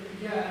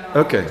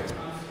 Okay.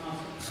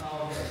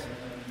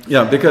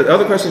 Yeah, because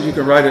other questions you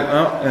can write it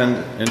out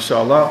and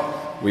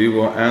inshallah we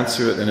will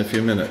answer it in a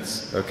few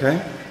minutes.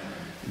 Okay?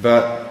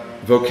 But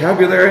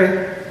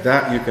vocabulary,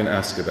 that you can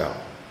ask about.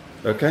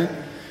 Okay?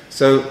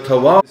 So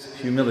tawadu is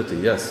humility,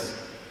 yes.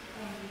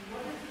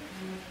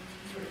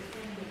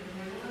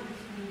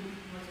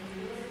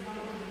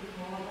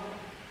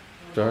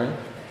 Sorry?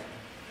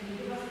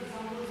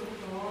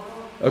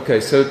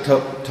 Okay, so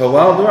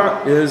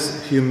tawadu'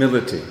 is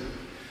humility.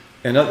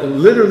 And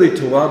literally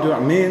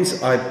tawadu'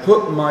 means I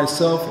put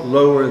myself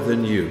lower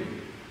than you.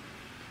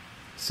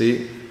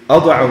 See?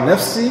 Ada'u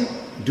nafsi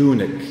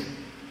dunik.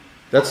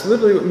 That's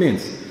literally what it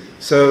means.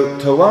 So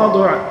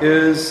tawadu'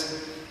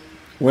 is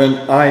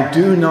when I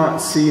do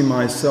not see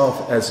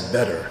myself as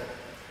better.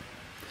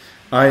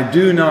 I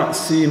do not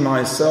see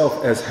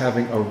myself as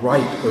having a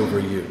right over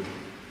you.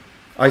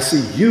 I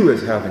see you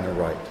as having a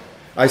right.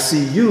 I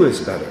see you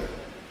as better.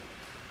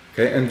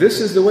 Okay, and this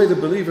is the way the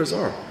believers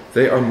are.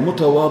 They are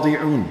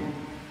mutawadi'un.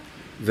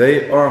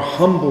 They are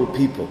humble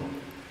people.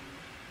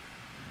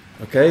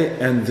 Okay,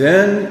 and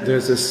then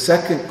there's a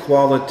second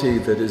quality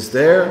that is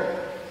there,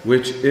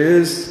 which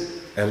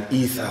is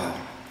al-ithar.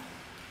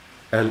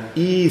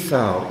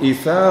 Al-ithar.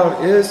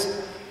 Ithar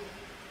is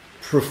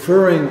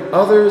preferring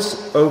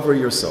others over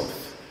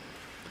yourself.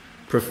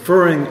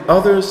 Preferring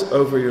others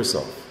over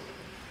yourself.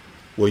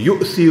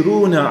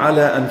 وَيُؤْثِرُونَ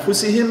عَلَىٰ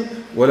أَنفُسِهِمْ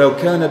وَلَوْ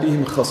كَانَ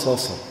بِهِمْ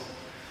خَصَاصًا.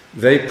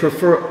 They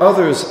prefer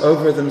others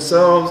over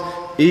themselves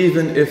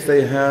even if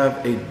they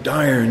have a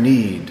dire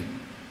need.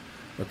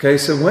 Okay,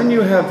 so when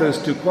you have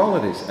those two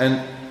qualities,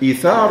 and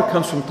ithar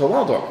comes from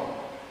tawadu'.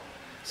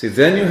 See,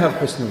 then you have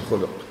husnul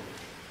khuluq.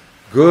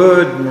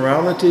 Good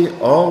morality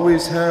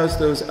always has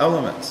those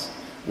elements.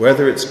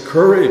 Whether it's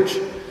courage,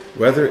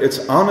 whether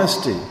it's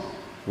honesty,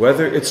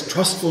 whether it's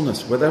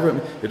trustfulness, whatever,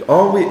 it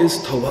always is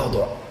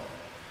tawadu'.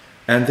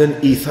 And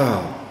then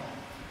ithar.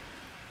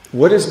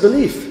 What is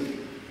belief?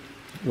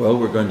 Well,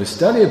 we're going to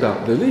study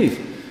about belief.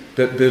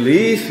 But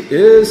belief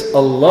is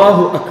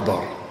Allahu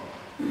Akbar.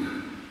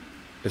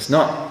 It's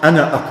not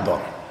Ana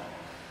Akbar.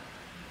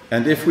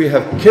 And if we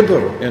have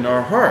kibr in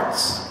our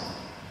hearts,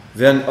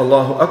 then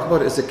Allahu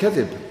Akbar is a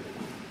kadhib.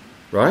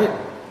 Right?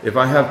 If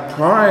I have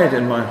pride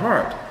in my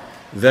heart,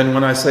 then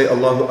when I say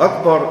Allahu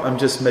Akbar, I'm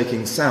just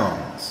making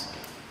sounds.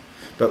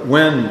 But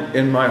when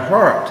in my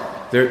heart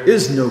there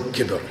is no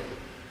kibr,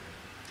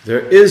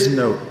 there is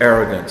no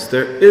arrogance,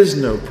 there is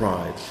no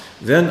pride,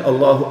 then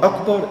Allahu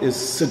Akbar is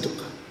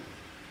sidq.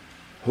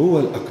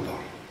 Huwa al-Akbar,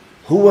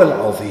 Huwa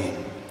al-Azim,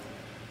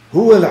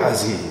 Huwa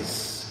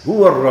al-Aziz,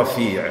 Huwa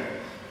al-Rafi'.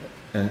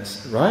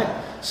 Right?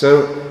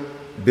 So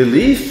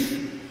belief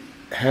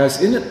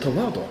has in it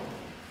tawadu'.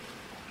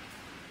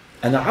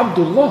 And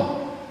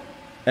Abdullah,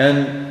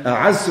 and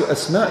a'azzu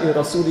asma'i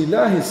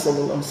Rasulillahi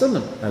sallallahu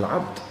alaihi wasallam,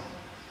 al-Abd.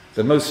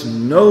 The most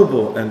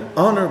noble and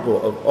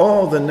honorable of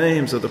all the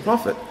names of the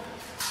Prophet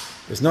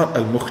is not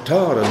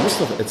al-Mukhtar,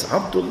 al-Mustafa, it's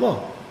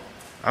Abdullah.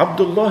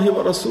 Abdullahi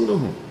wa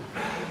Rasuluhu.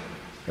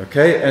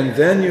 Okay, and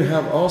then you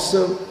have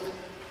also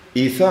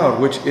ithar,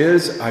 which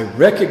is I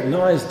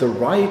recognize the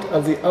right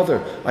of the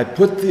other. I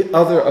put the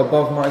other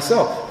above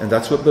myself. And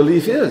that's what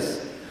belief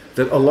is.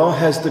 That Allah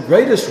has the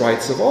greatest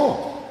rights of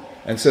all.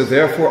 And so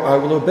therefore I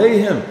will obey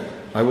Him.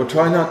 I will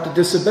try not to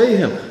disobey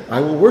Him. I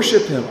will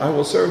worship Him. I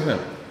will serve Him.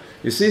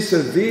 You see,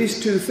 so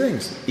these two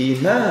things,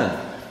 Iman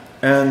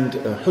and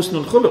husn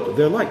al-khuluq,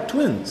 they're like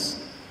twins.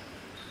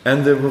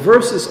 And the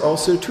reverse is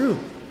also true.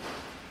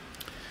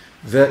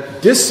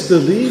 That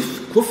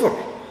disbelief, kufr,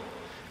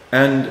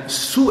 and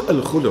su'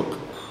 al-khuluq,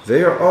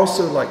 they are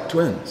also like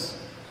twins.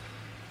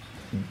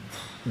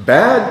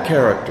 Bad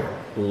character,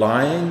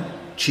 lying,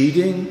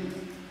 cheating,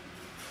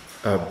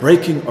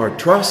 breaking our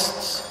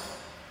trusts,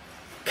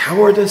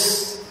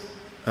 cowardice,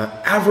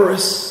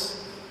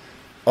 avarice,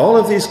 all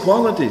of these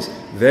qualities,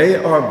 they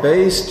are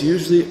based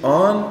usually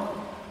on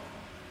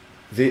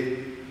the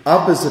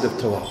opposite of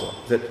tawadu,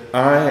 that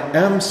I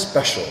am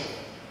special,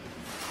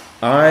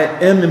 I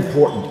am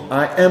important,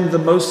 I am the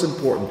most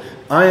important,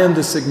 I am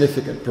the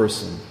significant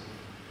person.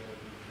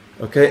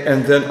 Okay,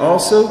 and then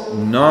also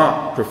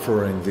not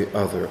preferring the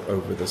other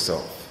over the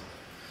self.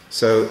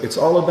 So it's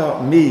all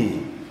about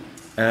me,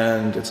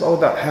 and it's all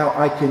about how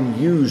I can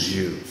use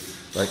you.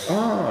 Like,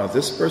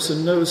 this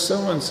person knows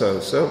so-and-so,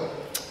 so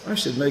I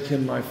should make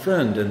him my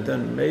friend, and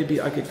then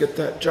maybe I could get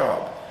that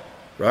job.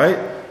 Right?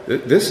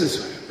 This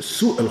is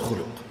su'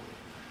 al-khuluq.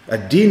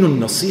 Ad-din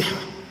al-nasiha.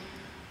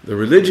 The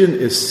religion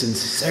is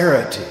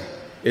sincerity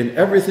in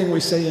everything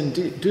we say and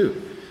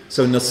do.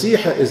 So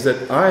nasiha is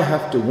that I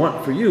have to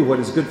want for you what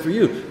is good for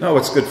you, not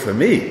what's good for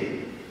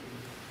me.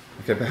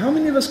 Okay, but how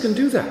many of us can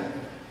do that?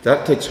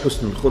 That takes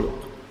husn al-khuluq.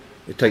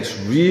 It takes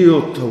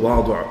real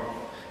tawadu'.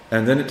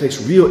 And then it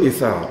takes real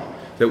ithar.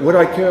 That what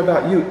I care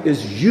about you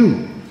is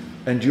you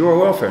and your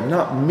welfare,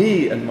 not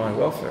me and my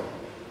welfare.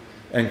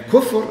 And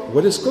kufr,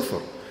 what is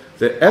kufr?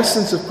 The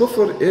essence of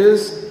kufr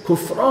is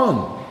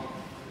kufran.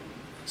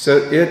 So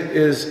it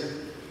is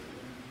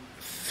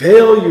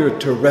failure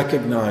to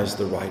recognize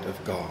the right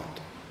of God.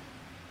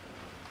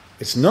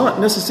 It's not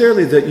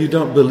necessarily that you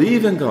don't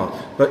believe in God,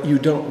 but you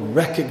don't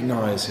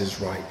recognize His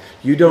right.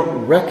 You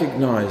don't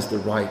recognize the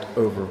right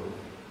over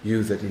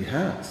you that He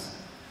has.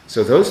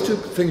 So those two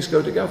things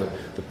go together.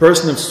 The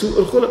person of su'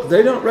 al-khuluq,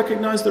 they don't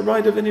recognize the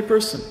right of any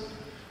person.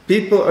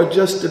 People are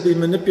just to be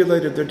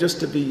manipulated, they're just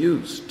to be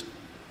used.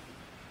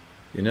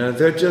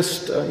 They're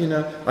just,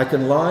 I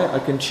can lie, I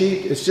can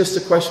cheat. It's just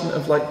a question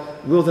of like,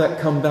 will that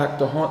come back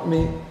to haunt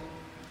me?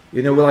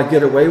 Will I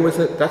get away with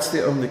it? That's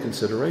the only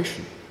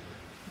consideration.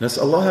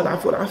 Nas'Allah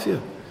al-afwa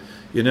al-afiyah.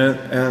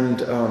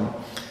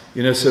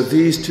 So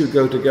these two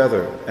go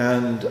together.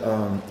 And,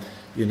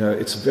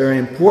 it's very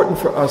important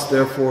for us,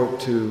 therefore,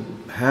 to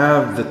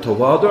have the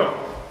tawadu'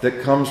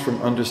 that comes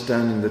from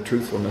understanding the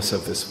truthfulness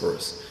of this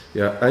verse.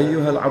 Ya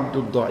ayyuha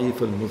al-abdu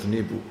al-da'if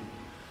al-mudhnibu.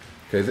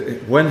 Okay,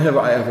 when have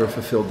I ever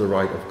fulfilled the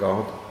right of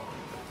God?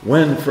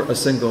 When for a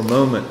single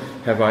moment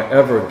have I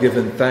ever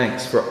given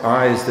thanks for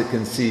eyes that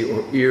can see,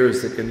 or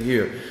ears that can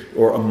hear,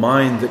 or a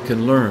mind that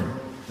can learn?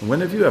 And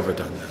when have you ever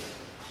done that?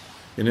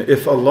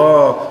 If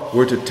Allah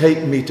were to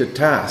take me to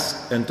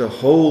task and to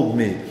hold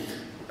me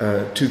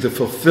to the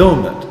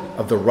fulfillment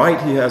of the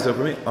right He has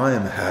over me, I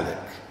am halik.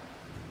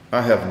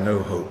 I have no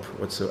hope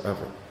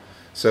whatsoever.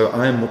 So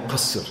I am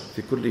muqassir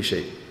fi kulli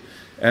shay.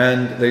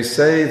 And they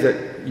say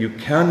that you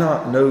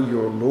cannot know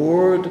your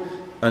Lord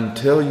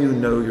until you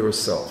know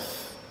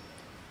yourself.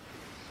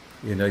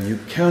 You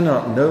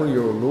cannot know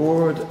your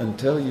Lord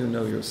until you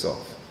know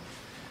yourself.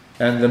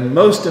 And the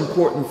most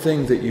important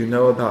thing that you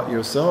know about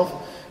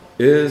yourself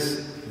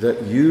is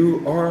that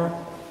you are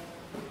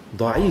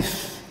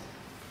da'if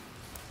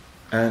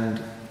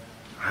and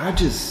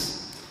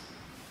ajiz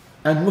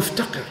and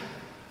muftaqir.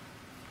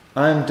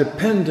 I am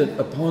dependent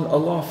upon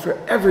Allah for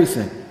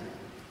everything.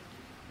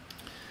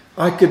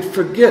 I could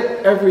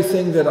forget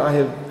everything that I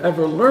have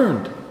ever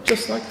learned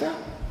just like that,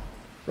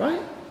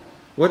 right?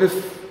 What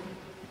if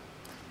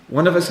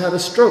one of us had a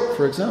stroke,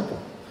 for example?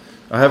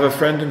 I have a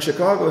friend in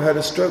Chicago who had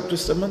a stroke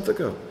just a month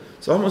ago.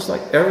 It's almost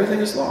like everything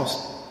is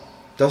lost.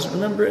 Doesn't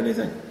remember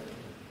anything.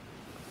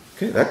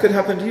 Okay, that could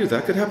happen to you.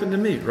 That could happen to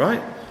me,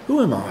 right?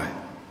 Who am I?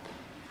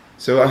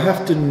 So I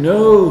have to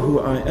know who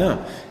I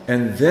am.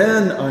 And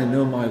then I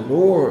know my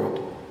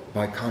Lord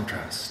by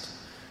contrast.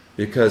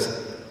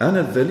 Because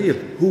أنا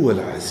الذليل هو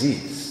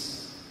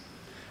العزيز.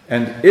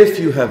 And if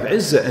you have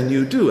izzah, and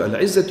you do,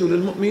 العزة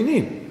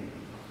للمؤمنين.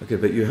 Okay,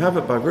 but you have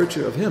it by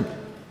virtue of Him.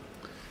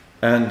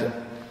 And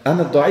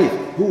أنا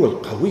الضعيف هو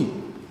القوي.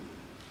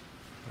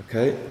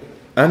 Okay,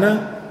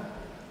 أنا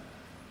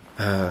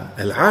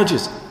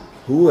العاجز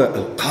هو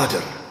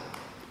القادر.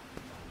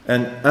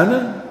 And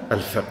أنا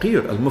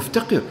الفقير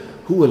المفتقر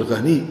هو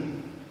الغني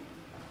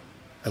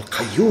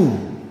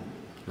القيوم.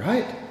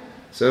 Right?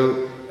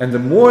 So, and the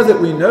more that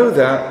we know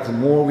that, the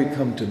more we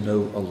come to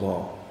know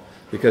Allah.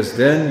 Because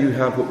then you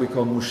have what we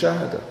call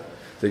mushahada,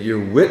 that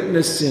you're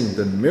witnessing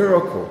the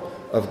miracle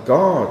of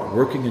God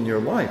working in your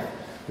life.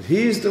 That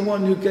He's the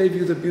one who gave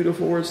you the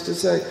beautiful words to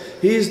say.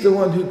 He's the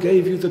one who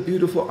gave you the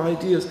beautiful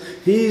ideas.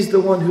 He's the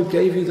one who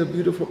gave you the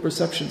beautiful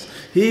perceptions.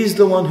 He's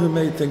the one who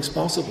made things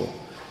possible.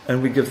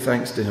 And we give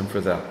thanks to Him for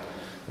that.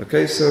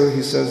 Okay, so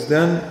he says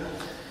then,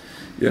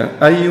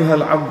 يا أيها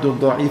العبد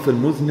الضعيف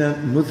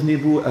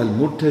المذنب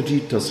المرتجي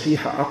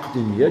تصحيح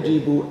عقد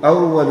يجب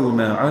أول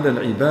ما على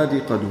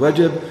العباد قد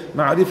وجب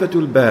معرفة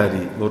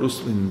الباري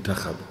ورسل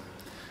منتخب.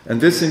 And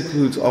this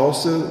includes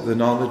also the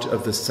knowledge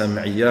of the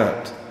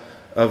sam'iyat,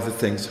 of the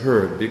things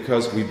heard,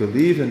 because we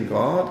believe in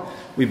God,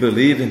 we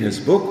believe in His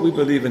book, we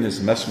believe in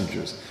His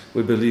messengers,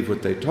 we believe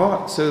what they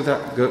taught, so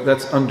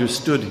that's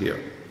understood here.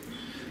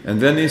 And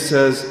then he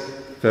says,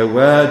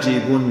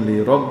 فَوَاجِبٌ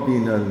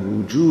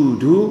لِرَبِّنَا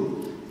الْوُجُودُ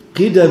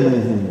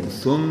قِدَمُهُ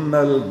ثُمَّ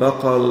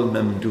الْبَقَى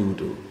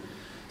الْمَمْدُودُ.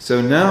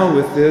 So now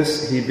with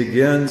this, he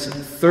begins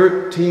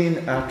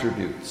 13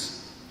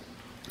 attributes.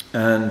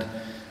 And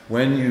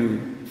when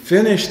you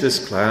finish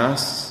this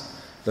class,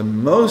 the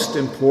most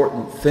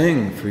important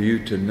thing for you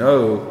to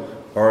know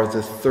are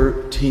the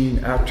 13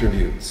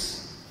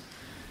 attributes.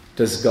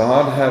 Does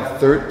God have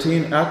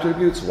 13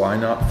 attributes? Why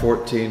not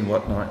 14?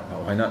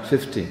 Why not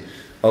 15?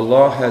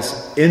 Allah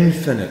has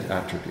infinite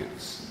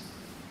attributes.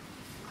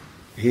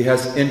 He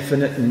has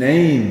infinite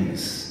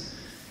names.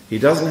 He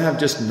doesn't have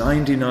just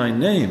 99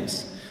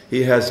 names.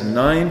 He has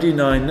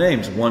 99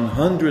 names,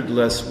 100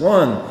 less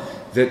one,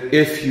 that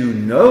if you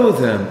know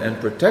them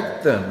and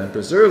protect them and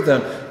preserve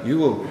them, you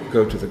will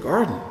go to the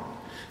garden.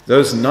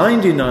 Those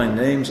 99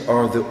 names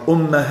are the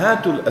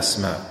Ummahatul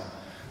Asma.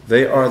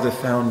 They are the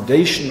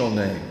foundational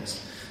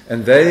names.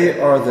 And they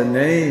are the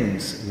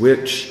names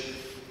which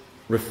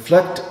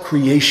reflect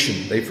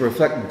creation. They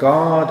reflect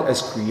God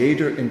as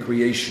creator in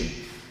creation.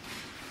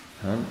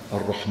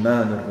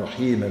 Ar-Rahman,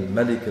 Ar-Rahim,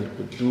 Al-Malik,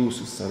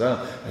 Al-Quddus, Al-Salam,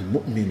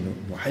 Al-Mu'min,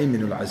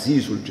 Al-Muhaymin,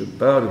 Al-Aziz,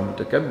 Al-Jabbar,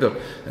 Al-Mutakabbir,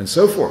 and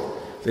so forth.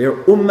 They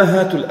are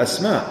Ummahatul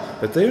Asma,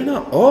 but they are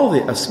not all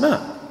the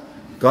Asma.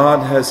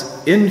 God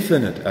has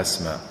infinite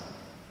Asma.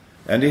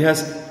 And He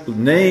has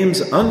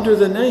names under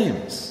the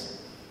names.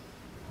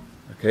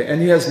 Okay,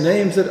 and He has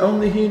names that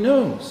only He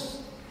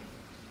knows.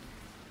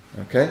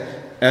 Okay,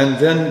 and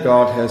then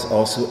God has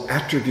also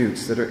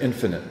attributes that are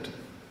infinite.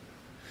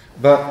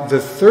 But the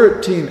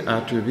 13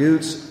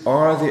 attributes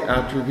are the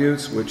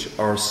attributes which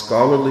our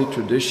scholarly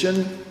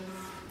tradition,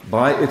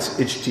 by its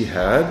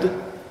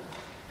ijtihad,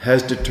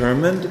 has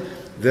determined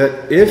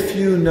that if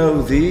you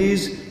know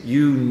these,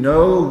 you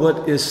know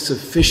what is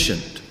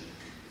sufficient.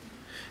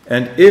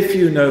 And if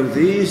you know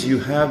these, you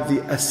have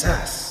the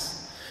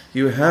asas.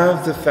 You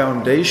have the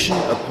foundation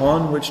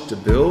upon which to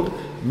build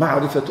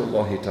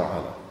ma'rifatullahi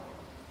ta'ala.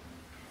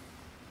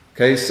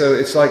 Okay, so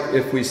it's like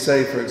if we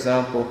say, for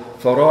example,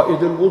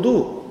 fara'id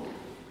al-wudu,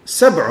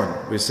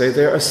 sab'un. We say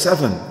there are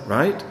 7,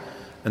 right?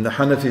 And the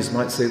Hanafis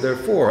might say there are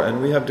 4,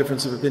 and we have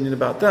difference of opinion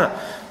about that.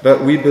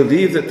 But we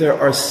believe that there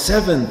are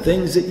 7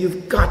 things that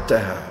you've got to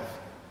have.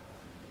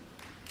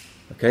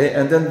 Okay,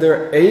 and then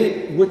there are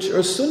 8 which are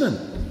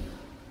sunan.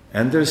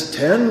 And there's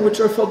 10 which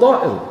are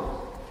fada'il.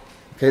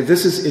 Okay,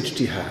 this is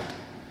ijtihad.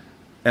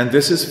 And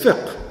this is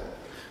fiqh.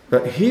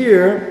 But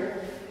here,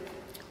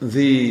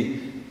 the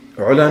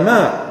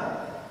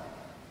ulama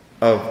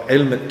of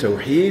ilm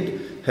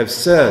al-tawheed have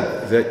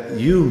said that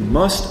you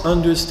must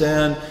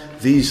understand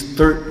these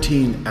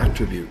 13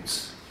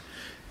 attributes.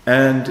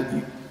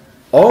 And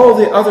all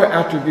the other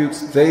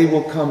attributes, they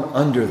will come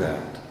under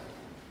that.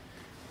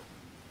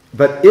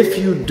 But if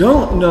you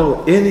don't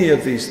know any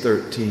of these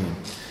 13,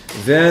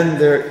 then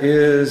there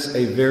is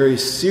a very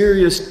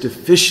serious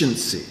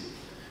deficiency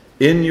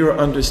in your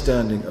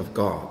understanding of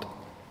God.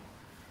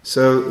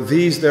 So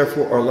these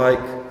therefore are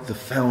like the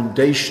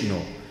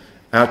foundational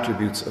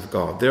attributes of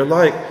God. They're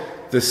like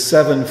the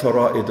 7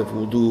 fara'id of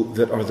wudu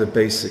that are the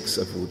basics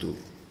of wudu.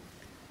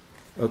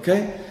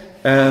 Okay?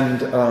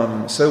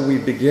 And so we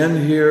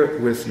begin here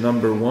with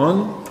number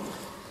 1,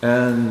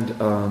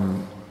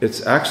 and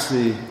it's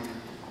actually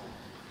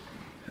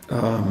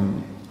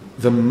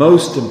the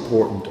most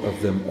important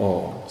of them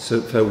all. So,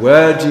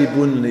 فَوَاجِبٌ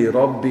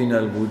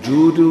لِرَبِّنَا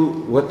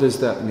الْوُجُودُ. What does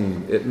that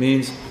mean? It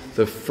means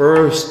the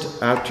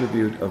first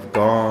attribute of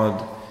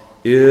God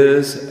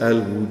is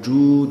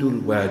al-wujud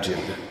al-wajib.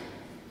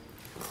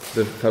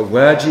 The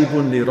فَوَاجِبٌ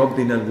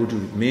لِرَبِّنَا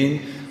الْوُجُودُ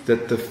mean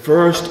that the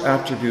first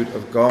attribute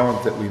of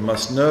God that we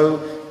must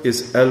know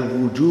is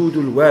al-wujud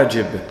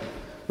al-wajib,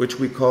 which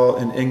we call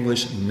in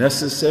English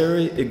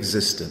necessary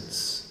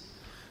existence.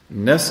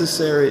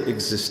 Necessary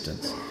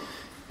existence.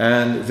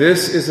 And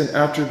this is an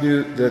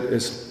attribute that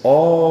is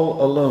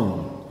all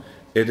alone.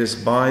 It is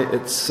by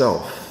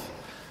itself.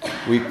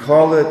 We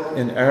call it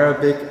in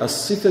Arabic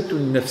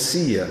as-sifatun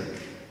nafsiyya.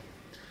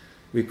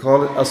 We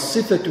call it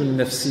as-sifatun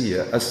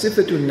nafsiyya.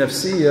 As-sifatun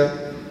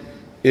nafsiyya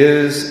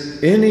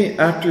is any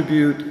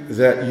attribute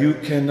that you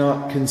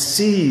cannot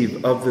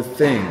conceive of the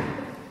thing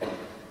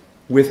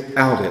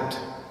without it.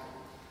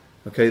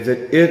 Okay,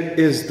 that it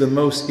is the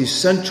most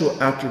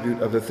essential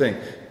attribute of the thing.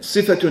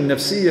 Sifatun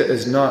nafsiyya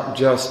is not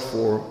just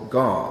for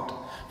God.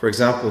 For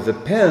example, the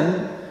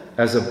pen,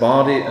 as a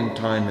body and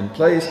time and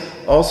place,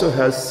 also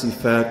has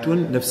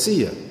sifatun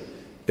nafsiyya.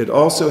 It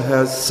also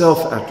has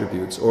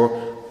self-attributes or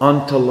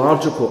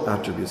ontological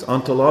attributes.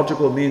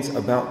 Ontological means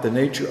about the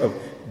nature of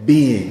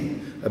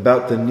being,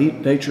 about the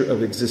nature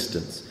of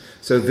existence.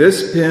 So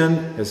this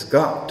pen has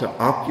got to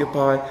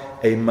occupy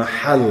a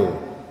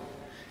mahal.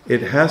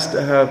 It has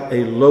to have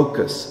a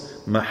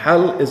locus.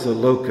 Mahal is a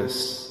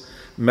locus.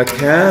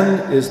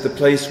 Makan is the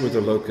place where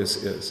the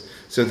locus is.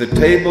 So the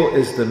table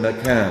is the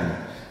makan.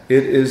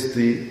 It is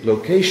the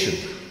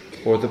location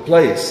or the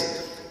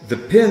place. the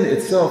pin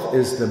itself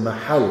is the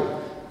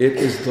mahal. It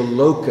is the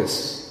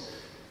locus.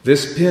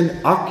 This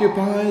pin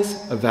occupies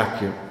a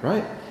vacuum,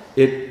 right?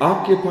 It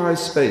occupies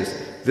space.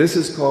 This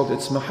is called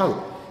its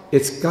mahal.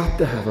 It's got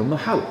to have a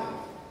mahal.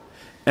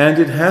 And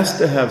it has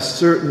to have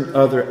certain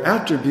other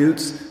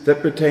attributes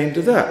that pertain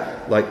to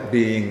that, like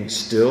being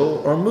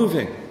still or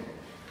moving.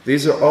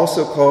 These are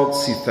also called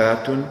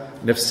sifatun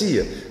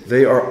nafsiyya.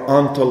 They are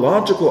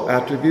ontological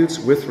attributes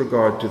with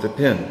regard to the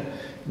pin.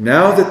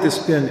 Now that this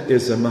pin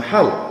is a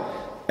mahal,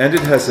 and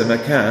it has a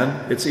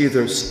makan, it's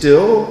either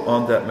still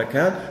on that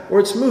makan, or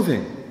it's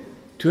moving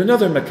to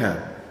another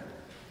makan.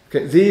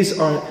 Okay,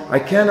 I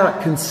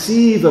cannot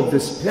conceive of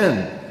this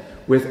pin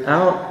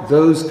without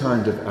those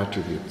kind of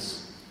attributes.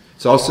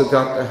 It's also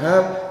got to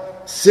have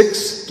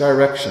 6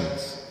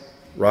 directions: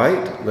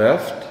 right,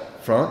 left,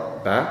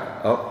 front,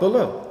 back, up,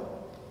 below.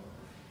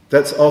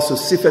 That's also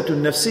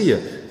sifatun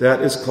nafsiyya.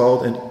 That is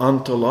called an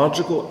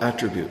ontological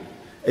attribute,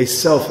 a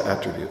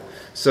self-attribute.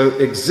 So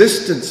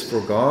existence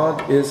for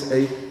God is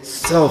a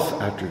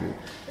self-attribute,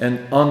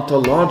 an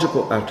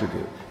ontological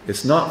attribute.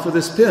 It's not for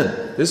this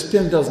pin. This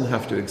pin doesn't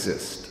have to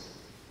exist.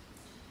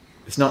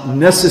 It's not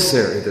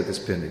necessary that this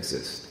pin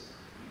exists.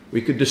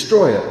 We could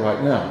destroy it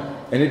right now.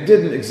 And it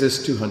didn't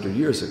exist 200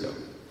 years ago.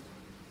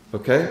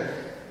 Okay?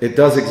 It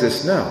does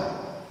exist now.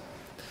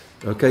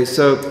 Okay,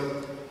 so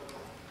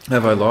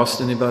have I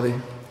lost anybody?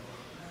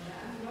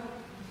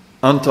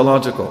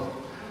 Ontological.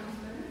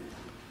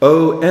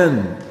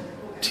 O-N-T-O-L-O.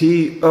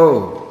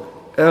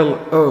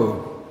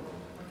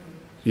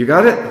 You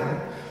got it?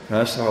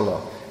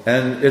 MashaAllah.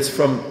 And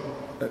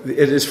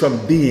it is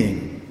from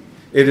being.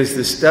 It is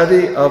the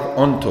study of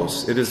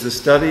ontos. It is the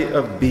study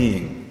of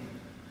being.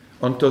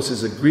 Ontos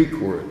is a Greek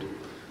word.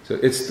 So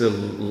it's the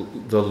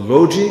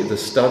logi, the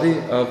study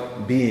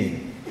of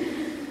being.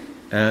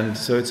 And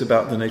so it's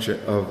about the nature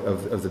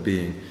of the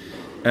being.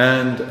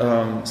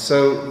 And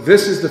so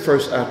this is the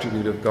first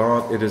attribute of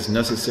God. It is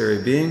necessary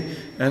being.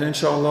 And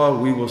inshallah,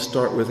 we will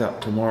start with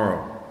that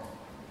tomorrow.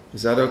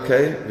 Is that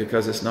okay?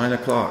 Because it's 9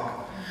 o'clock.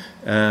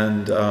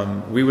 And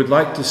we would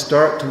like to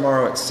start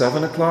tomorrow at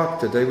 7 o'clock.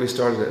 Today we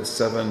started at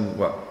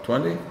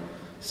 7:20?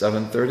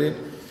 7:30?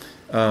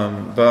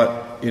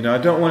 But I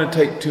don't want to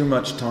take too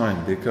much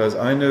time, because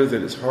I know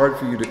that it's hard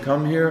for you to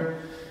come here.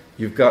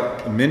 You've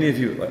got, many of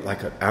you,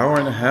 like an hour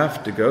and a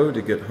half to go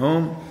to get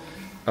home.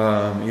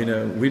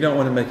 We don't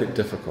want to make it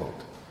difficult.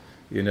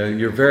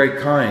 You're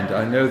very kind.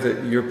 I know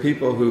that you're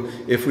people who,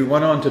 if we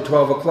went on to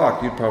 12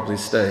 o'clock, you'd probably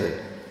stay.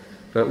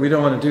 But we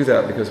don't want to do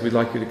that, because we'd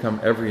like you to come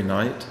every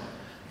night.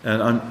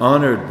 And I'm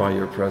honored by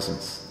your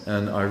presence.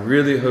 And I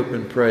really hope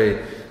and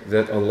pray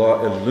that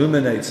Allah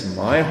illuminates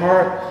my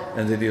heart,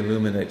 and that He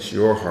illuminates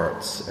your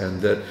hearts,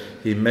 and that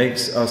He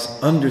makes us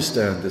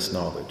understand this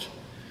knowledge.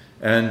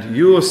 And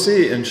you will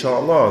see,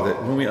 inshallah,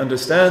 that when we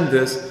understand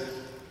this,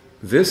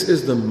 this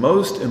is the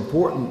most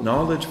important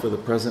knowledge for the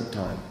present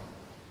time.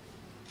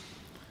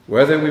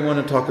 Whether we want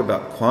to talk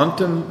about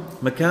quantum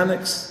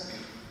mechanics,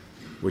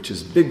 which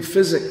is big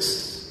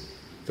physics,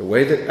 the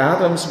way that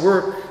atoms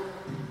work,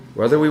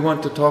 whether we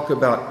want to talk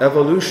about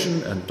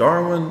evolution and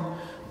Darwin,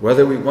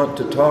 whether we want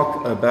to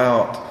talk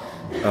about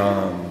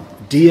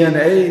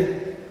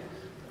DNA,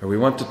 or we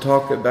want to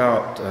talk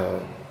about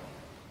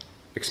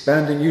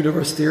expanding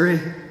universe theory,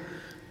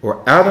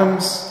 or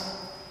atoms,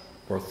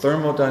 or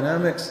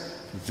thermodynamics,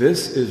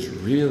 this is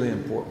really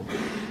important.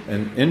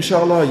 And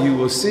inshallah, you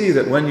will see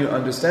that when you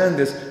understand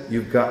this,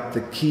 you've got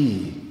the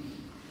key.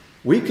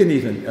 We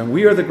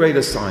are the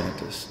greatest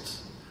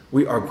scientists.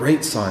 We are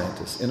great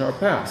scientists in our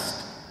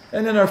past,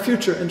 and in our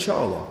future,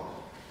 inshallah.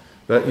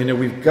 But,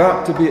 we've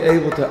got to be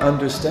able to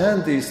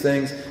understand these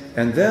things.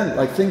 And then,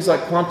 like things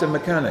like quantum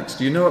mechanics.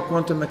 Do you know what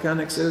quantum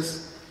mechanics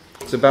is?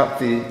 It's about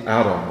the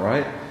atom,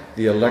 right?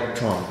 The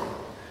electron.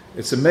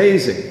 It's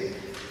amazing.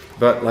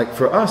 But, like,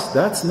 for us,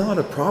 that's not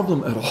a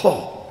problem at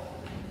all.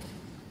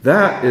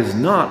 That is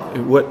not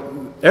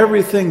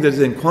everything that is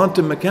in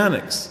quantum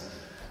mechanics,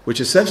 which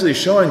essentially is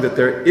showing that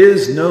there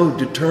is no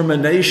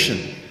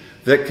determination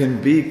that can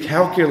be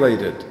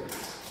calculated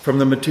from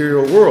the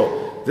material world.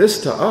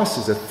 This to us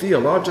is a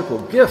theological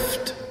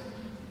gift.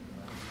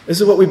 This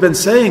is what we've been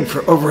saying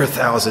for over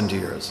 1,000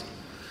 years.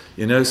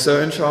 So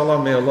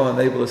inshallah, may Allah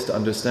enable us to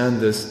understand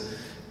this.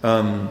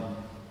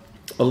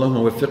 اللهم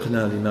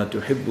وفقنا لما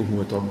تحبه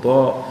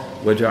وترضاه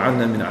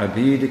وجعلنا من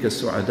عبيدك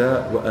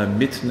السعداء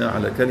وأمتنا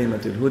على كلمة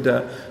الهدى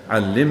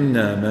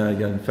علمنا ما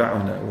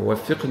ينفعنا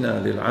ووفقنا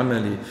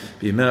للعمل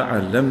بما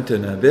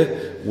علمتنا به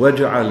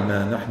واجعل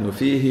ما نحن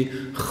فيه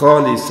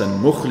خالصا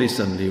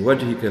مخلصا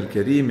لوجهك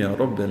الكريم يا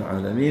رب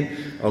العالمين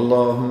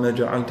اللهم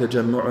اجعل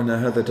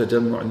تجمعنا هذا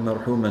تجمعا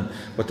مرحوما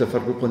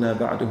وتفرقنا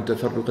بعده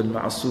تفرقا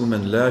معصوما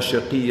لا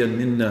شقيا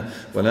منا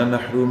ولا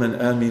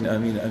محروما آمين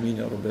آمين آمين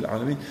يا رب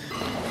العالمين.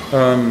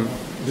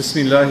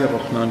 Bismillahir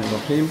Rahmanir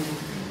Rahim.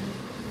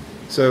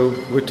 So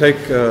we'll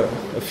take a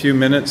few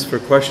minutes for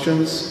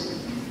questions.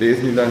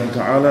 Bi'idhnillahi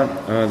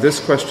ta'ala.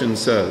 This question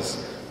says,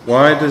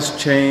 why does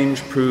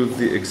change prove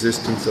the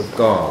existence of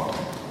God?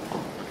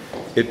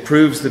 It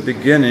proves the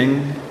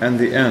beginning and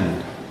the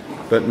end,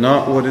 but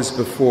not what is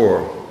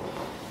before.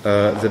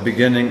 the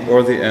beginning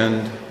or the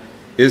end?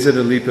 Is it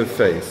a leap of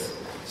faith?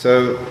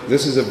 So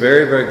this is a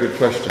very, very good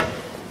question.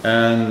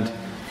 And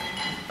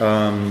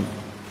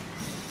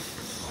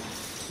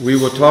we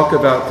will talk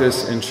about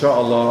this,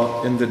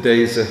 inshallah, in the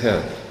days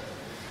ahead.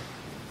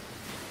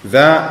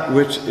 That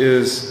which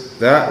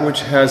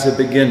has a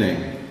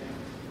beginning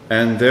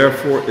and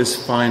therefore is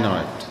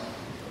finite,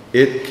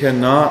 it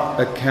cannot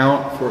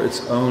account for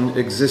its own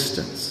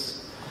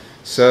existence.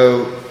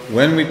 So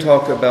when we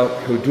talk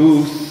about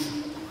huduth,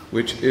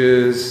 which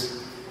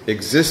is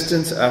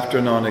existence after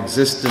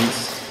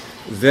non-existence,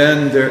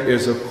 then there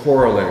is a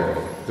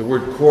corollary. The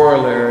word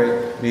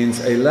corollary means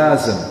a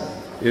lazim.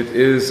 It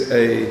is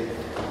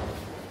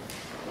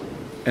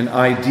an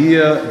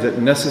idea that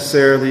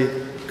necessarily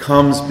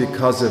comes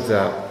because of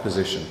that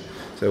position.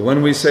 So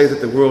when we say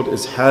that the world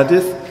is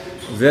hadith,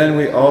 then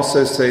we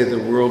also say the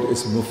world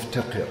is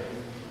muftaqir.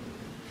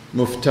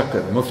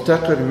 Muftaqir.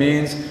 Muftaqir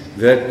means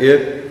that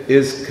it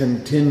is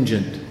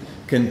contingent.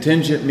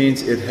 Contingent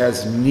means it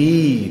has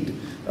need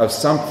of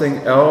something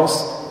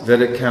else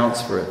that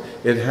accounts for it.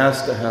 It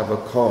has to have a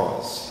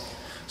cause.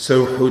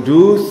 So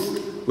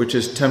huduth, which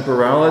is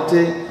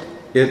temporality,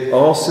 it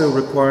also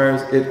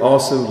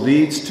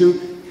leads to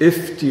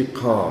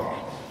iftiqar.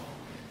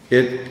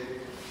 It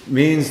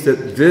means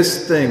that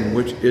this thing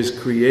which is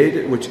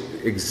created, which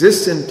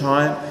exists in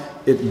time,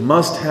 it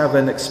must have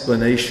an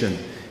explanation.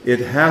 It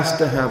has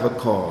to have a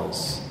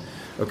cause.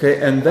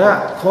 Okay, and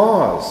that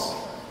cause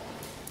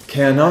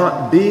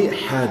cannot be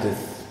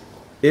hadith.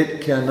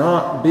 It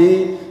cannot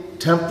be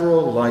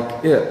temporal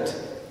like it.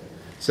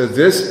 So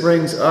this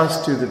brings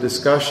us to the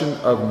discussion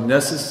of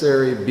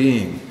necessary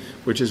being,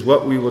 which is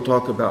what we will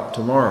talk about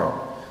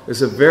tomorrow.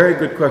 It's a very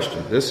good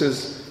question. This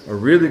is a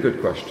really good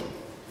question.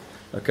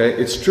 Okay,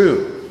 it's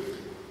true.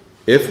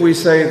 If we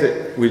say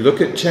that we look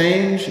at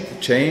change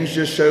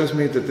just shows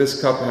me that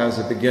this cup has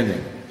a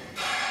beginning.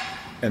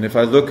 And if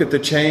I look at the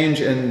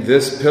change in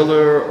this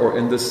pillar or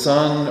in the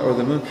sun or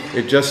the moon,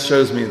 it just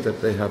shows me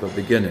that they have a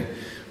beginning.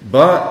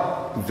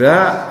 But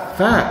that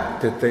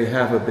fact that they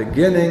have a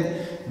beginning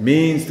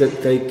means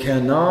that they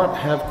cannot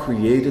have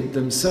created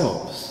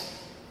themselves.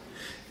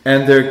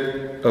 And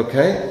they're,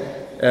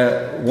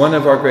 one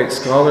of our great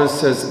scholars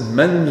says,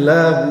 "Man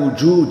la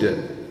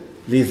wujuda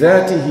li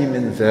dhatihi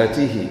min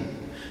dhatihi,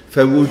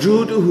 fa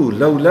wujuduhu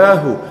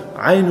lawlahu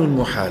aynun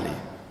muhali.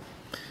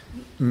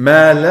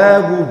 Ma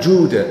la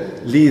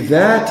wujuda li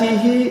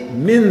dhatihi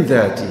min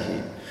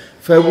dhatihi,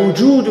 fa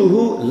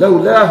wujuduhu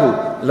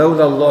lawlahu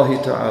lawla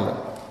Allah ta'ala,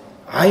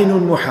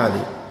 aynun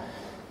muhali."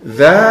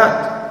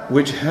 That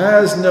which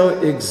has no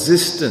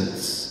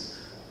existence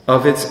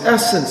of its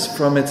essence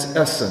from its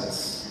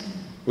essence,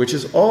 which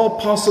is all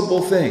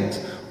possible things,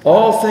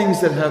 all things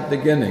that have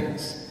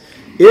beginnings.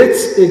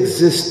 Its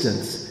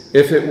existence,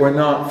 if it were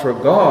not for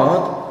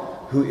God,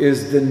 who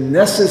is the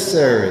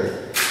necessary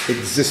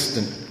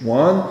existent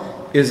one,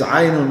 is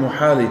Aynul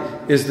Muhali,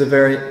 is the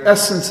very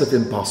essence of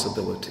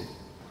impossibility.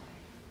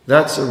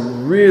 That's a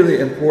really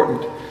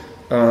important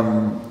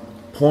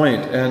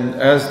point. And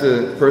as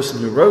the person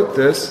who wrote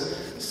this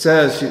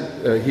says,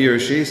 he or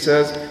she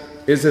says,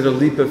 is it a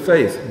leap of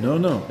faith?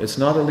 No, it's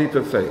not a leap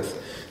of faith.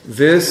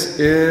 This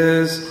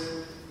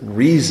is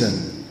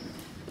reason.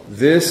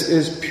 This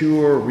is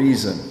pure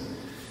reason.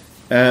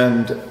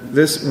 And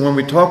this, when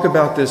we talk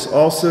about this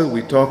also,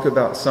 we talk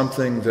about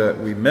something that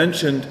we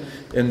mentioned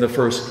in the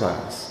first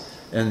class.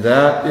 And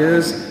that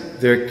is,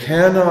 there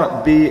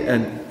cannot be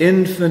an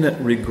infinite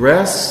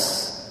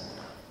regress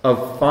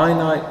of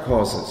finite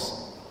causes.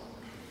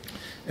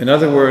 In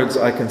other words,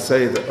 I can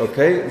say that,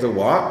 the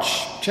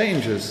watch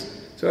changes.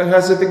 So it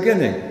has a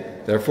beginning.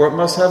 Therefore it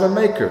must have a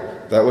maker.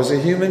 That was a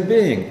human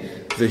being.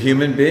 The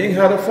human being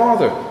had a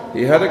father.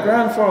 He had a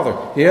grandfather.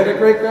 He had a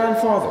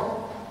great-grandfather.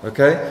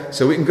 Okay?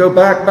 So we can go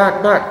back.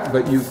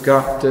 But you've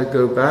got to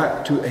go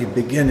back to a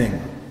beginning.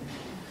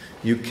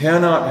 You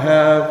cannot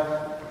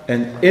have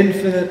an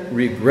infinite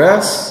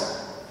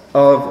regress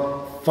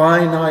of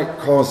finite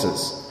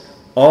causes.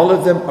 All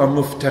of them are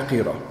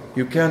muftaqira.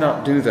 You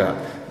cannot do that.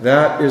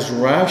 That is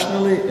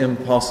rationally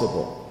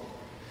impossible.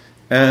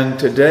 And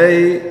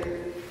today,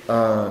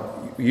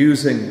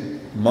 using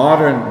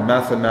modern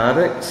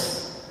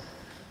mathematics,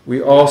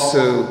 we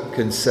also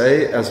can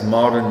say, as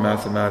modern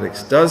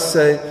mathematics does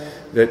say,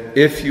 that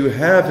if you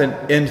have an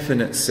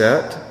infinite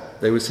set,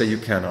 they would say you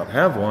cannot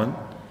have one,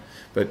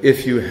 but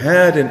if you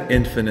had an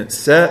infinite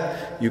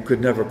set, you could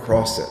never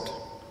cross it.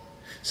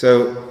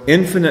 So,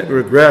 infinite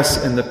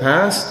regress in the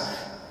past,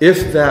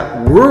 if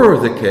that were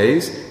the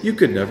case, you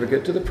could never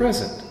get to the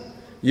present.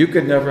 You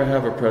could never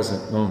have a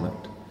present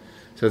moment.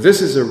 So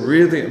this is a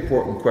really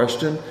important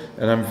question,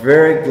 and I'm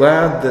very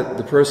glad that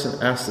the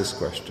person asked this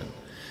question.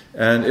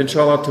 And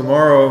inshallah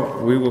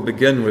tomorrow we will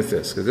begin with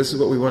this, because this is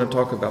what we want to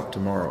talk about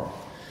tomorrow.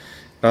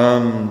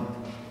 Then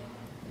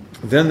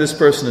this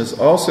person is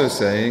also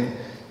saying,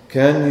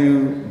 can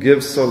you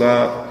give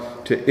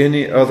salat to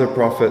any other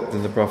prophet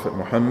than the Prophet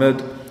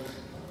Muhammad,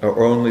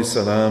 or only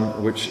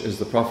salam, which is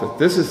the Prophet?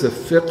 This is a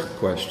fiqh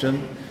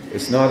question.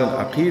 It's not an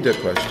aqidah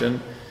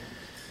question.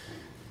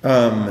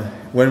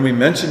 When we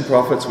mention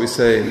prophets, we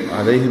say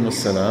alayhimus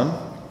salam,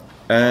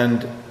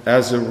 and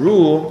as a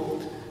rule,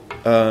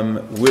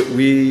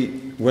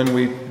 when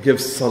we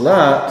give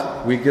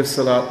salat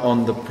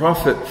on the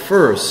prophet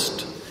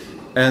first,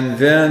 and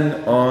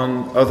then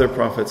on other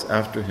prophets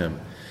after him.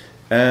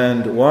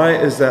 And why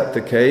is that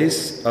the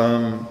case?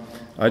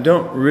 I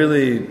don't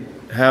really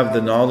have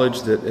the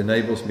knowledge that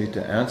enables me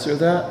to answer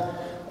that.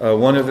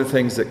 One of the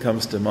things that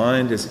comes to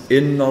mind is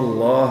Inna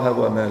Allah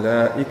wa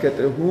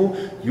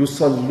malaikatahu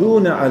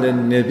yusalluna ala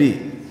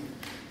nabi.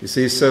 You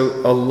see,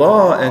 so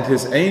Allah and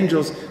His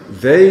angels,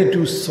 they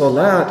do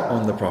salat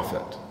on the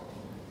Prophet.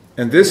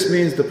 And this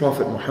means the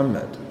Prophet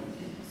Muhammad.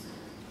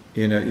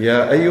 You know,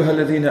 Ya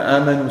ayyuhalladhina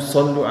amanu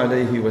sallu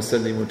alayhi wa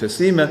sallimu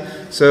taslima.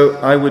 So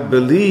I would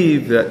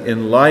believe that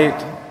in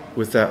light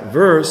with that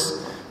verse,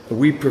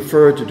 we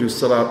prefer to do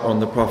salat on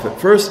the Prophet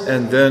first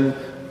and then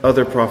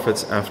other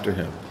prophets after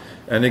him.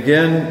 And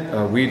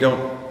again, we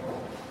don't,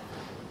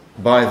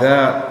 by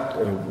that,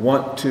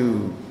 want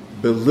to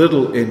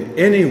belittle in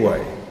any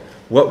way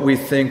what we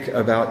think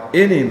about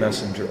any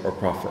messenger or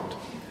prophet.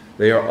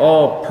 They are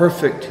all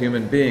perfect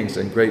human beings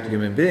and great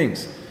human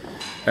beings.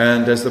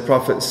 And as the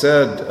Prophet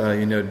said,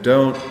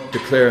 don't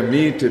declare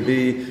me to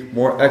be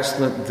more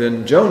excellent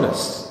than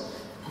Jonas.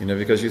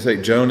 Because you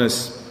say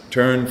Jonas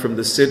turned from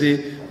the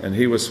city and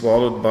he was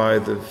swallowed by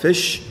the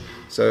fish.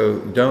 So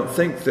don't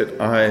think that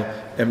I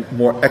am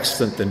more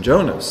excellent than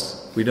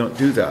Jonas. We don't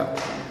do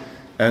that.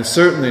 And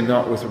certainly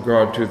not with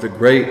regard to the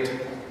great,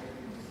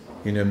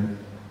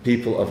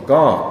 people of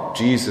God,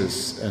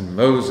 Jesus and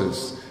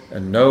Moses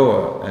and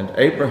Noah and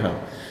Abraham.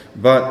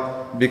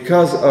 But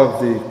because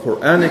of the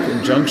Quranic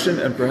injunction,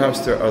 and perhaps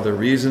there are other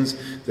reasons,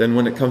 then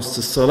when it comes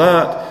to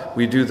salat,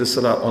 we do the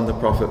salat on the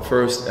Prophet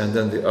first, and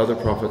then the other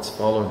prophets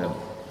follow him.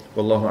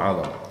 Wallahu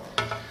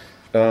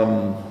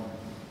alam.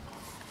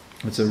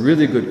 It's a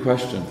really good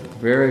question.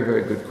 Very,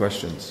 very good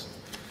questions.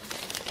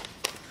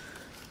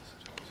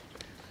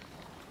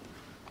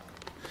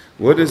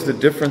 What is the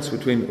difference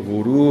between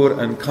ghurur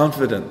and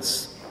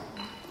confidence?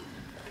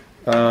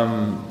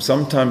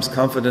 Sometimes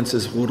confidence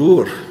is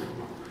ghurur.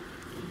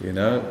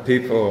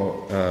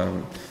 People,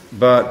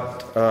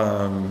 but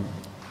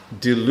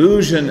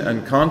delusion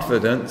and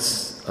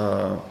confidence,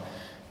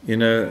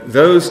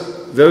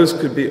 those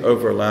could be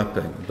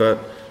overlapping. But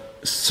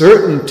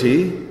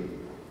certainty,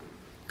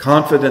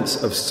 confidence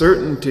of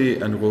certainty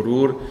and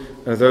ghurur,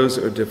 those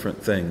are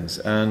different things.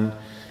 And,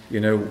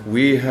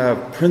 we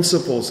have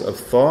principles of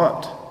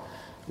thought,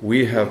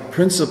 we have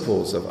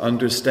principles of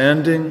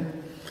understanding,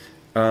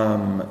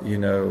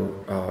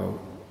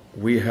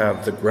 we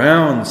have the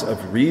grounds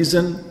of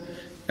reason,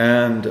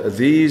 and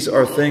these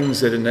are things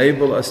that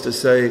enable us to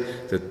say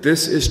that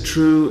this is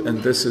true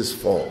and this is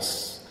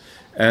false,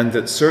 and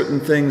that certain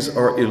things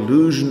are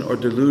illusion or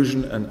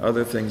delusion and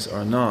other things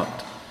are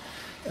not.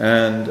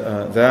 And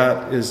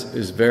that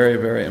is very,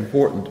 very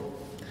important.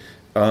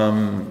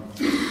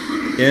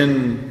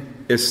 In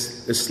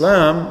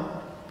Islam,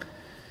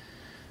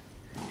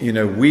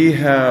 we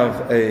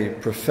have a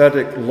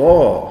prophetic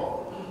law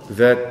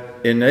that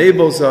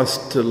enables us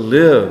to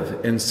live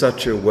in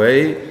such a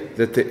way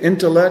that the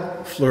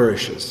intellect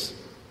flourishes.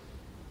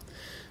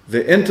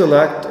 The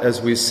intellect,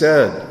 as we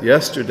said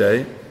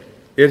yesterday,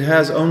 it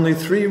has only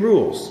 3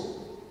 rules: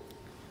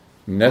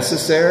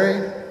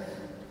 necessary,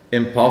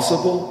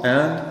 impossible,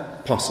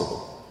 and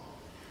possible.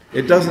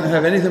 It doesn't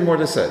have anything more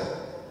to say.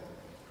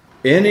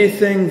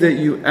 Anything that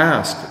you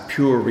ask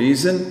pure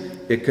reason,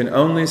 it can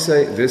only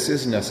say, this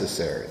is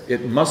necessary,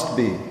 it must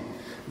be.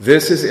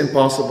 This is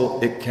impossible,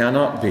 it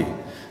cannot be.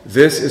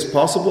 This is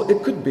possible,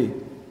 it could be.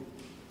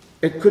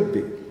 It could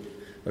be.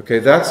 Okay,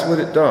 that's what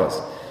it does.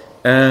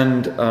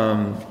 And,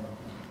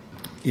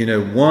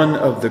 one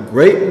of the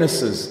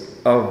greatnesses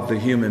of the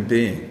human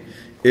being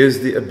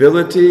is the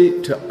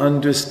ability to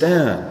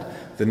understand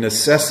the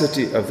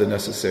necessity of the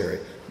necessary.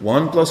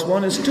 1 +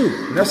 1 is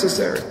 2,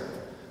 necessary.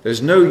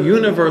 There's no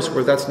universe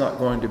where that's not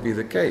going to be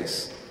the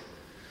case.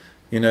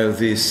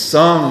 The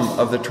sum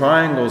of the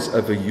triangles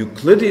of a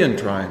Euclidean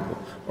triangle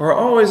are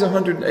always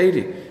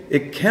 180.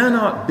 It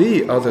cannot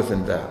be other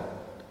than that.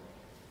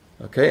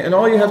 Okay, and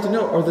all you have to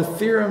know are the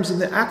theorems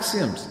and the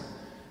axioms.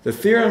 The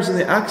theorems and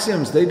the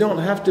axioms, they don't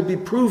have to be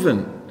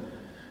proven.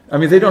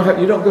 You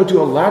don't go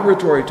to a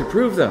laboratory to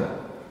prove them.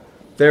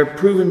 They're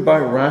proven by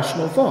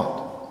rational thought.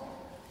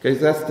 Okay,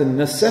 that's the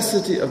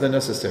necessity of the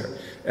necessary.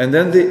 And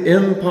then the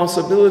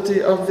impossibility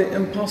of the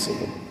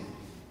impossible.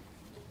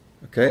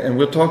 Okay, and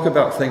we'll talk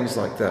about things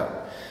like that.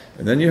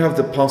 And then you have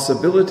the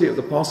possibility of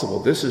the possible.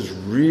 This is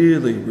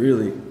really,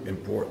 really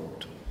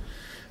important.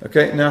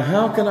 Okay, now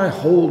how can I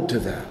hold to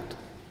that?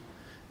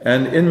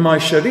 And in my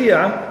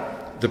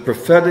Sharia, the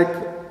prophetic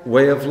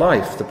way of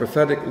life, the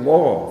prophetic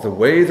law, the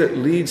way that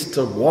leads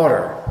to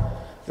water,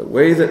 the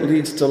way that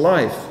leads to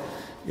life,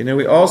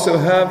 we also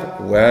have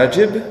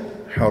wajib,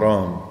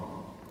 haram.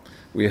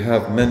 We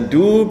have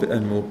mandub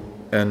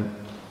and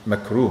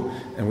makruh,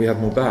 and we have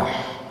mubah.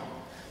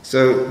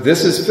 So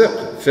this is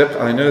fiqh. Fiqh,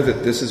 I know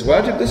that this is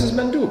wajib, this is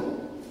mandub.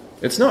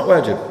 It's not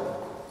wajib.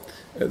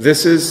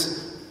 This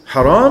is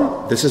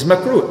Haram, this is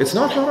makruh. It's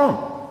not haram.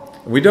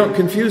 We don't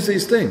confuse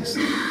these things.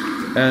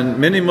 And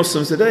many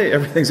Muslims today,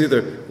 everything's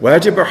either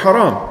wajib or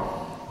haram.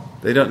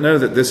 They don't know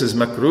that this is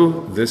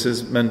makruh, this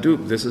is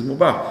mandub, this is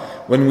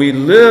mubah. When we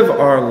live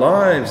our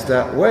lives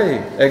that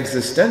way,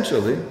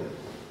 existentially,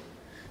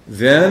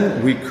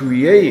 then we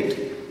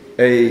create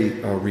a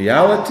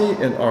reality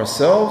in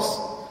ourselves,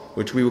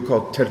 which we would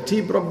call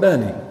tertib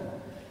rabbani,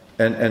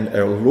 and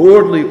a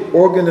lordly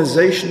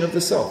organization of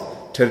the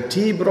self,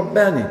 tertib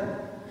rabbani,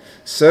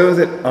 so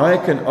that I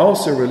can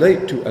also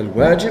relate to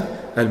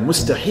al-wajib,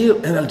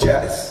 al-mustahil, and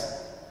al-jaiz.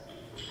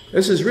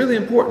 This is really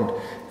important.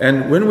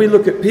 And when we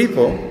look at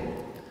people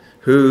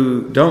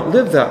who don't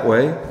live that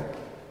way,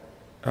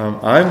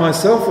 I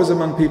myself was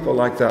among people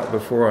like that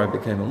before I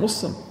became a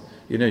Muslim.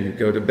 You know, you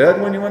go to bed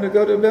when you want to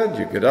go to bed,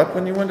 you get up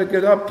when you want to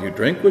get up, you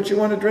drink what you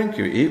want to drink,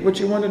 you eat what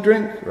you want to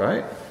drink,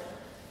 right?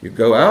 You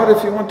go out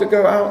if you want to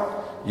go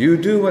out, you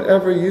do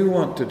whatever you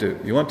want to do.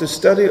 You want to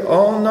study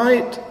all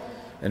night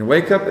and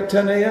wake up at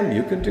 10 a.m.,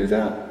 you can do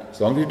that,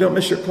 as long as you don't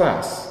miss your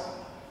class.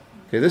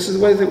 Okay, this is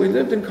the way that we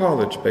lived in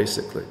college,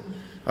 basically.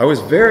 I was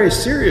very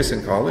serious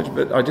in college,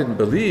 but I didn't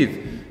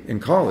believe in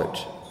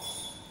college.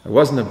 I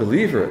wasn't a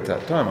believer at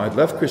that time. I'd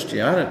left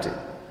Christianity.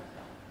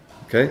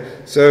 Okay,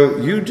 so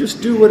you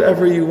just do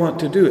whatever you want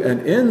to do.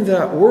 And in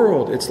that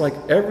world, it's like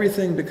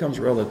everything becomes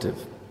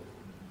relative.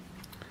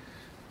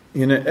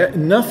 You know,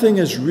 nothing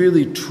is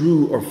really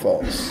true or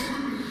false.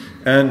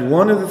 And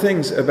one of the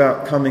things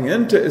about coming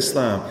into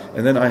Islam,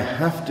 and then I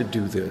have to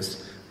do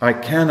this, I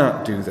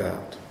cannot do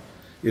that,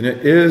 you know,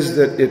 is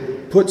that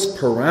it puts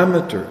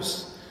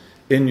parameters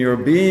in your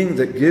being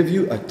that give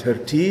you a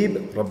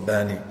tertib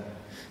rabbani.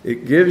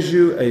 It gives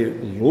you a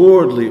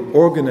lordly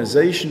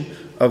organization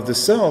of the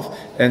self,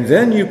 and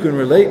then you can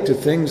relate to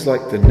things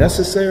like the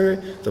necessary,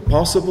 the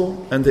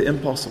possible, and the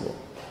impossible.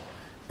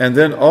 And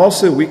then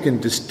also we can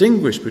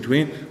distinguish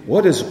between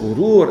what is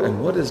ghurur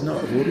and what is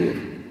not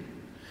ghurur.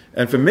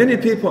 And for many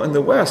people in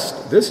the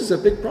West, this is a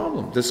big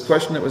problem, this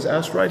question that was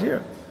asked right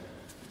here.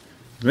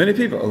 Many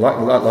people, a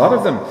lot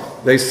of them,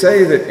 they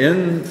say that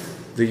in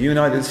the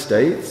United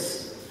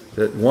States,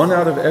 that 1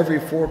 out of every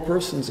 4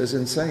 persons is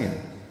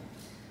insane.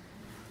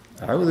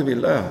 A'udhu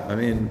billah. I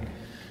mean,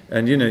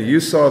 and you know,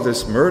 you saw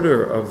this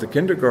murder of the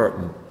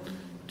kindergarten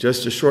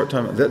just a short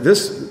time.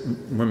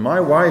 When my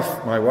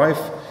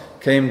wife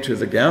came to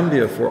the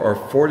Gambia for our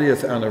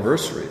 40th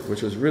anniversary,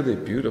 which was really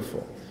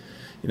beautiful.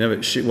 You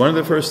know, one of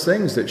the first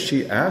things that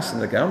she asked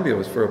in the Gambia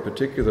was for a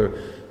particular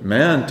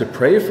man to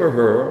pray for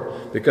her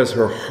because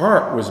her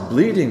heart was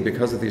bleeding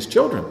because of these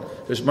children.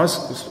 His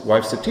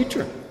wife's a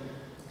teacher.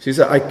 She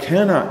said, I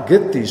cannot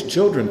get these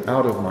children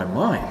out of my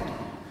mind.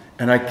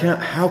 And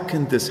how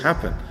can this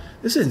happen?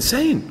 This is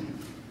insane.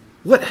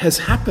 What has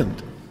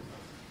happened?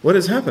 What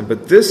has happened?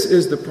 But this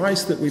is the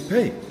price that we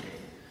pay.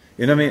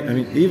 You know, I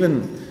mean,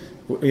 even,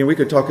 you know, we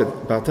could talk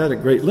about that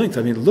at great length.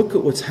 I mean, look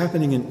at what's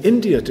happening in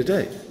India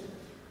today.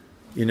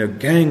 You know,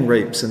 gang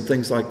rapes and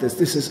things like this.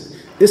 This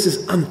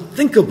is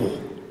unthinkable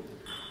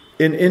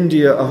in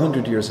India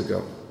 100 years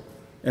ago.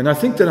 And I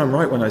think that I'm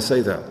right when I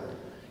say that.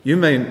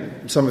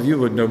 Some of you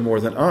would know more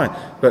than I,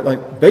 but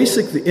like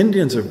basically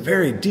Indians are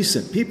very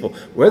decent people,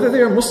 whether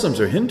they are Muslims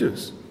or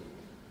Hindus.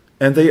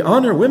 And they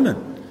honor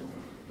women.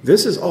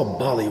 This is all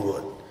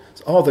Bollywood.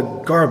 It's all the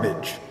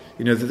garbage,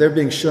 you know, that they're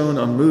being shown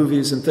on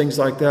movies and things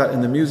like that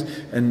and the music.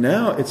 And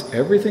now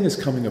everything is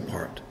coming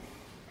apart.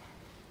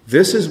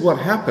 This is what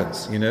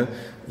happens, you know.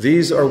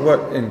 These are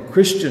what in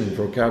Christian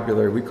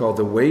vocabulary we call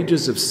the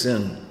wages of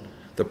sin.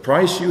 The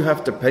price you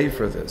have to pay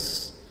for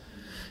this.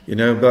 You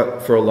know,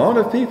 but for a lot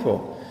of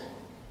people,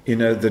 you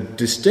know, the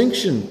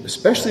distinction,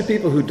 especially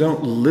people who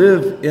don't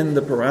live in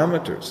the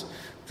parameters,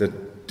 the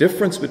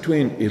difference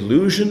between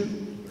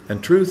illusion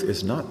and truth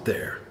is not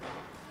there.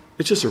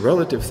 It's just a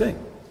relative thing.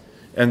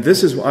 And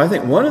this is, I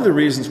think, one of the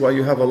reasons why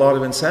you have a lot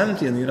of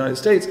insanity in the United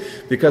States,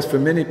 because for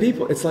many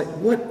people, it's like,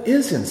 what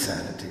is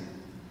insanity?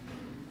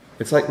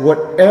 It's like,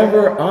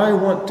 whatever I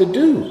want to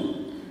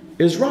do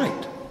is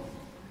right.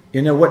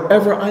 You know,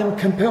 whatever I'm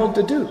compelled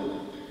to do.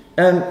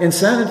 And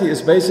insanity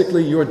is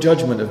basically your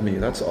judgment of me,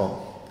 that's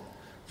all.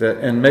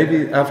 And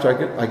maybe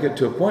after I get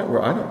to a point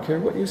where I don't care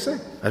what you say.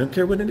 I don't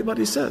care what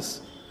anybody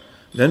says.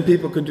 Then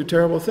people can do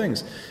terrible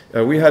things.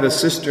 We had a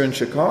sister in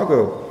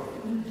Chicago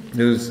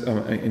who's,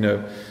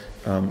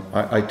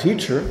 I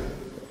teach her,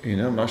 you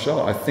know,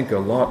 mashallah, I think a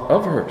lot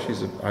of her.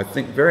 I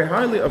think very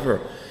highly of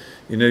her.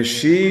 You know,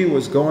 she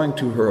was going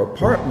to her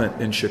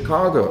apartment in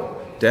Chicago,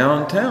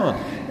 downtown,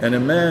 and a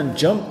man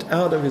jumped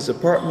out of his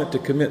apartment to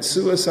commit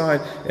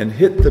suicide and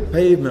hit the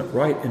pavement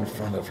right in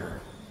front of her.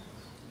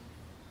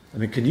 I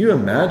mean, can you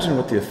imagine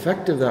what the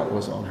effect of that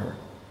was on her?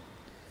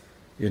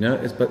 You know,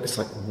 but it's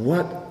like,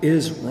 what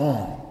is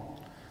wrong?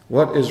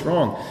 What is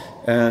wrong?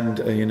 And,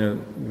 you know,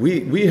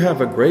 we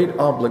have a great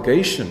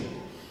obligation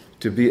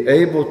to be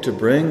able to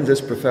bring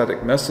this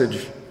prophetic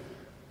message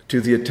to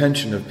the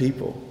attention of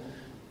people.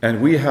 And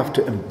we have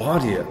to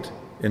embody it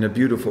in a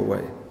beautiful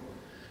way.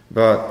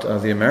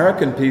 But the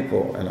American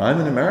people, and I'm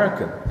an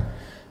American,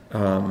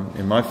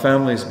 and my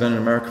family's been in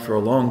America for a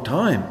long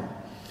time,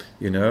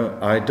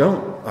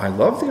 I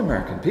love the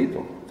American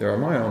people. They are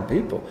my own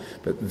people.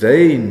 But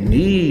they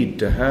need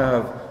to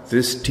have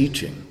this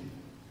teaching.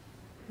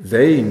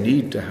 They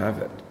need to have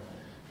it.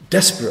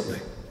 Desperately.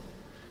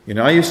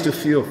 I used to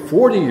feel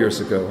 40 years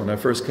ago when I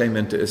first came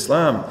into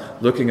Islam,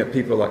 looking at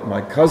people like my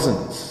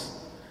cousins,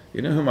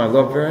 whom I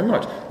love very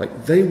much,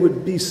 like they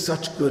would be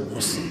such good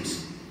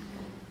Muslims.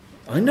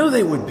 I know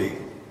they would be.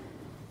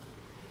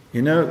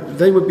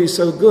 They would be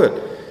so good.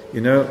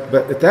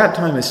 But at that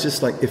time it's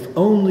just like, if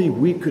only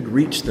we could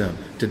reach them.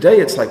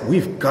 Today it's like,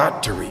 we've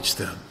got to reach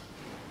them.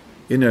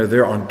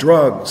 They're on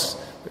drugs,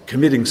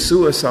 committing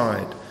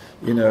suicide.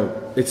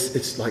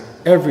 It's like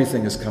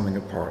everything is coming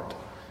apart.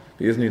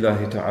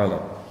 Bi-idhnillahi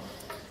ta'ala.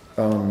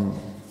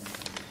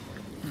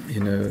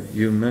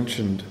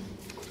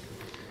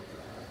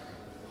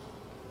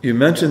 You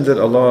mentioned that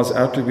Allah's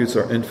attributes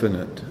are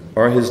infinite,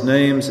 are His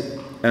names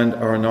and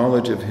our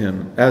knowledge of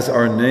Him, as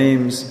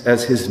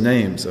His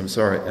names,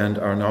 and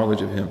our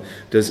knowledge of Him.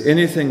 Does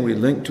anything we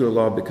link to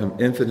Allah become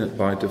infinite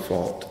by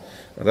default?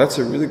 Now, that's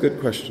a really good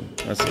question.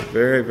 That's a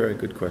very, very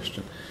good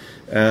question.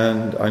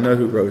 And I know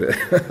who wrote it.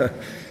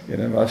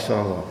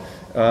 Mashallah.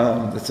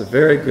 That's a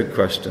very good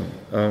question.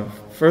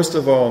 First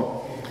of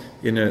all,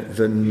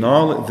 the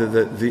knowledge,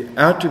 the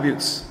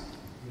attributes.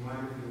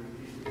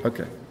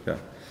 Okay, yeah.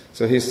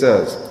 So he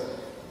says,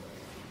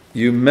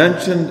 you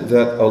mentioned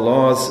that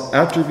Allah's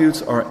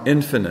attributes are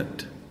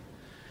infinite.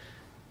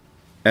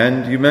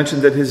 And you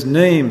mentioned that His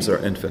names are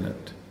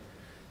infinite.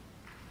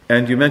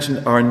 And you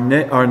mentioned our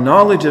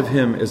knowledge of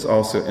Him is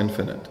also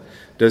infinite.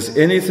 Does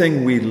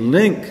anything we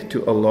link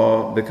to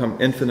Allah become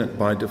infinite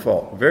by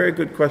default? Very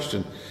good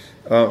question.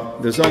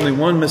 There's only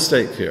one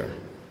mistake here.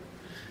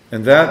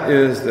 And that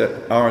is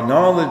that our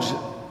knowledge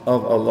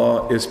of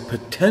Allah is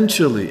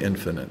potentially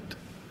infinite.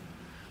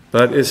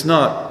 But it's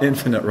not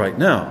infinite right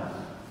now.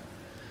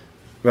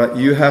 But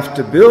you have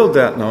to build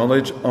that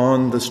knowledge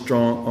on the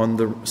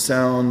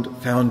sound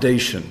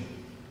foundation.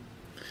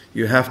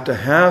 You have to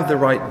have the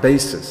right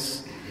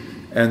basis.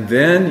 And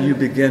then you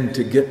begin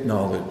to get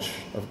knowledge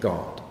of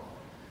God.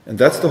 And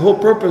that's the whole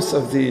purpose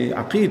of the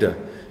Aqidah,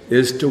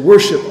 is to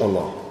worship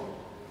Allah.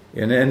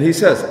 And he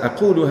says,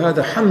 أقول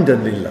هذا حمدا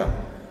لله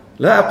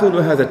لا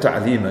أقول هذا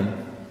تعظيما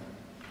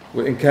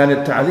وإن كان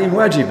التعظيم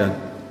واجبا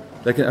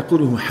لكن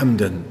أقوله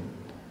حمدا.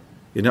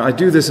 I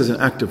do this as an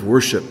act of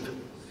worship.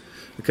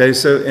 Okay,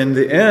 so in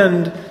the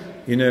end,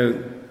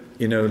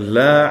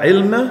 لا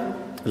علم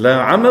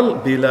لا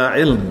عمل بلا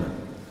علم.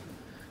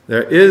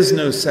 There is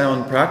no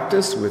sound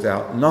practice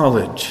without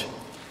knowledge.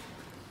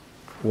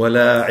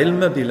 ولا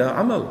علم بلا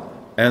عمل.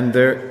 And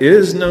there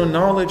is no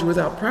knowledge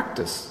without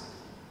practice.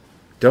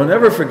 Don't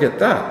ever forget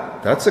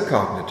that. That's a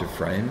cognitive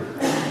frame.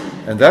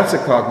 And that's a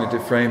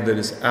cognitive frame that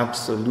is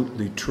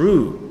absolutely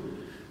true.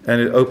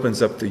 And it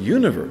opens up the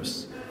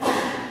universe.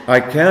 I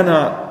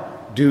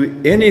cannot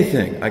do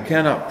anything, I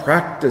cannot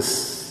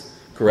practice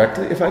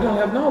correctly if I don't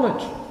have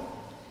knowledge.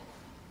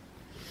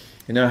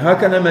 How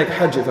can I make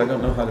hajj if I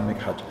don't know how to make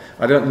hajj?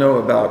 I don't know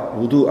about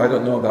wudu, I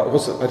don't know about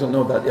ghusl, I don't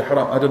know about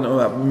ihram, I don't know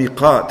about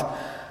miqat.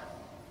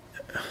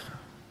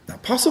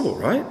 Not possible,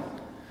 right?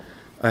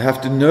 I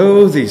have to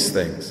know these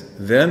things.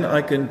 Then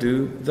I can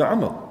do the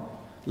amal.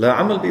 La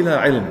amal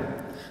bila ilm.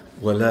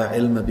 Wa la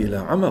ilma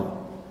bila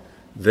amal.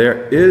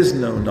 There is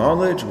no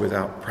knowledge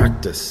without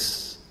practice.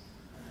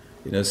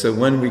 So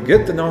when we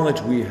get the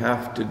knowledge, we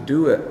have to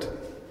do it.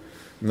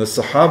 And the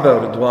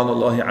Sahaba,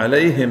 ridwanullahi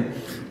alayhim,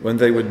 when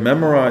they would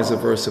memorize a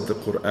verse of the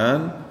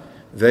Quran,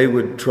 they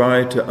would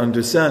try to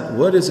understand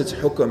what is its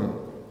hukm,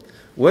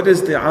 what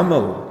is the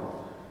amal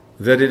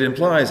that it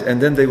implies,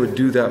 and then they would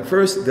do that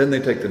first, then they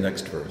take the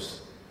next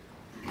verse.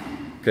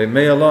 Okay,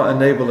 may Allah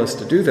enable us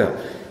to do that.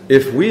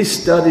 If we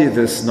study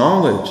this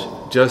knowledge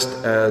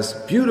just as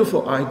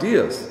beautiful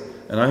ideas,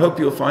 and I hope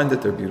you'll find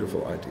that they're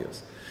beautiful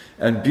ideas,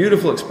 and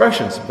beautiful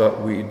expressions,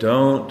 but we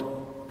don't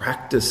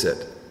practice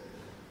it,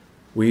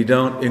 we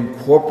don't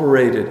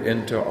incorporate it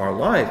into our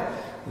life,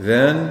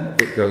 then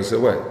it goes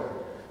away.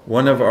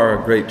 One of our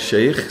great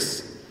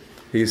sheikhs,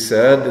 he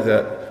said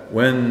that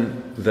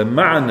when the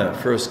ma'na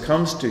first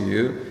comes to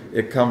you,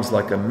 it comes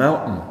like a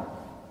mountain.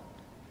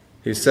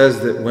 He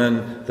says that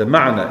when the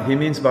ma'na, he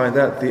means by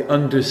that the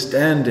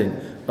understanding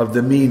of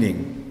the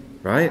meaning,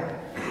 right?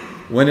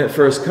 When it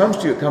first comes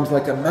to you, it comes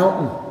like a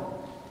mountain.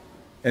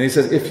 And he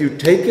says, if you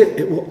take it,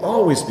 it will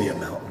always be a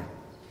mountain.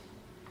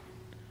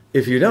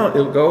 If you don't,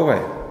 it'll go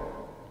away.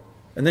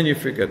 And then you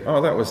forget, oh,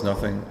 that was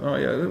nothing. Oh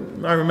yeah,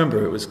 I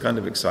remember it was kind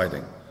of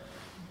exciting.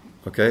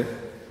 Okay?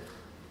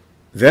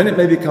 Then it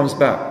maybe comes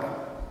back.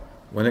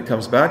 When it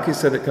comes back, he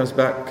said it comes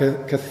back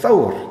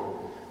kathawr,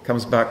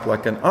 comes back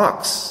like an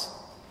ox.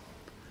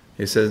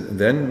 He said,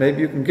 then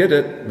maybe you can get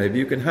it, maybe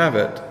you can have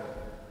it.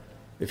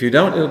 If you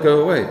don't, it'll go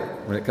away.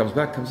 When it comes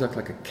back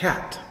like a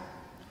cat.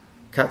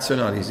 Cats are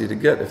not easy to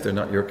get if they're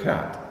not your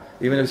cat.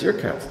 Even if it's your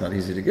cat, it's not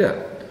easy to get.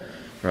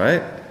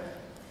 Right?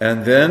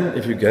 And then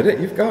if you get it,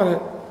 you've got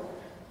it.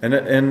 And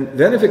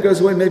then if it goes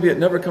away, maybe it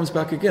never comes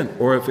back again.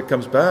 Or if it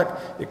comes back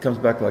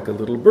like a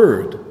little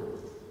bird.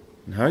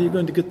 And how are you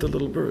going to get the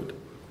little bird?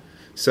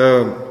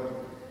 So,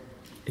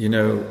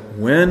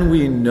 when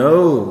we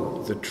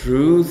know the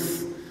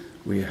truth,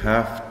 we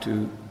have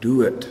to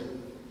do it.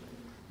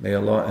 May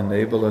Allah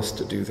enable us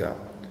to do that.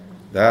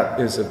 That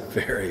is a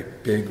very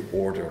big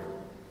order.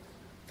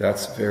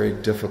 That's very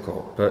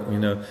difficult. But,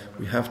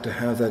 we have to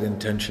have that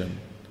intention.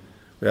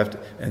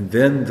 And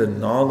then the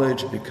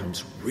knowledge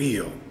becomes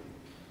real.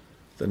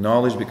 The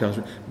knowledge becomes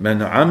real.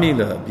 مَنْ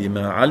عَمِلَ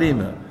بِمَا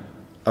عَلِمَ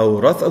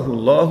أَوْرَثَهُ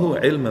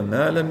اللَّهُ عِلْمَ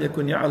مَا لَمْ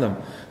يَكُنْ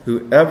يَعْلَمُ.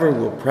 Whoever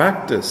will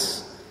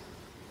practice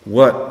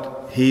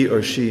what he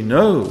or she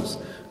knows,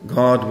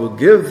 God will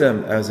give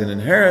them as an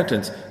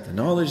inheritance the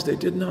knowledge they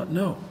did not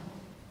know.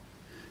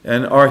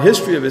 And our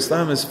history of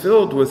Islam is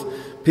filled with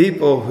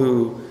people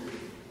who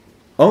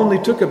only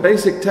took a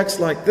basic text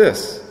like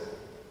this,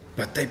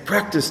 but they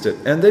practiced it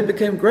and they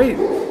became great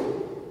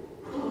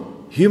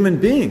human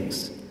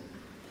beings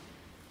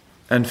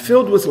and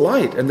filled with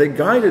light, and they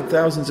guided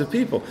thousands of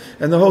people.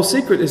 And the whole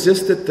secret is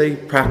just that they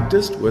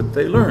practiced what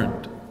they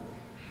learned.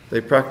 They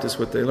practice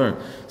what they learn.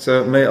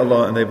 So may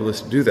Allah enable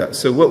us to do that.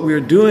 So what we're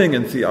doing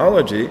in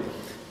theology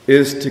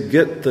is to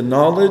get the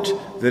knowledge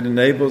that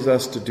enables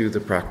us to do the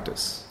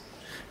practice.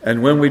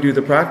 And when we do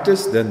the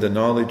practice, then the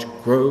knowledge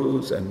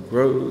grows and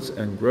grows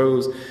and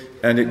grows.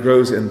 And it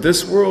grows in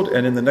this world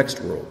and in the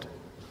next world.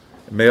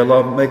 May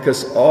Allah make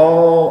us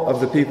all of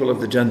the people of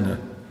the Jannah.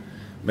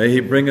 May He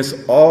bring us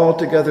all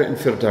together in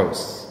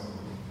Firdaus.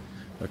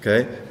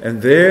 Okay?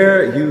 And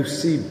there you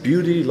see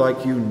beauty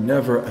like you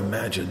never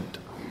imagined.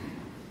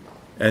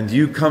 And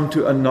you come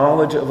to a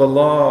knowledge of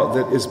Allah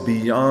that is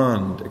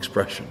beyond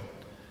expression.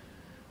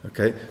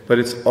 Okay? But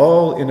it's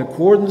all in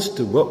accordance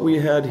to what we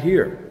had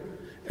here.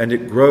 And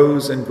it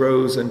grows and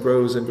grows and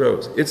grows and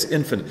grows. It's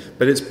infinite,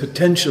 but it's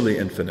potentially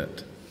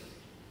infinite.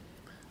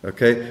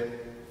 Okay?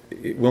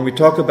 When we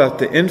talk about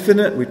the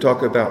infinite, we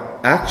talk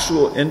about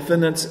actual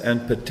infinites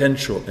and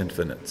potential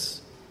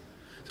infinites.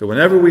 So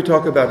whenever we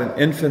talk about an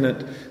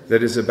infinite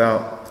that is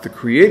about the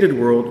created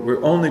world,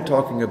 we're only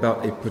talking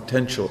about a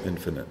potential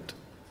infinite.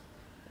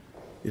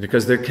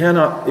 Because there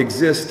cannot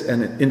exist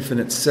an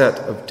infinite set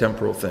of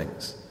temporal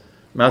things.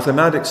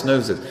 Mathematics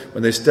knows this.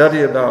 When they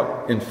study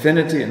about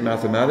infinity in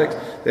mathematics,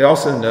 they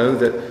also know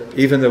that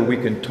even though we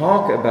can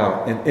talk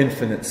about an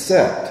infinite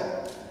set,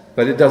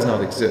 but it does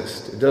not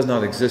exist. It does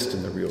not exist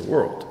in the real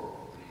world.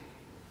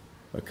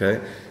 Okay?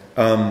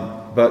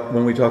 But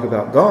when we talk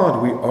about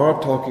God, we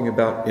are talking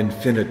about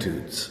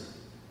infinitudes.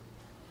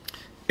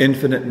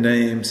 Infinite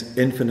names,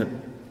 infinite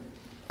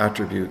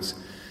attributes.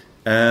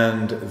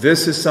 And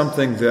this is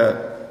something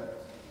that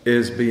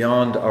is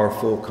beyond our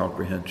full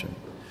comprehension.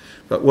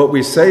 But what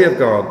we say of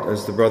God,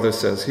 as the brother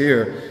says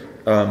here,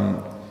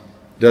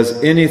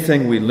 does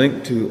anything we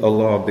link to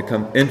Allah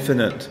become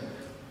infinite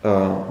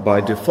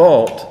by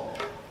default?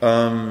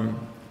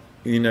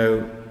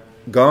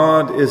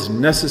 God is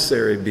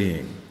necessary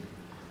being,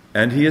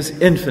 and He is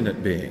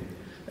infinite being.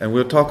 And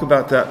we'll talk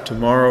about that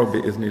tomorrow,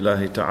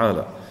 bi'idhnillahi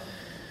ta'ala.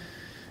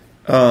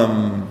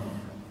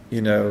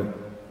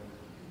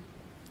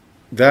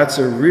 That's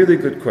a really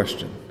good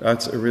question.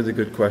 That's a really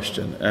good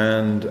question.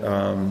 And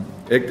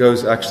it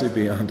goes actually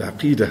beyond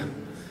Aqidah.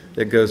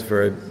 It goes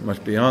very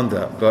much beyond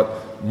that.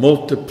 But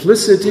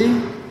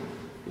multiplicity,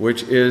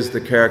 which is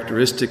the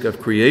characteristic of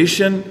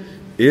creation,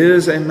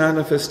 is a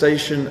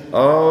manifestation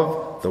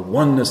of the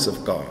oneness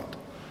of God.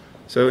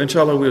 So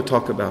inshallah we'll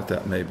talk about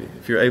that maybe.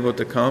 If you're able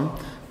to come,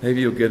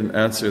 maybe you'll get an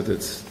answer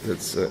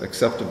that's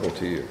acceptable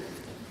to you.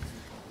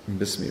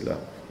 Bismillah.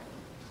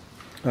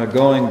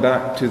 Going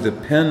back to the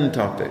pen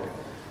topic.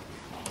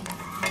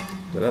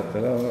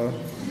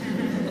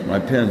 My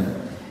pen.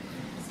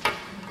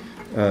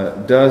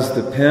 Does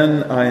the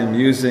pen I am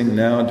using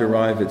now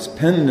derive its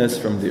penness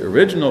from the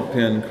original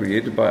pen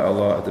created by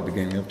Allah at the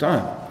beginning of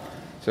time?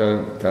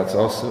 So that's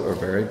also a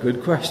very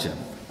good question.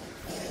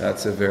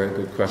 That's a very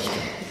good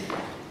question.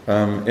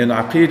 In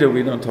Aqidah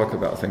we don't talk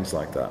about things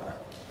like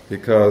that,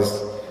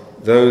 because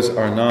those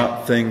are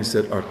not things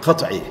that are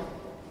qat'i.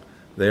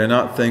 They are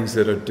not things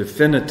that are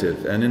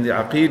definitive. And in the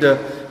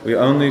Aqidah we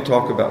only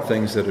talk about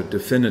things that are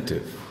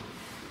definitive.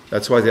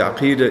 That's why the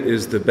Aqidah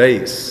is the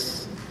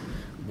base.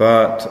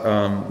 But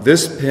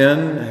this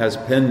pen has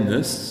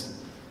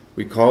penness.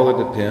 We call it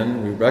a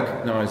pen. We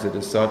recognize it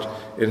as such.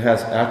 It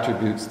has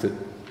attributes that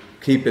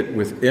keep it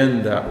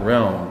within that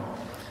realm.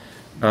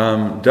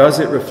 Does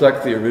it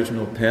reflect the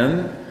original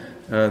pen?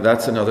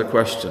 That's another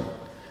question.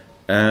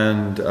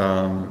 And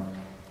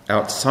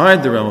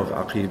outside the realm of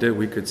Aqidah,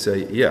 we could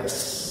say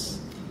yes,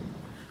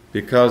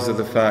 because of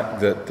the fact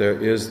that there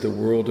is the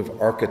world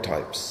of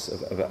archetypes,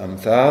 of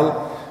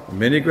amthal.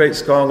 Many great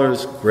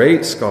scholars,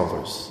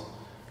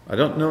 I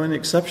don't know any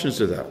exceptions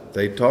to that.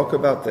 They talk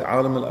about the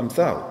alam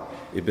al-amthal.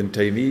 Ibn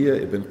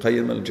Taymiyyah, Ibn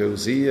Qayyim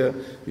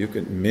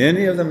al-Jawziyah,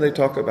 many of them they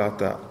talk about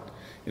that.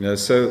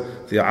 So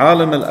the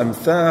alam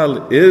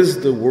al-amthal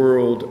is the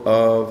world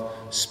of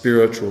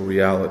spiritual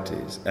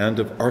realities and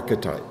of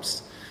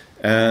archetypes.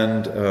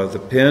 And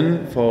the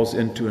pen falls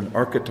into an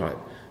archetype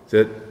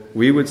that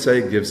we would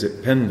say gives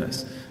it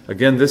penness.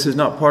 Again, this is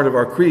not part of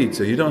our creed,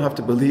 so you don't have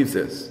to believe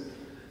this.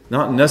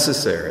 Not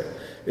necessary.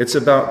 It's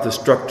about the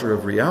structure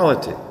of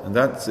reality. And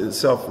that's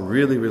itself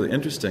really, really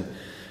interesting.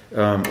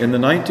 In the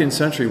 19th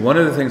century, one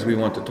of the things we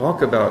want to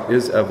talk about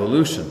is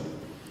evolution.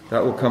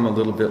 That will come a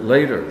little bit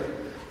later.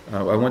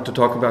 I want to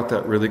talk about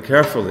that really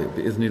carefully,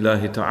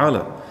 bi'idhnillahi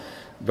ta'ala.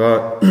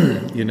 But,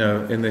 you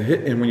know,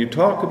 and when you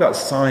talk about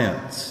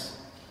science,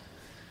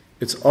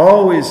 it's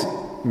always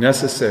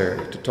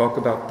necessary to talk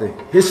about the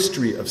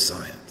history of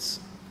science.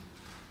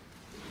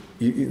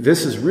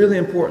 This is really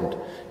important.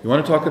 You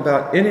want to talk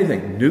about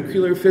anything,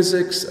 nuclear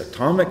physics,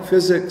 atomic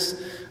physics,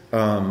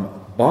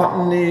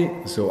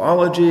 botany,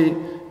 zoology,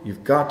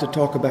 you've got to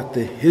talk about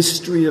the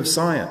history of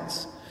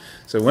science.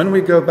 So when we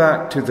go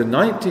back to the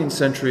 19th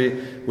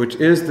century, which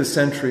is the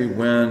century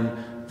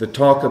when the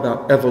talk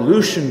about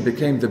evolution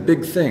became the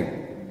big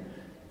thing,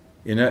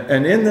 you know,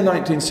 and in the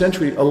 19th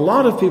century, a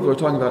lot of people are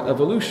talking about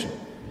evolution.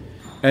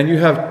 And you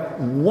have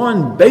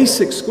one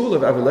basic school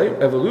of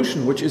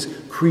evolution, which is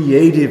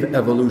creative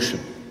evolution.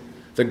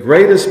 The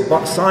greatest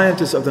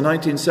scientists of the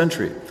 19th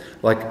century,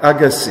 like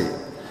Agassiz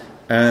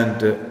and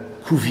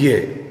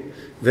Cuvier,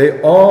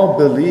 they all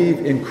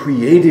believe in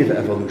creative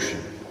evolution.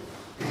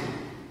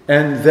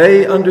 And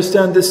they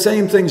understand the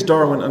same things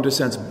Darwin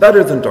understands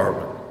better than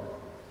Darwin.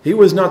 He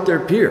was not their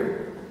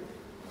peer.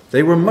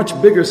 They were much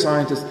bigger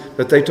scientists,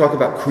 but they talk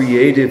about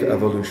creative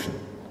evolution.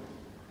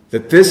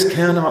 That this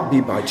cannot be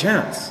by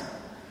chance.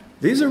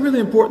 These are really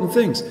important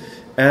things.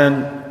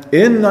 And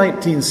in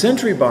 19th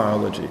century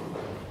biology,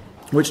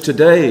 which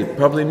today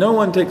probably no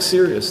one takes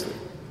seriously,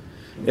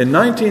 in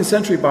 19th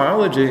century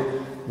biology,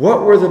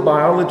 what were the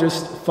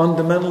biologists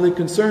fundamentally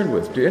concerned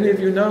with? Do any of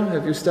you know?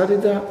 Have you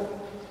studied that?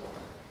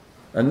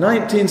 A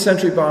 19th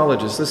century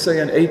biologist, let's say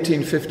in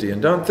 1850,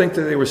 and don't think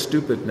that they were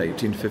stupid in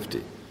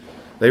 1850.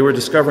 They were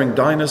discovering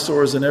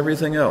dinosaurs and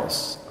everything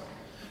else.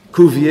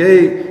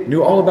 Cuvier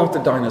knew all about the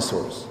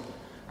dinosaurs.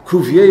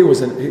 Cuvier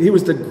was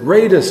the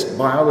greatest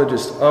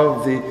biologist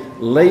of the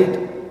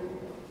late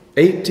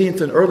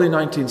 18th and early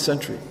 19th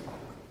century.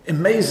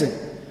 Amazing.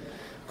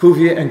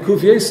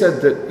 Cuvier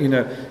said that, you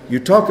know,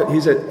 he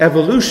said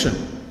evolution,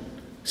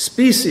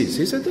 species.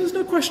 He said there's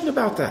no question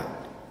about that.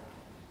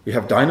 We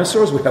have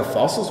dinosaurs, we have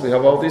fossils, we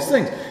have all these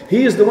things.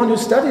 He is the one who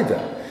studied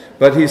that.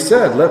 But he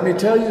said, let me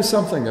tell you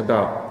something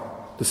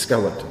about the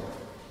skeleton.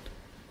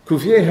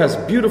 Cuvier has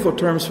beautiful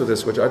terms for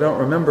this, which I don't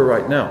remember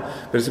right now,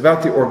 but it's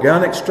about the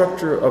organic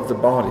structure of the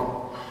body.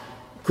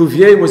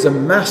 Cuvier was a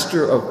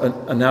master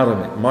of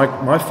anatomy.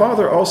 My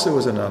father also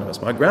was an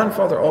anatomist. My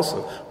grandfather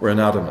also were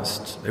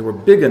anatomists. They were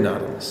big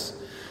anatomists.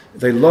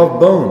 They love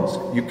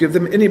bones. You give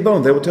them any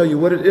bone, they will tell you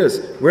what it is,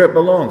 where it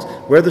belongs,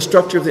 where the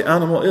structure of the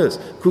animal is.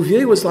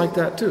 Cuvier was like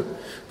that too.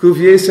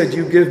 Cuvier said,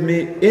 you give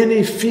me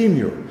any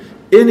femur,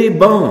 any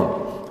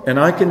bone, and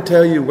I can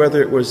tell you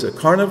whether it was a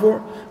carnivore,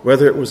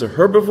 whether it was a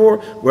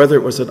herbivore, whether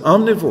it was an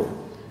omnivore,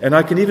 and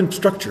I can even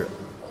structure it.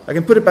 I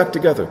can put it back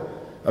together.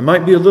 I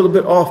might be a little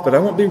bit off, but I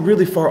won't be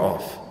really far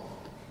off.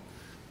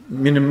 I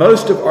mean,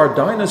 most of our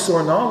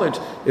dinosaur knowledge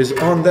is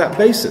on that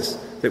basis,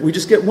 that we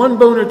just get one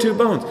bone or two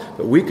bones,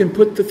 but we can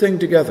put the thing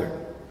together.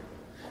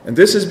 And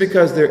this is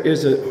because there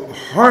is a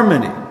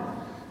harmony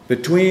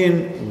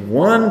between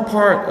one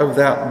part of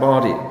that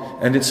body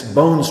and its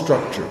bone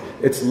structure,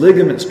 its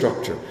ligament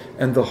structure,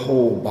 and the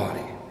whole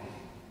body.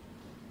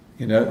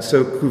 You know,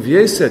 so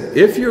Cuvier said,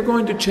 if you're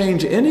going to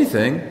change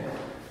anything,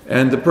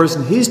 and the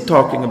person he's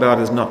talking about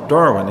is not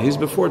Darwin, he's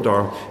before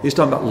Darwin, he's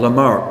talking about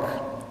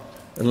Lamarck.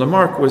 And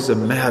Lamarck was a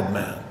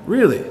madman,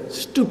 really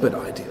stupid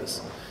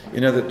ideas.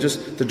 You know, that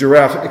just the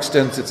giraffe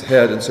extends its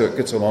head and so it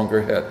gets a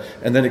longer head,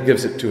 and then it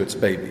gives it to its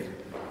baby.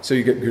 So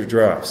you get your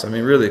giraffes. I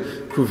mean, really,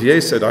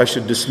 Cuvier said, I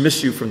should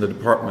dismiss you from the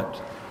department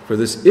for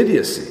this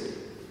idiocy.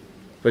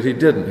 But he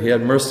didn't. He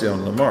had mercy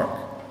on Lamarck.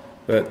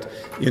 But,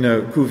 you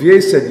know,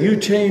 Cuvier said, you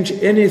change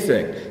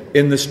anything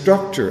in the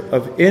structure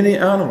of any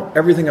animal,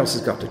 everything else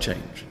has got to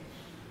change.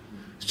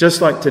 It's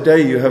just like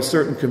today you have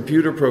certain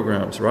computer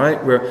programs,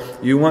 right, where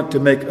you want to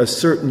make a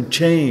certain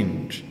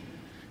change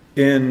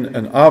in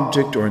an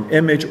object or an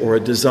image or a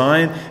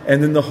design,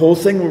 and then the whole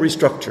thing will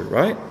restructure,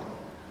 right?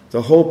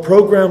 The whole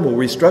program will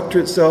restructure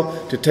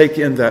itself to take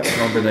in that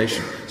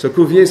combination. So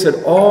Cuvier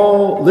said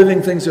all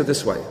living things are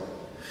this way.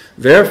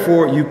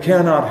 Therefore, you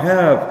cannot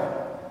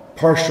have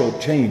partial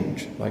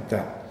change like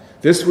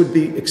that. This would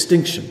be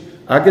extinction.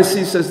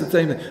 Agassiz says the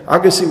same thing.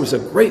 Agassiz was a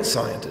great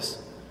scientist.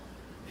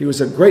 He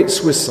was a great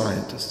Swiss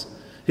scientist.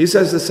 He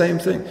says the same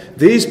thing.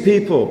 These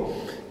people,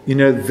 you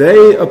know,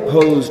 they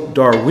opposed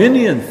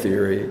Darwinian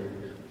theory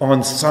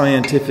on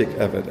scientific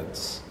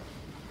evidence.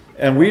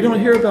 And we don't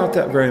hear about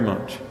that very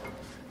much.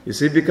 You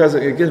see, because,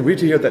 again, we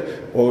hear that,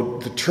 oh,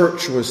 the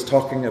church was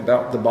talking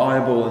about the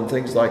Bible and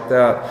things like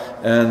that,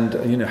 and,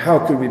 you know,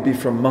 how could we be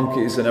from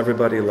monkeys? And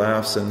everybody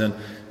laughs, and then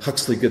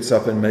Huxley gets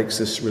up and makes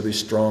this really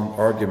strong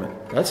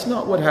argument. That's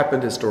not what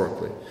happened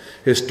historically.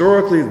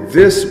 Historically,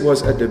 this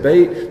was a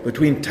debate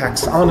between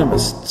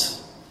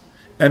taxonomists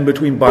and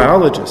between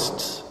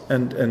biologists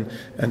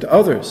and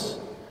others.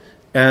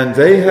 And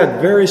they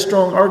had very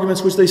strong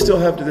arguments, which they still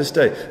have to this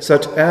day,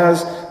 such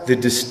as the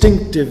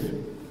distinctive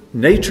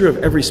nature of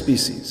every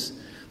species,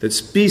 that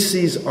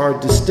species are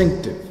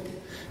distinctive.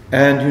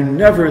 And you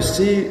never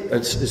see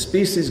a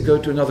species go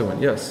to another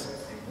one. Yes?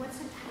 What's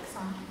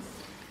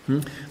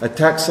a taxonomist? A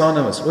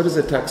taxonomist. What is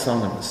a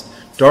taxonomist?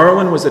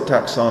 Darwin was a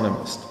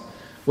taxonomist.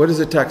 What is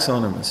a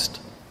taxonomist?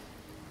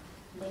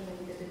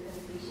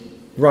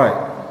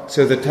 Right.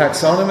 So the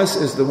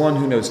taxonomist is the one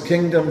who knows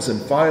kingdoms and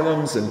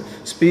phylums and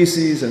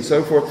species and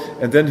so forth.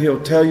 And then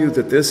he'll tell you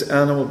that this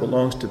animal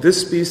belongs to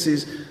this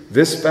species,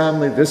 this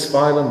family, this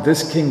phylum,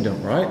 this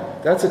kingdom,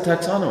 right? That's a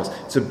taxonomist.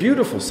 It's a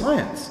beautiful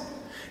science.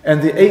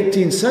 And the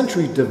 18th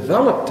century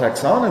developed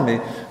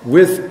taxonomy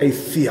with a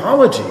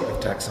theology of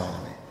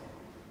taxonomy.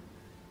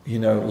 You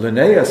know,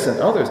 Linnaeus and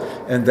others.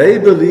 And they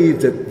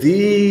believed that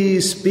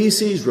these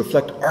species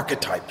reflect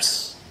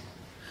archetypes.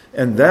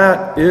 And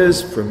that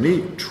is, for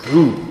me,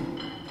 true,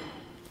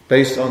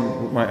 based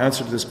on my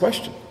answer to this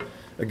question.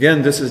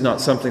 Again, this is not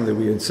something that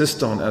we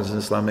insist on as an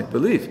Islamic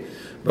belief,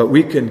 but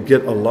we can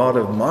get a lot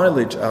of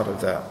mileage out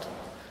of that.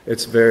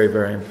 It's very,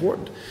 very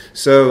important.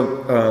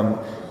 So,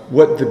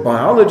 what the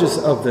biologist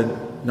of the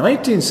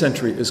 19th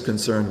century is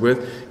concerned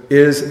with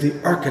is the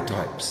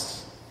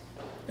archetypes.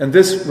 And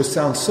this will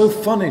sound so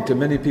funny to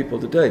many people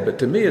today, but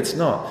to me it's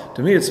not.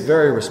 To me it's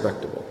very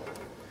respectable.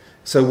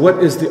 So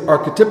what is the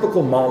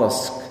archetypical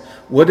mollusk?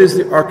 What is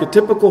the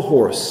archetypical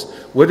horse?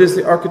 What is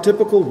the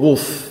archetypical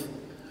wolf?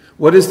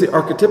 What is the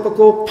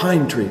archetypical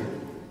pine tree?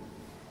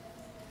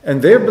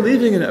 And they're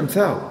believing in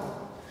amthal.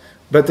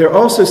 But they're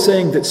also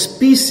saying that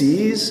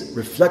species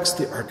reflects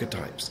the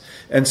archetypes.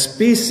 And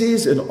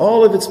species, in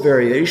all of its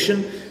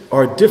variation,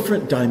 are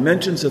different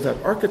dimensions of that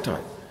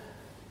archetype.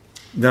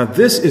 Now,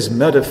 this is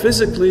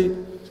metaphysically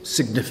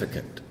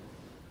significant.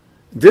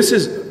 This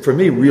is, for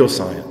me, real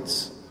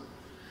science.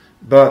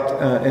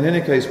 But in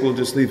any case, we'll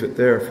just leave it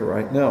there for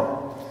right now.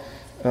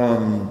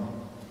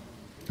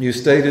 You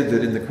stated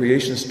that in the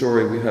creation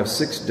story we have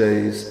 6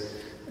 days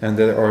and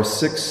there are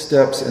 6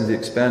 steps in the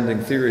expanding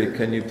theory.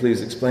 Can you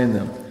please explain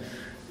them?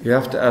 You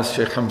have to ask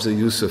Sheikh Hamza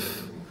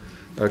Yusuf.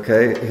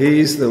 Okay?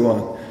 He's the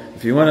one.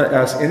 If you want to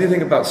ask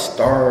anything about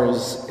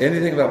stars,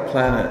 anything about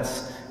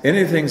planets,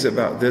 anything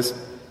about this,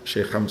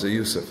 Sheikh Hamza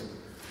Yusuf.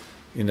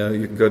 You know,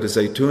 you can go to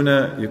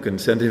Zaytuna, you can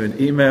send him an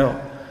email,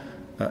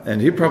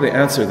 and he'd probably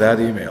answer that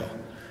email.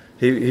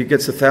 He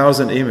gets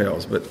 1,000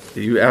 emails, but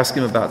you ask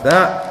him about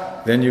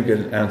that, then you get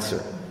an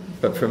answer.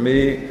 But for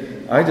me,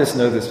 I just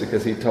know this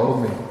because he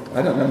told me.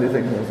 I don't know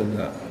anything more than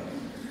that.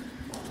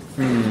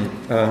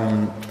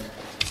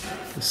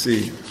 Let's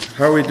see.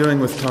 How are we doing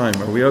with time?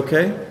 Are we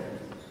okay?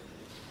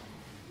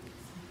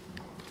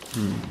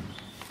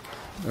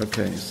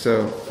 Okay,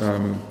 so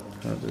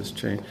how does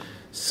change?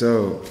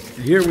 So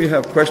here we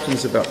have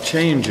questions about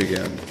change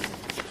again.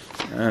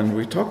 And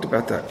we talked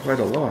about that quite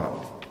a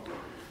lot.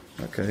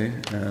 Okay,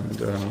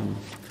 and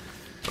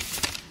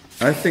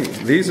I think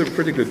these are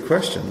pretty good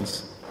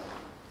questions.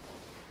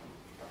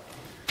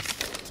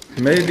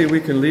 Maybe we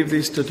can leave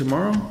these to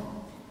tomorrow?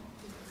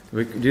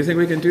 Do you think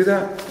we can do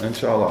that?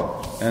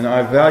 Inshallah. And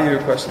I value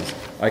your questions.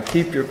 I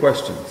keep your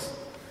questions.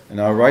 And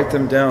I'll write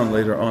them down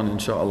later on,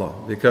 inshallah.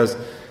 Because,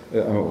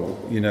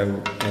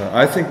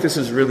 I think this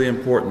is really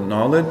important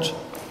knowledge.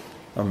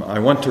 I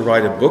want to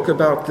write a book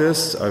about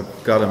this.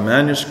 I've got a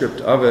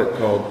manuscript of it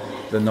called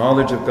The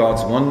Knowledge of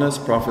God's Oneness,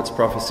 Prophets,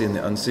 Prophecy, and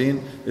the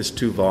Unseen. It's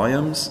 2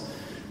 volumes.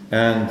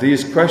 And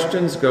these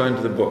questions go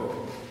into the book.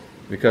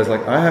 Because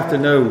I have to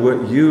know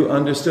what you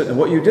understood and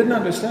what you didn't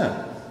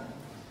understand.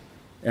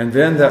 And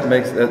then that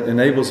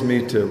enables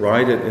me to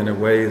write it in a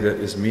way that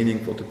is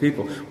meaningful to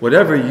people.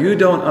 Whatever you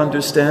don't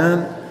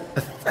understand,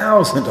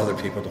 1,000 other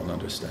people don't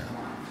understand.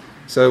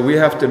 So we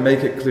have to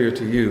make it clear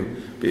to you.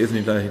 بإذن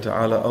الله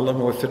تعالى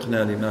اللهم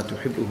وفقنا لما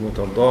تحبه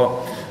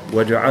وترضاه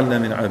واجعلنا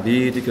من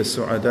عبيدك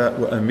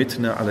السعداء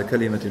وأمتنا على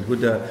كلمة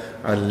الهدى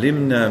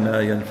علمنا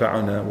ما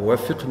ينفعنا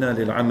ووفقنا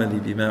للعمل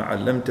بما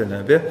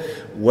علمتنا به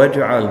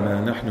واجعل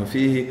ما نحن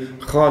فيه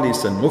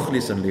خالصا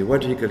مخلصا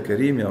لوجهك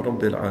الكريم يا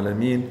رب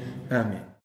العالمين آمين.